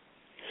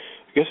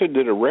 I guess they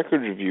did a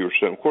records review or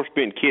something. Of course,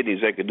 being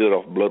kidneys, they could do it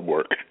off blood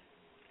work.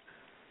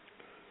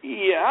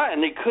 Yeah,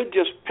 and they could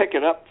just pick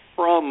it up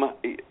from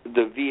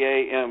the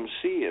VAMC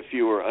if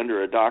you were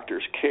under a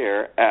doctor's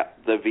care at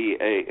the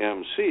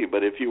VAMC.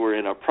 But if you were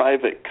in a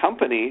private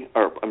company,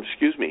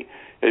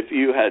 if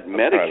you had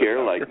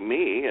Medicare like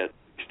me at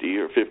 60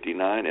 or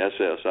 59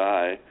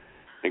 SSI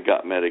and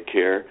got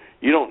Medicare,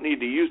 you don't need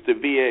to use the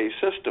VA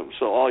system.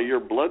 So all your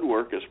blood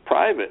work is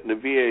private, and the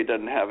VA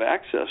doesn't have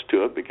access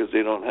to it because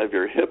they don't have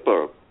your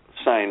HIPAA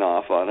sign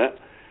off on it.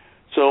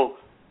 So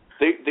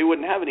they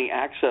wouldn't have any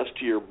access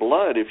to your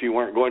blood if you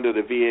weren't going to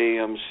the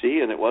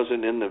VAMC and it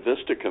wasn't in the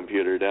Vista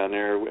computer down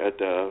there at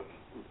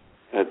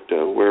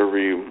wherever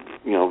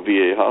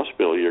VA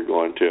hospital you're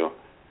going to.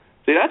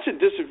 See, that's a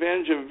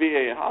disadvantage of a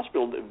VA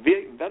hospital. The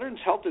Veterans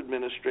Health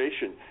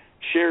Administration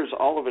shares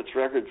all of its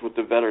records with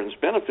the Veterans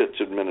Benefits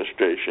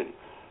Administration.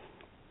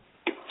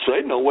 So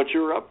they know what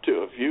you're up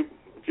to.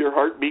 If your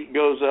heartbeat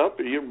goes up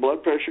or your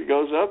blood pressure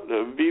goes up,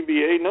 the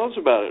VBA knows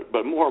about it.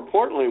 But more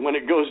importantly, when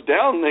it goes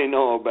down, they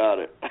know about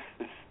it.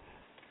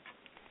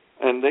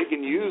 And they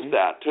can use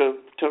that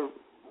to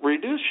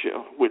reduce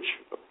you, which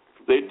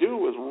they do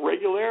with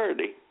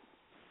regularity.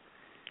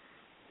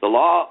 The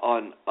law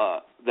on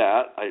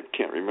that, I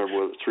can't remember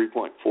whether it's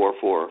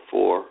 3.444,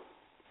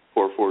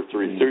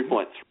 443,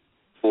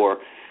 3.34,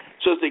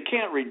 says they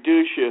can't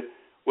reduce you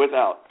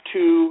without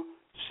two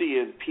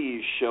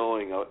CNPs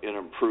showing an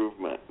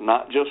improvement,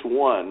 not just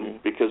one,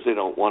 because they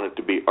don't want it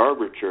to be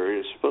arbitrary.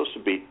 It's supposed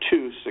to be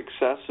two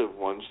successive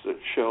ones that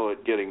show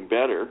it getting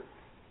better.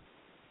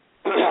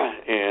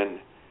 and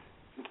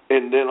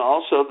then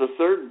also the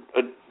third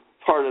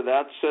part of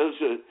that says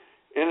that,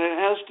 and it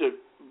has to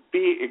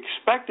be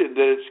expected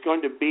that it's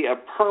going to be a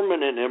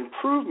permanent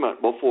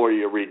improvement before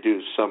you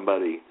reduce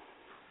somebody.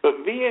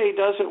 But VA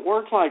doesn't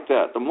work like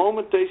that. The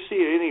moment they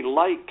see any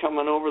light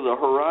coming over the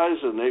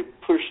horizon, they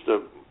push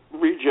the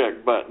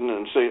reject button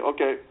and say,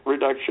 okay,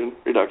 reduction.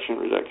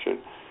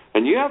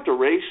 And you have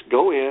to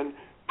go in,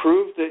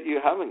 prove that you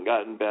haven't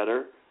gotten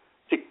better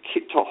to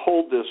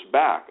hold this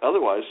back.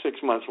 Otherwise, 6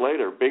 months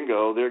later,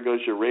 bingo, there goes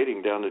your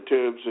rating down the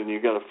tubes, and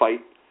you got to fight,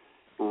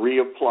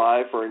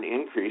 reapply for an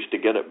increase to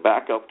get it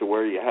back up to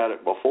where you had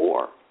it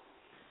before.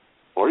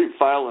 Or you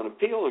file an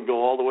appeal and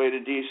go all the way to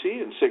D.C.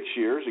 in 6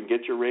 years and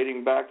get your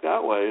rating back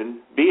that way. And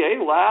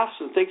VA laughs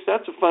and thinks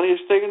that's the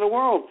funniest thing in the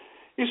world.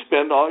 You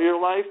spend all your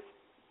life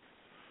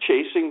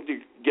chasing to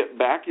get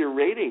back your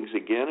ratings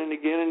again and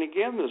again and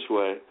again this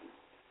way.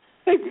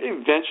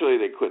 Eventually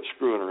they quit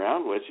screwing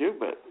around with you,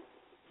 but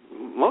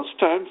most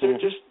times they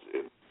just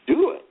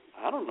do it.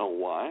 I don't know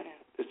why.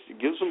 It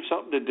gives them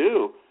something to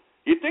do.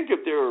 You'd think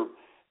if they were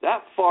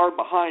that far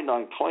behind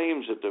on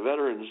claims at the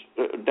veterans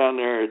down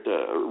there at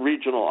the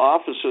regional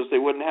offices, they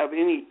wouldn't have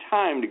any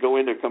time to go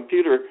into a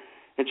computer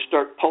and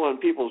start pulling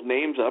people's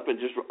names up and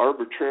just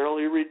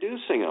arbitrarily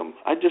reducing them.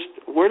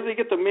 Where do they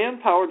get the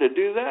manpower to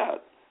do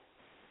that?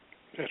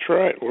 That's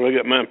right. Well, they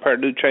got manpower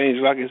to do change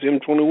like it's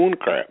M21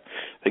 crap.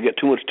 They got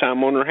too much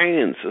time on their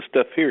hands, the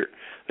stuff here.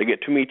 They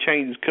get too many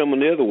changes coming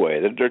the other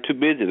way. They're too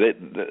busy.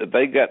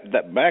 They got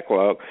that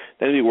backlog.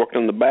 They need to work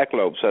on the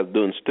backlog instead of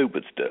doing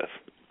stupid stuff.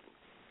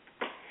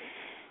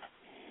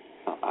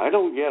 I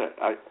don't get it.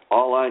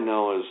 All I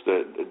know is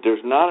that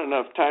there's not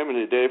enough time in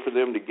the day for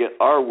them to get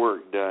our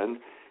work done.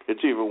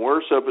 It's even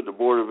worse up at the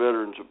Board of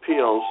Veterans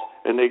Appeals,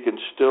 and they can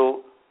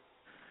still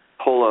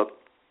pull up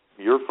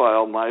your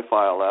file, my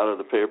file, out of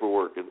the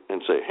paperwork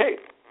and say, hey,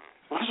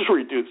 let's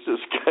reduce this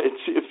guy and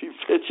see if he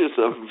pitches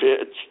a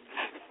bitch.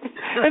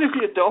 And if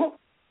you don't,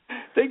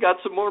 they got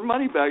some more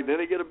money back. Then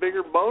they get a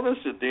bigger bonus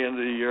at the end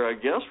of the year, I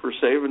guess, for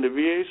saving the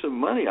VA some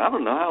money. I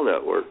don't know how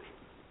that works.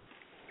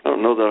 I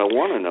don't know that I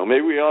want to know.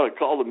 Maybe we ought to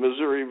call the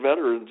Missouri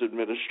Veterans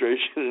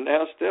Administration and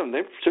ask them.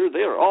 They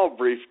are all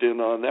briefed in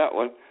on that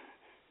one.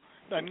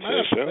 They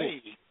must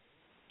be.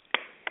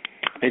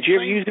 Did you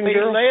ever use them,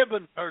 girl?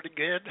 Living pretty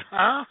good,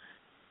 huh?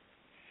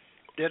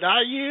 Did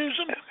I use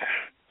them?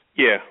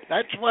 Yeah.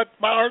 That's what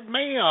barred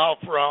me off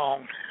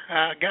wrong.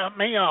 Got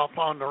me off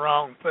on the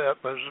wrong foot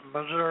was the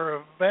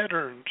Missouri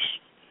Veterans.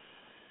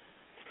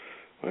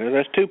 Well,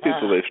 that's two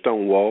people they've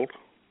stonewalled.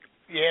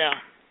 Yeah.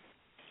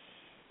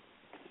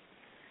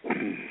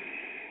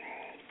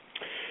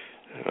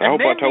 I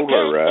hope I told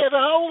her right. You can't get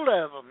a hold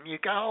of them. You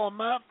call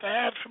them up to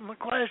ask them a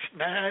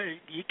question.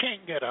 You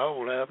can't get a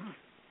hold of them.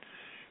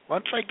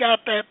 Once they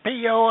got that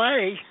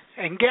POA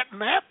and getting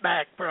that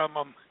back from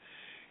them,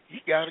 you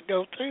got to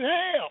go through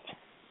hell.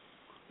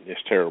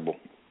 It's terrible.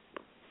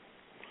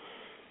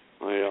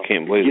 Well, I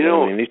can't believe it.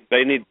 I mean,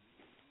 they need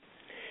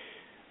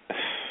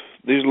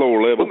these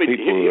lower level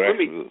people who are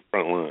actually the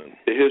front line.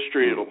 The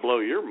history, it'll blow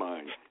your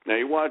mind. Now,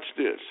 you watch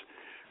this.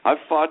 I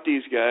fought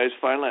these guys.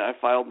 Finally, I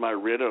filed my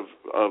writ of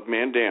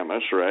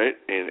mandamus, right,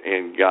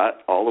 and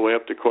got all the way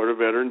up to Court of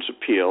Veterans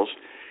Appeals.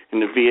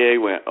 And the VA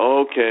went,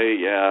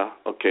 okay,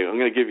 I'm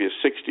going to give you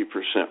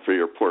 60% for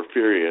your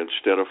porphyria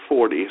instead of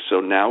 40. So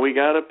now we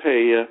got to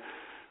pay you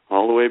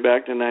all the way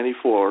back to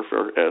 94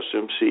 for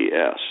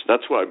SMCS.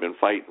 That's what I've been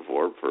fighting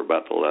for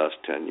about the last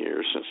 10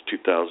 years, since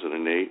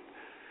 2008.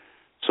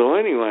 So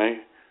anyway,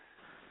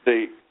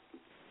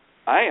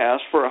 I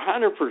asked for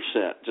 100%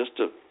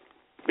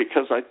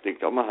 because I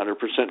think I'm 100%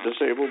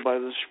 disabled by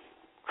this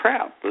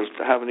crap, is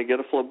having to get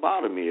a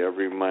phlebotomy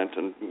every month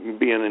and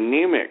being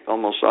anemic,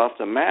 almost off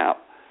the map.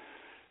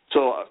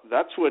 So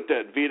that's what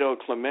that Vito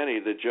Clementi,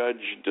 the judge,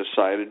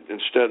 decided.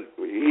 Instead,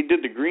 he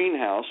did the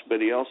greenhouse,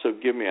 but he also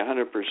gave me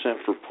 100%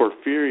 for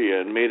porphyria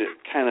and made it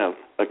kind of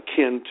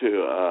akin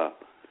to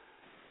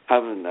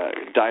having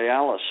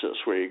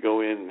dialysis, where you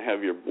go in and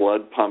have your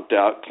blood pumped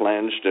out,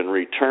 cleansed, and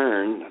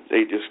returned.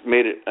 They just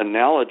made it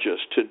analogous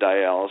to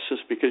dialysis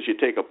because you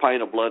take a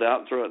pint of blood out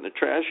and throw it in the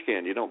trash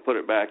can. You don't put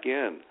it back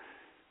in,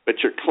 but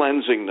you're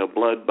cleansing the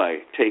blood by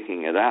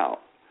taking it out.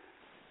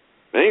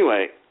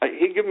 Anyway,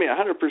 he gave me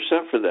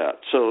 100% for that.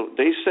 So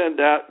they sent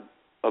that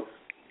a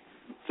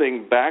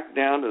thing back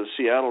down to the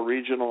Seattle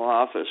regional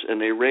office,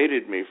 and they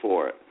rated me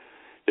for it.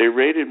 They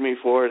rated me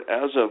for it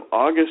as of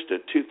August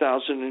of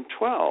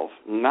 2012,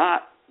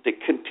 not the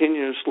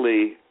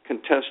continuously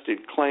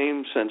contested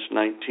claim since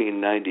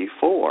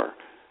 1994.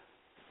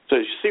 So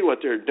you see what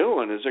they're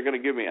doing is they're going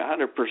to give me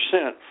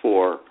 100%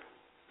 for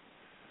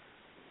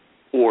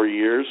 4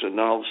 years, and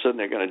all of a sudden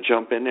they're going to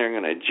jump in there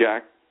and going to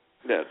jack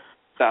that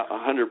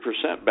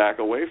 100% back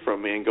away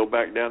from me and go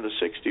back down to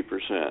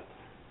 60%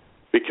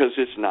 because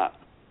it's not,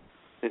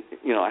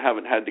 I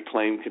haven't had to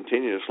claim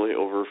continuously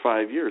over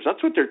 5 years.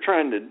 That's what they're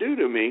trying to do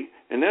to me,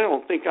 and I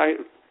don't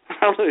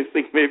really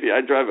think maybe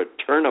I drive a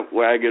turnip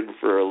wagon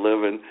for a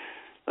living.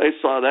 I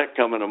saw that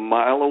coming a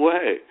mile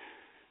away.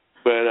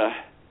 But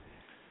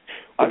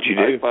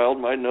I filed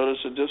my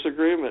notice of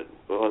disagreement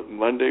on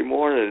Monday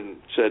morning and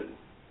said,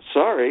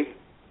 sorry,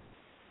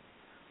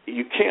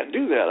 you can't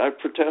do that. I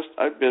protest.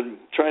 I've been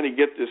trying to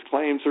get this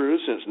claim through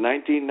since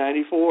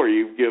 1994.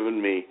 You've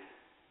given me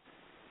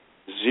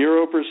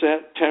 0%,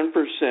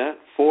 10%,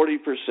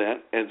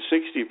 40%, and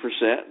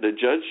 60%. The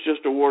judge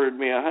just awarded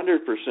me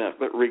 100%.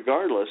 But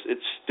regardless,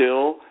 it's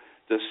still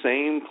the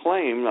same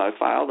claim I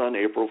filed on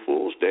April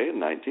Fool's Day in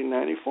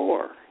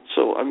 1994.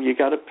 So you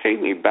got to pay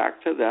me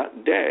back to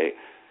that day.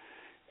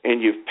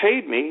 And you've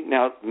paid me.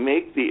 Now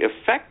make the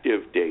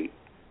effective date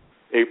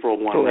April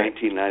 1,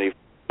 correct. 1994.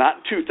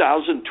 Not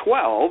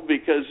 2012,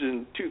 because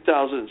in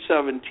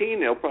 2017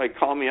 they'll probably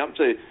call me up and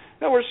say,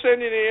 "No, we're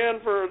sending you in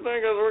for a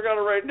thing because we got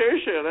a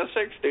rendition. That's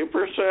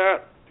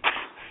 60%."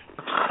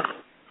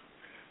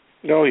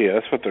 Oh yeah,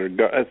 that's what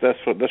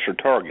that's their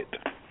target.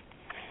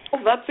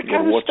 Well, that's the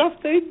kind of stuff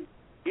they.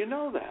 You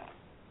know that.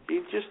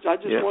 I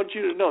just want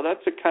you to know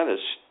that's the kind of.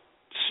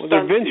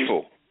 They're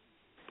vengeful.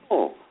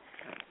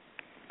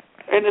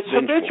 And it's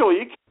habitual.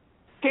 You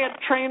can't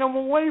train them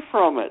away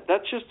from it.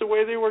 That's just the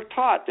way they were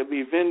taught, to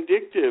be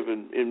vindictive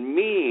and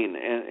mean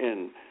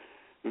and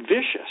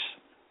vicious.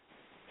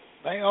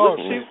 They are.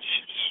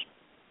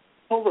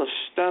 Pull the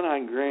stun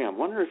on Graham.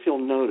 Wonder if he'll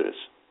notice.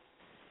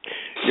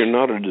 You're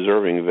not a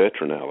deserving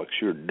veteran, Alex.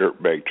 You're a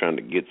dirtbag trying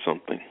to get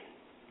something.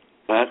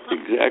 That's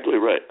exactly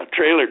right. A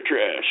trailer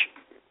trash.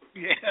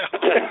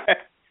 Yeah.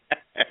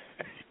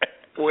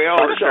 We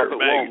all are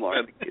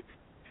dirtbags.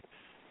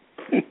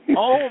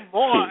 Oh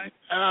boy.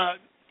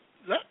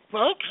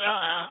 Folks,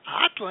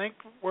 I think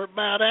we're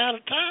about out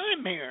of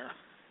time here.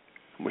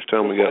 How much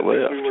time we got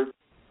left? We were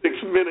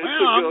 6 minutes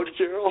ago,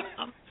 Gerald.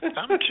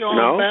 I'm showing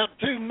about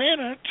 2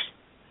 minutes.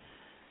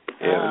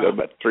 Yeah, we got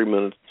about 3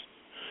 minutes.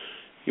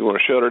 You want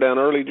to shut her down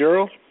early,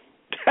 Gerald?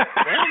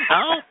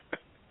 Well,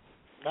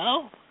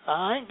 no,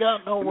 I ain't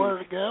got nowhere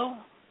to go.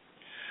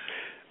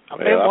 I've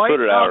been I waiting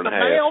put it on the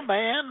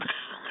mailman.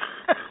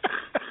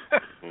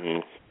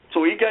 So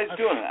are you guys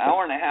doing an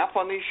hour and a half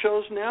on these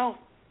shows now?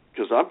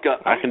 Because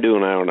I can do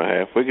an hour and a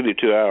half. We can do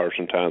 2 hours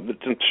sometimes.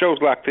 But in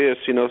shows like this,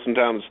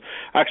 sometimes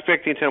I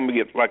expect anytime we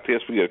get like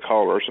this, we get a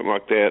caller or something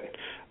like that.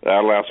 I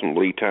allow some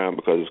lead time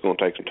because it's going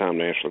to take some time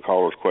to answer the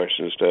caller's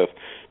questions and stuff.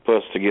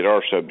 Plus, to get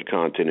our subject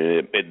content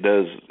in,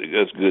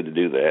 it's good to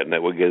do that, and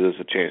that will give us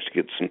a chance to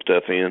get some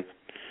stuff in.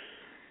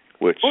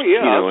 Which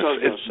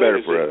it's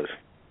better for us.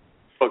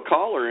 A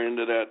caller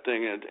into that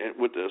thing and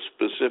with a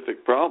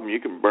specific problem, you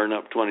can burn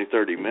up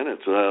 20-30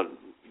 minutes without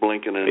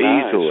blinking an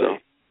eye.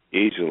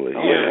 Easily.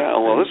 Yeah.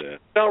 Well,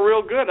 this felt real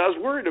good. I was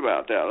worried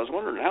about that. I was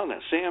wondering how that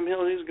Sam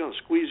Hill is going to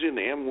squeeze in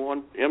the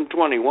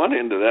M21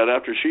 into that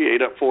after she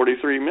ate up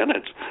 43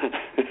 minutes.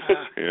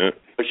 Yeah.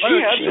 But she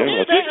had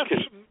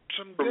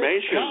some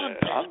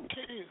information.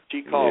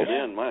 She called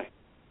in. My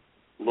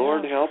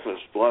Lord help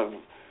us.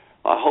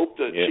 I hope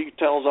that she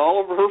tells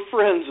all of her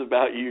friends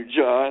about you,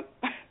 John.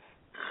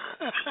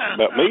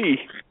 About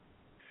me?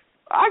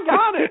 I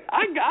got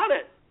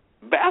it.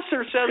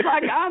 Vassar says I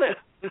got it.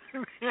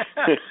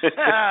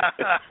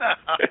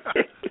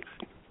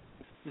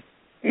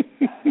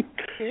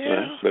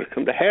 Well, better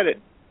come to had it.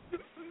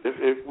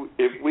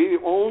 If we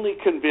only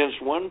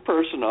convinced one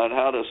person on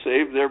how to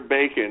save their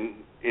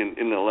bacon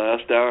in the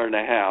last hour and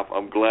a half,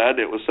 I'm glad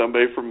it was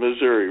somebody from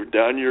Missouri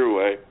down your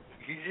way.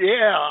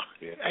 Yeah.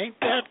 Ain't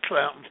that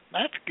something?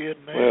 That's good,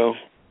 man. Well,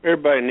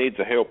 everybody needs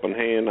a helping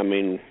hand. I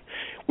mean,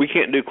 we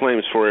can't do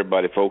claims for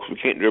everybody, folks. We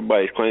can't do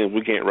everybody's claims.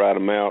 We can't write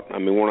them out. I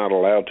mean, we're not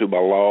allowed to by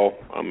law.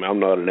 I'm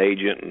not an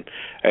agent, and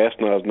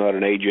Asna's not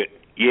an agent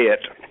yet,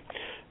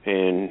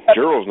 and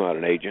Gerald's not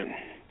an agent.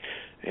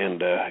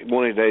 And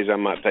one of these days I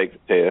might take the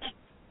test.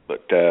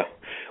 But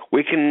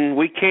we can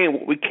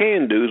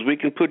do is we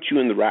can put you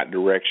in the right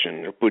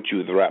direction or put you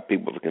with the right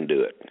people that can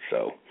do it.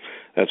 So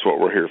that's what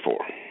we're here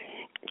for.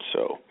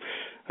 So,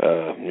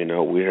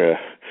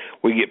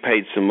 we get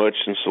paid so much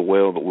and so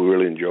well that we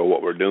really enjoy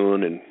what we're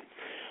doing. And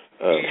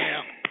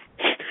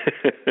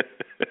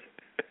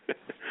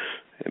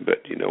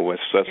but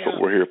that's what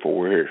we're here for.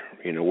 We're here.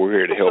 We're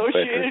here to help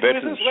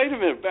veterans. Wait a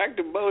minute, back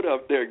to boat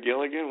up there,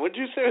 Gilligan. What'd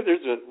you say?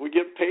 We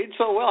get paid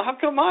so well. How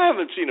come I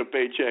haven't seen a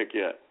paycheck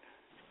yet?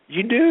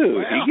 You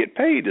do. You get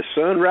paid. The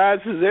sun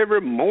rises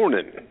every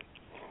morning.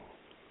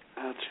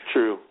 That's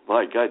true.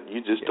 My God,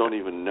 you just don't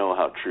even know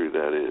how true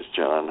that is,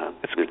 John.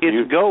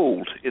 It's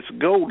gold. It's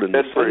gold in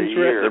the for a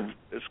year.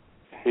 It's,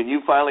 and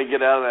you finally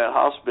get out of that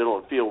hospital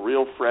and feel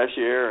real fresh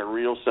air and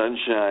real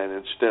sunshine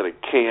instead of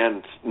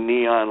canned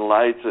neon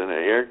lights and an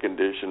air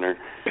conditioner.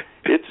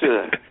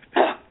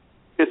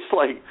 It's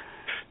like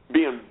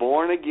being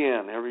born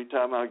again every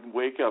time I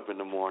wake up in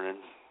the morning.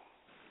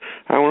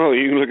 I don't know.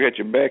 You can look at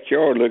your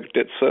backyard, look at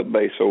that sub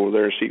base over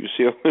there, so you can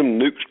see all them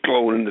nukes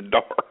glowing in the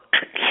dark.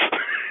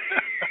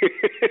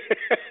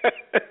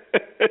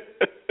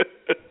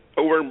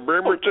 Over in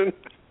Bremerton.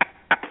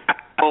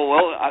 Oh,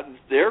 well,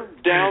 they're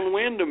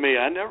downwind of me.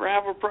 I never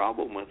have a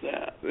problem with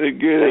that. Good.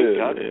 Thank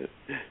God.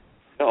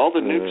 All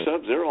the nuke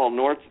subs, they're all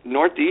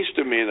northeast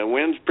of me. The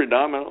wind's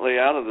predominantly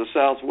out of the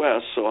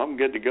southwest, so I'm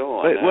good to go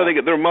on that. Well, they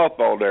get their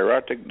mothball there,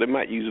 right? They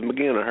might use them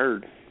again, I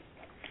heard.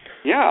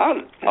 Yeah,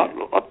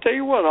 I'll tell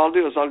you what I'll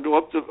do is I'll go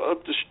up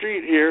the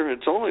street here.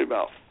 It's only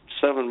about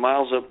 7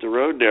 miles up the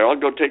road there. I'll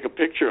go take a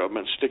picture of them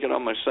and stick it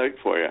on my site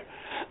for you.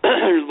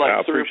 There's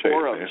like 3 or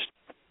 4 of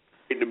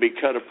them to be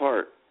cut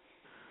apart.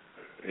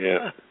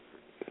 Yeah.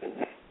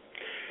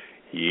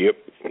 Yep.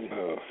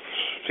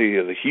 See,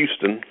 the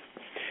Houston,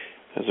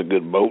 that's a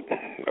good boat.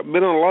 I've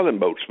been on a lot of them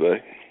boats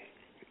today.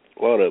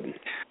 A lot of them.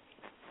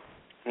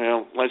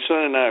 Well, my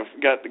son and I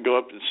got to go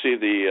up and see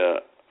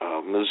the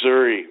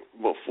Missouri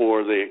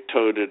before they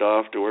towed it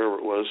off to wherever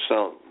it was.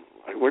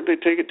 Where'd they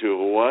take it to?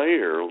 Hawaii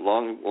or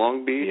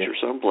Long Beach or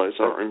someplace?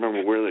 I don't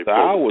remember where they.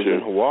 I was in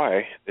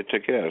Hawaii. They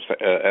took it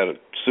out of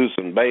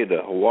Suisun Bay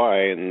to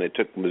Hawaii, and they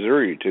took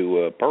Missouri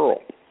to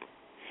Pearl.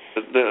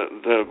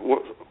 The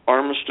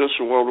armistice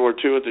in World War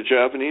II with the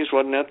Japanese,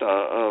 wasn't that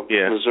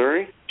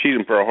Missouri? She's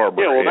in Pearl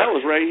Harbor. Yeah, well, that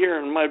was right here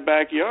in my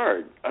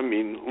backyard. I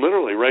mean,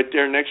 literally right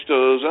there next to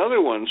those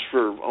other ones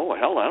for, I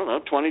don't know,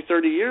 20,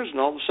 30 years, and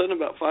all of a sudden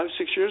about 5,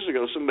 6 years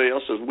ago, somebody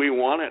else says, we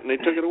want it, and they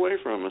took it away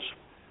from us.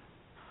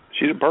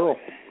 She's a Pearl.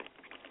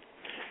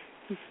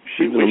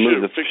 She's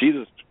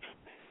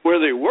where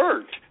they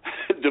worked,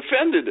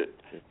 defended it.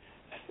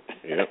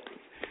 Yep.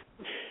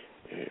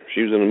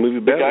 She was in a movie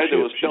battleship. The guy that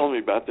was telling me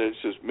about that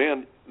says,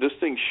 man, this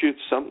thing shoots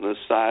something the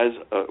size,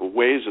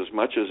 weighs as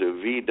much as a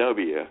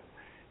VW,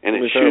 and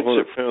it shoots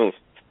it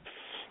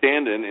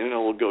standing, and it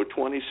will go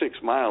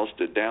 26 miles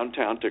to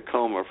downtown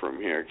Tacoma from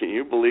here. Can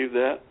you believe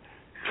that?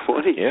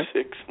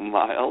 26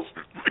 miles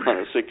on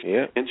a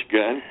 6-inch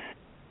gun?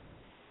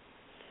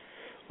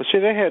 Well, see,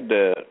 they had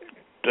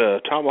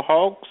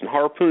tomahawks and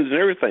harpoons and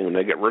everything when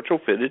they got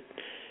retrofitted.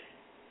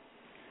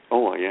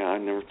 Oh, yeah, I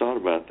never thought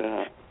about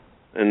that.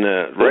 And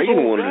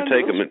Reagan wanted to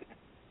take them.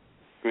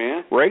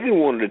 Reagan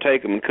wanted to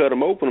take them and cut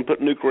them open and put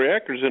nuclear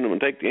reactors in them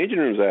and take the engine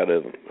rooms out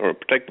of them, or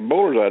take the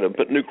boilers out of them,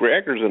 put nuclear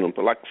reactors in them,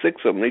 put like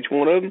 6 of them, each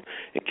one of them,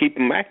 and keep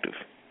them active.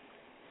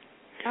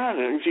 God,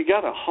 if you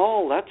got a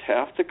hull, that's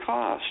half the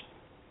cost.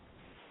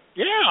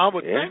 Yeah, I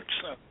would think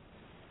so.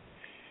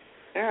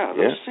 Yeah,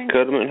 those things.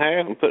 Cut them in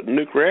half and put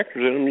nuclear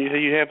reactors in them.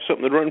 You have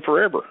something that run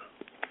forever.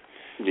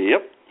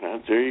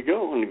 Yep, there you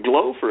go, and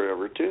glow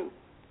forever too.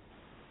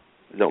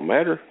 It don't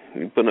matter.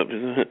 You put up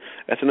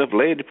that's enough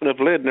lead. You put enough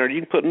lead in there.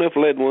 You can put enough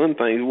lead in one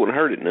thing, it wouldn't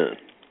hurt it none.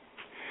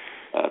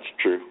 That's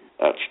true.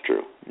 That's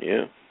true.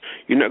 Yeah,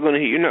 you're not going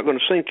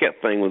to sink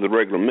that thing with a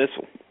regular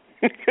missile.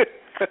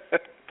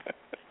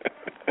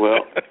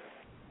 Well,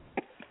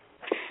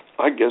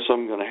 I guess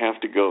I'm going to have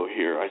to go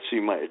here. I see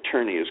my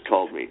attorney has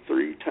called me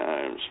 3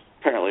 times.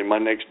 Apparently, my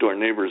next door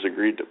neighbor's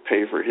agreed to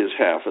pay for his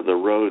half of the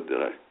road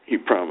that he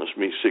promised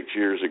me 6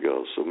 years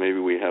ago. So maybe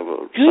we have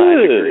a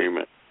signed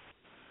agreement.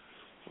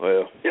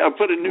 Well, yeah, I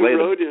put a new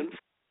road in,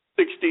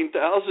 $16,000.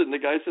 The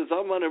guy says,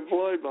 I'm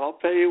unemployed, but I'll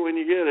pay you when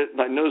you get it. And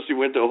I noticed he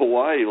went to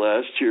Hawaii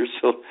last year,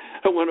 so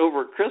I went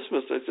over at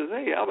Christmas. I said,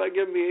 hey, how about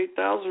giving me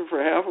 $8,000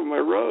 for half of my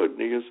road?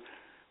 And he goes,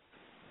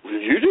 well,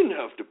 you didn't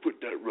have to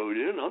put that road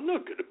in. I'm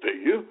not going to pay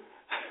you.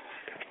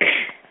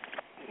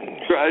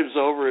 Drives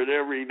over it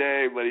every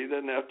day, but he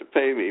doesn't have to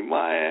pay me.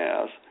 My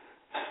ass.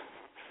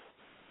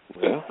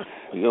 Well,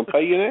 he's going to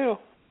pay you now.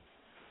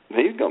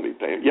 He's going to be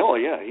paying. Oh,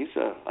 yeah.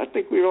 I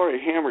think we've already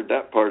hammered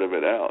that part of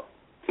it out.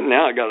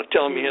 Now I got to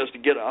tell him he has to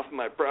get off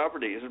my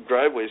property. His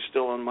driveway's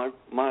still on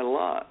my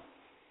lot.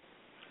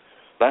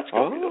 That's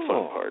going to be the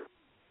fun part.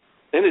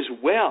 And his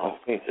well.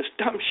 This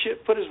dumb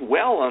shit put his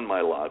well on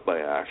my lot by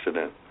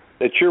accident.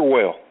 It's your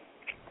well.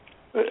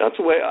 That's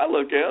the way I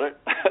look at it.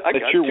 I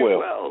got 2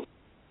 wells.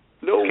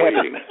 No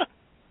waiting.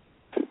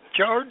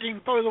 Charging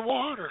for the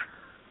water.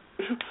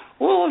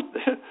 Well,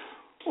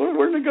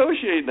 we're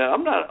negotiating now.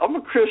 I'm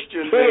a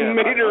Christian. Put a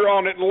meter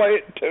on it and lay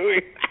it to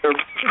him.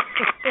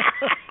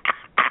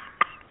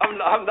 I'm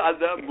not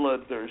that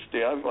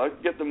bloodthirsty. I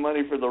get the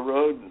money for the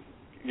road and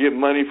get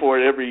money for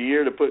it every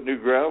year to put new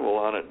gravel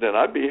on it. Then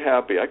I'd be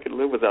happy. I could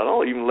live with that.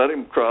 I'll even let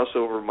him cross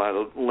over my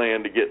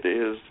land to get to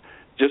his.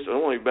 Just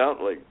only about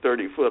like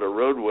 30 foot of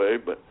roadway,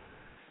 but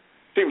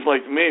seems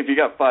like to me if you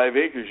got 5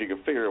 acres, you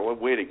can figure out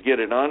what way to get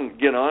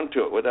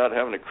onto it without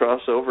having to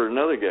cross over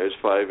another guy's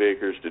 5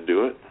 acres to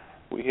do it.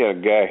 We had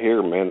a guy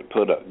here, man,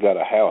 that got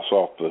a house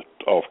off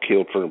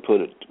kilter and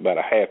put it about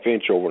a half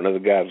inch over another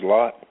guy's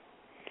lot.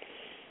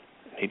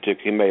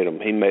 He made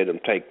them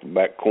take the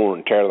back corner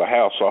and tear the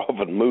house off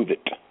and move it.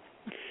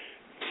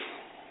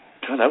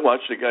 God, I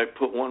watched a guy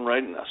put one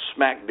right in the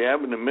smack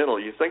dab in the middle.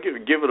 You think you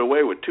would give it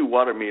away with 2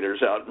 water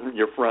meters out in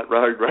your front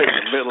yard, right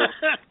in the middle.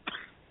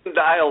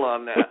 Dial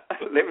on that.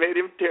 They made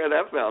him tear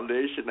that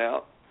foundation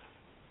out.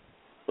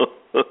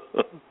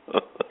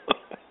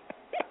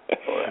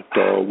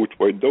 Which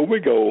way do we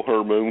go,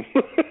 Hermoon?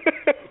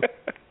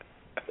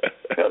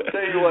 I'll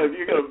tell you what, if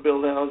you're going to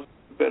build a house,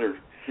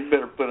 you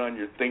better put on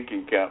your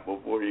thinking cap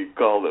before you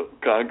call the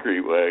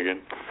concrete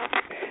wagon.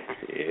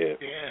 Yeah.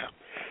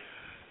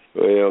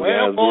 Well, Well,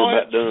 guys, boys, we're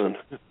about done.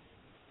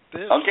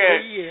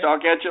 Okay,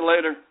 talk at you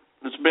later.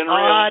 It's been real.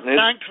 All right,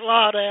 thanks a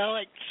lot,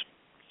 Alex.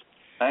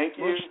 Thank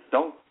you.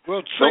 Don't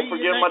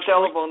forget my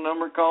telephone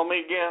number. Call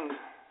me again.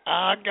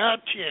 I got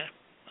you.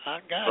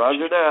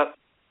 Roger that.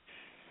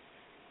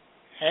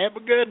 Have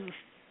a good one.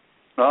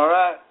 All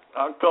right.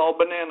 I'll call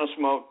Banana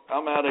Smoke.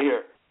 I'm out of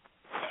here.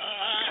 All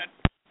right.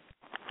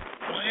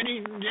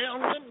 Ladies and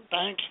gentlemen,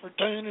 thanks for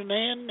tuning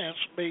in. This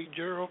will be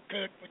Gerald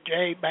Cook with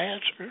Jay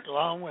Bassett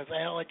along with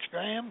Alex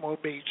Graham. We'll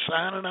be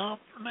signing off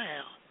for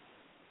now.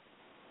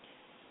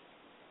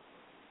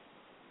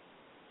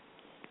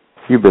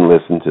 You've been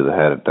listening to the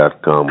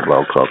Hadit.com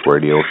Blog Talk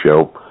Radio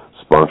Show,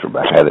 sponsored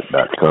by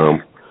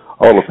Hadit.com.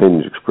 All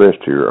opinions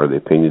expressed here are the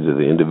opinions of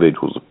the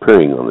individuals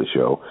appearing on the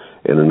show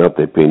and are not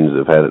the opinions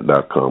of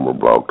Hadit.com or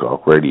Blog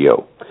Talk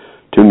Radio.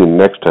 Tune in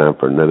next time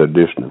for another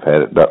edition of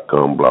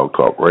Hadit.com Blog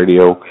Talk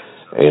Radio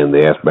and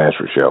the Ask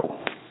Basser Show.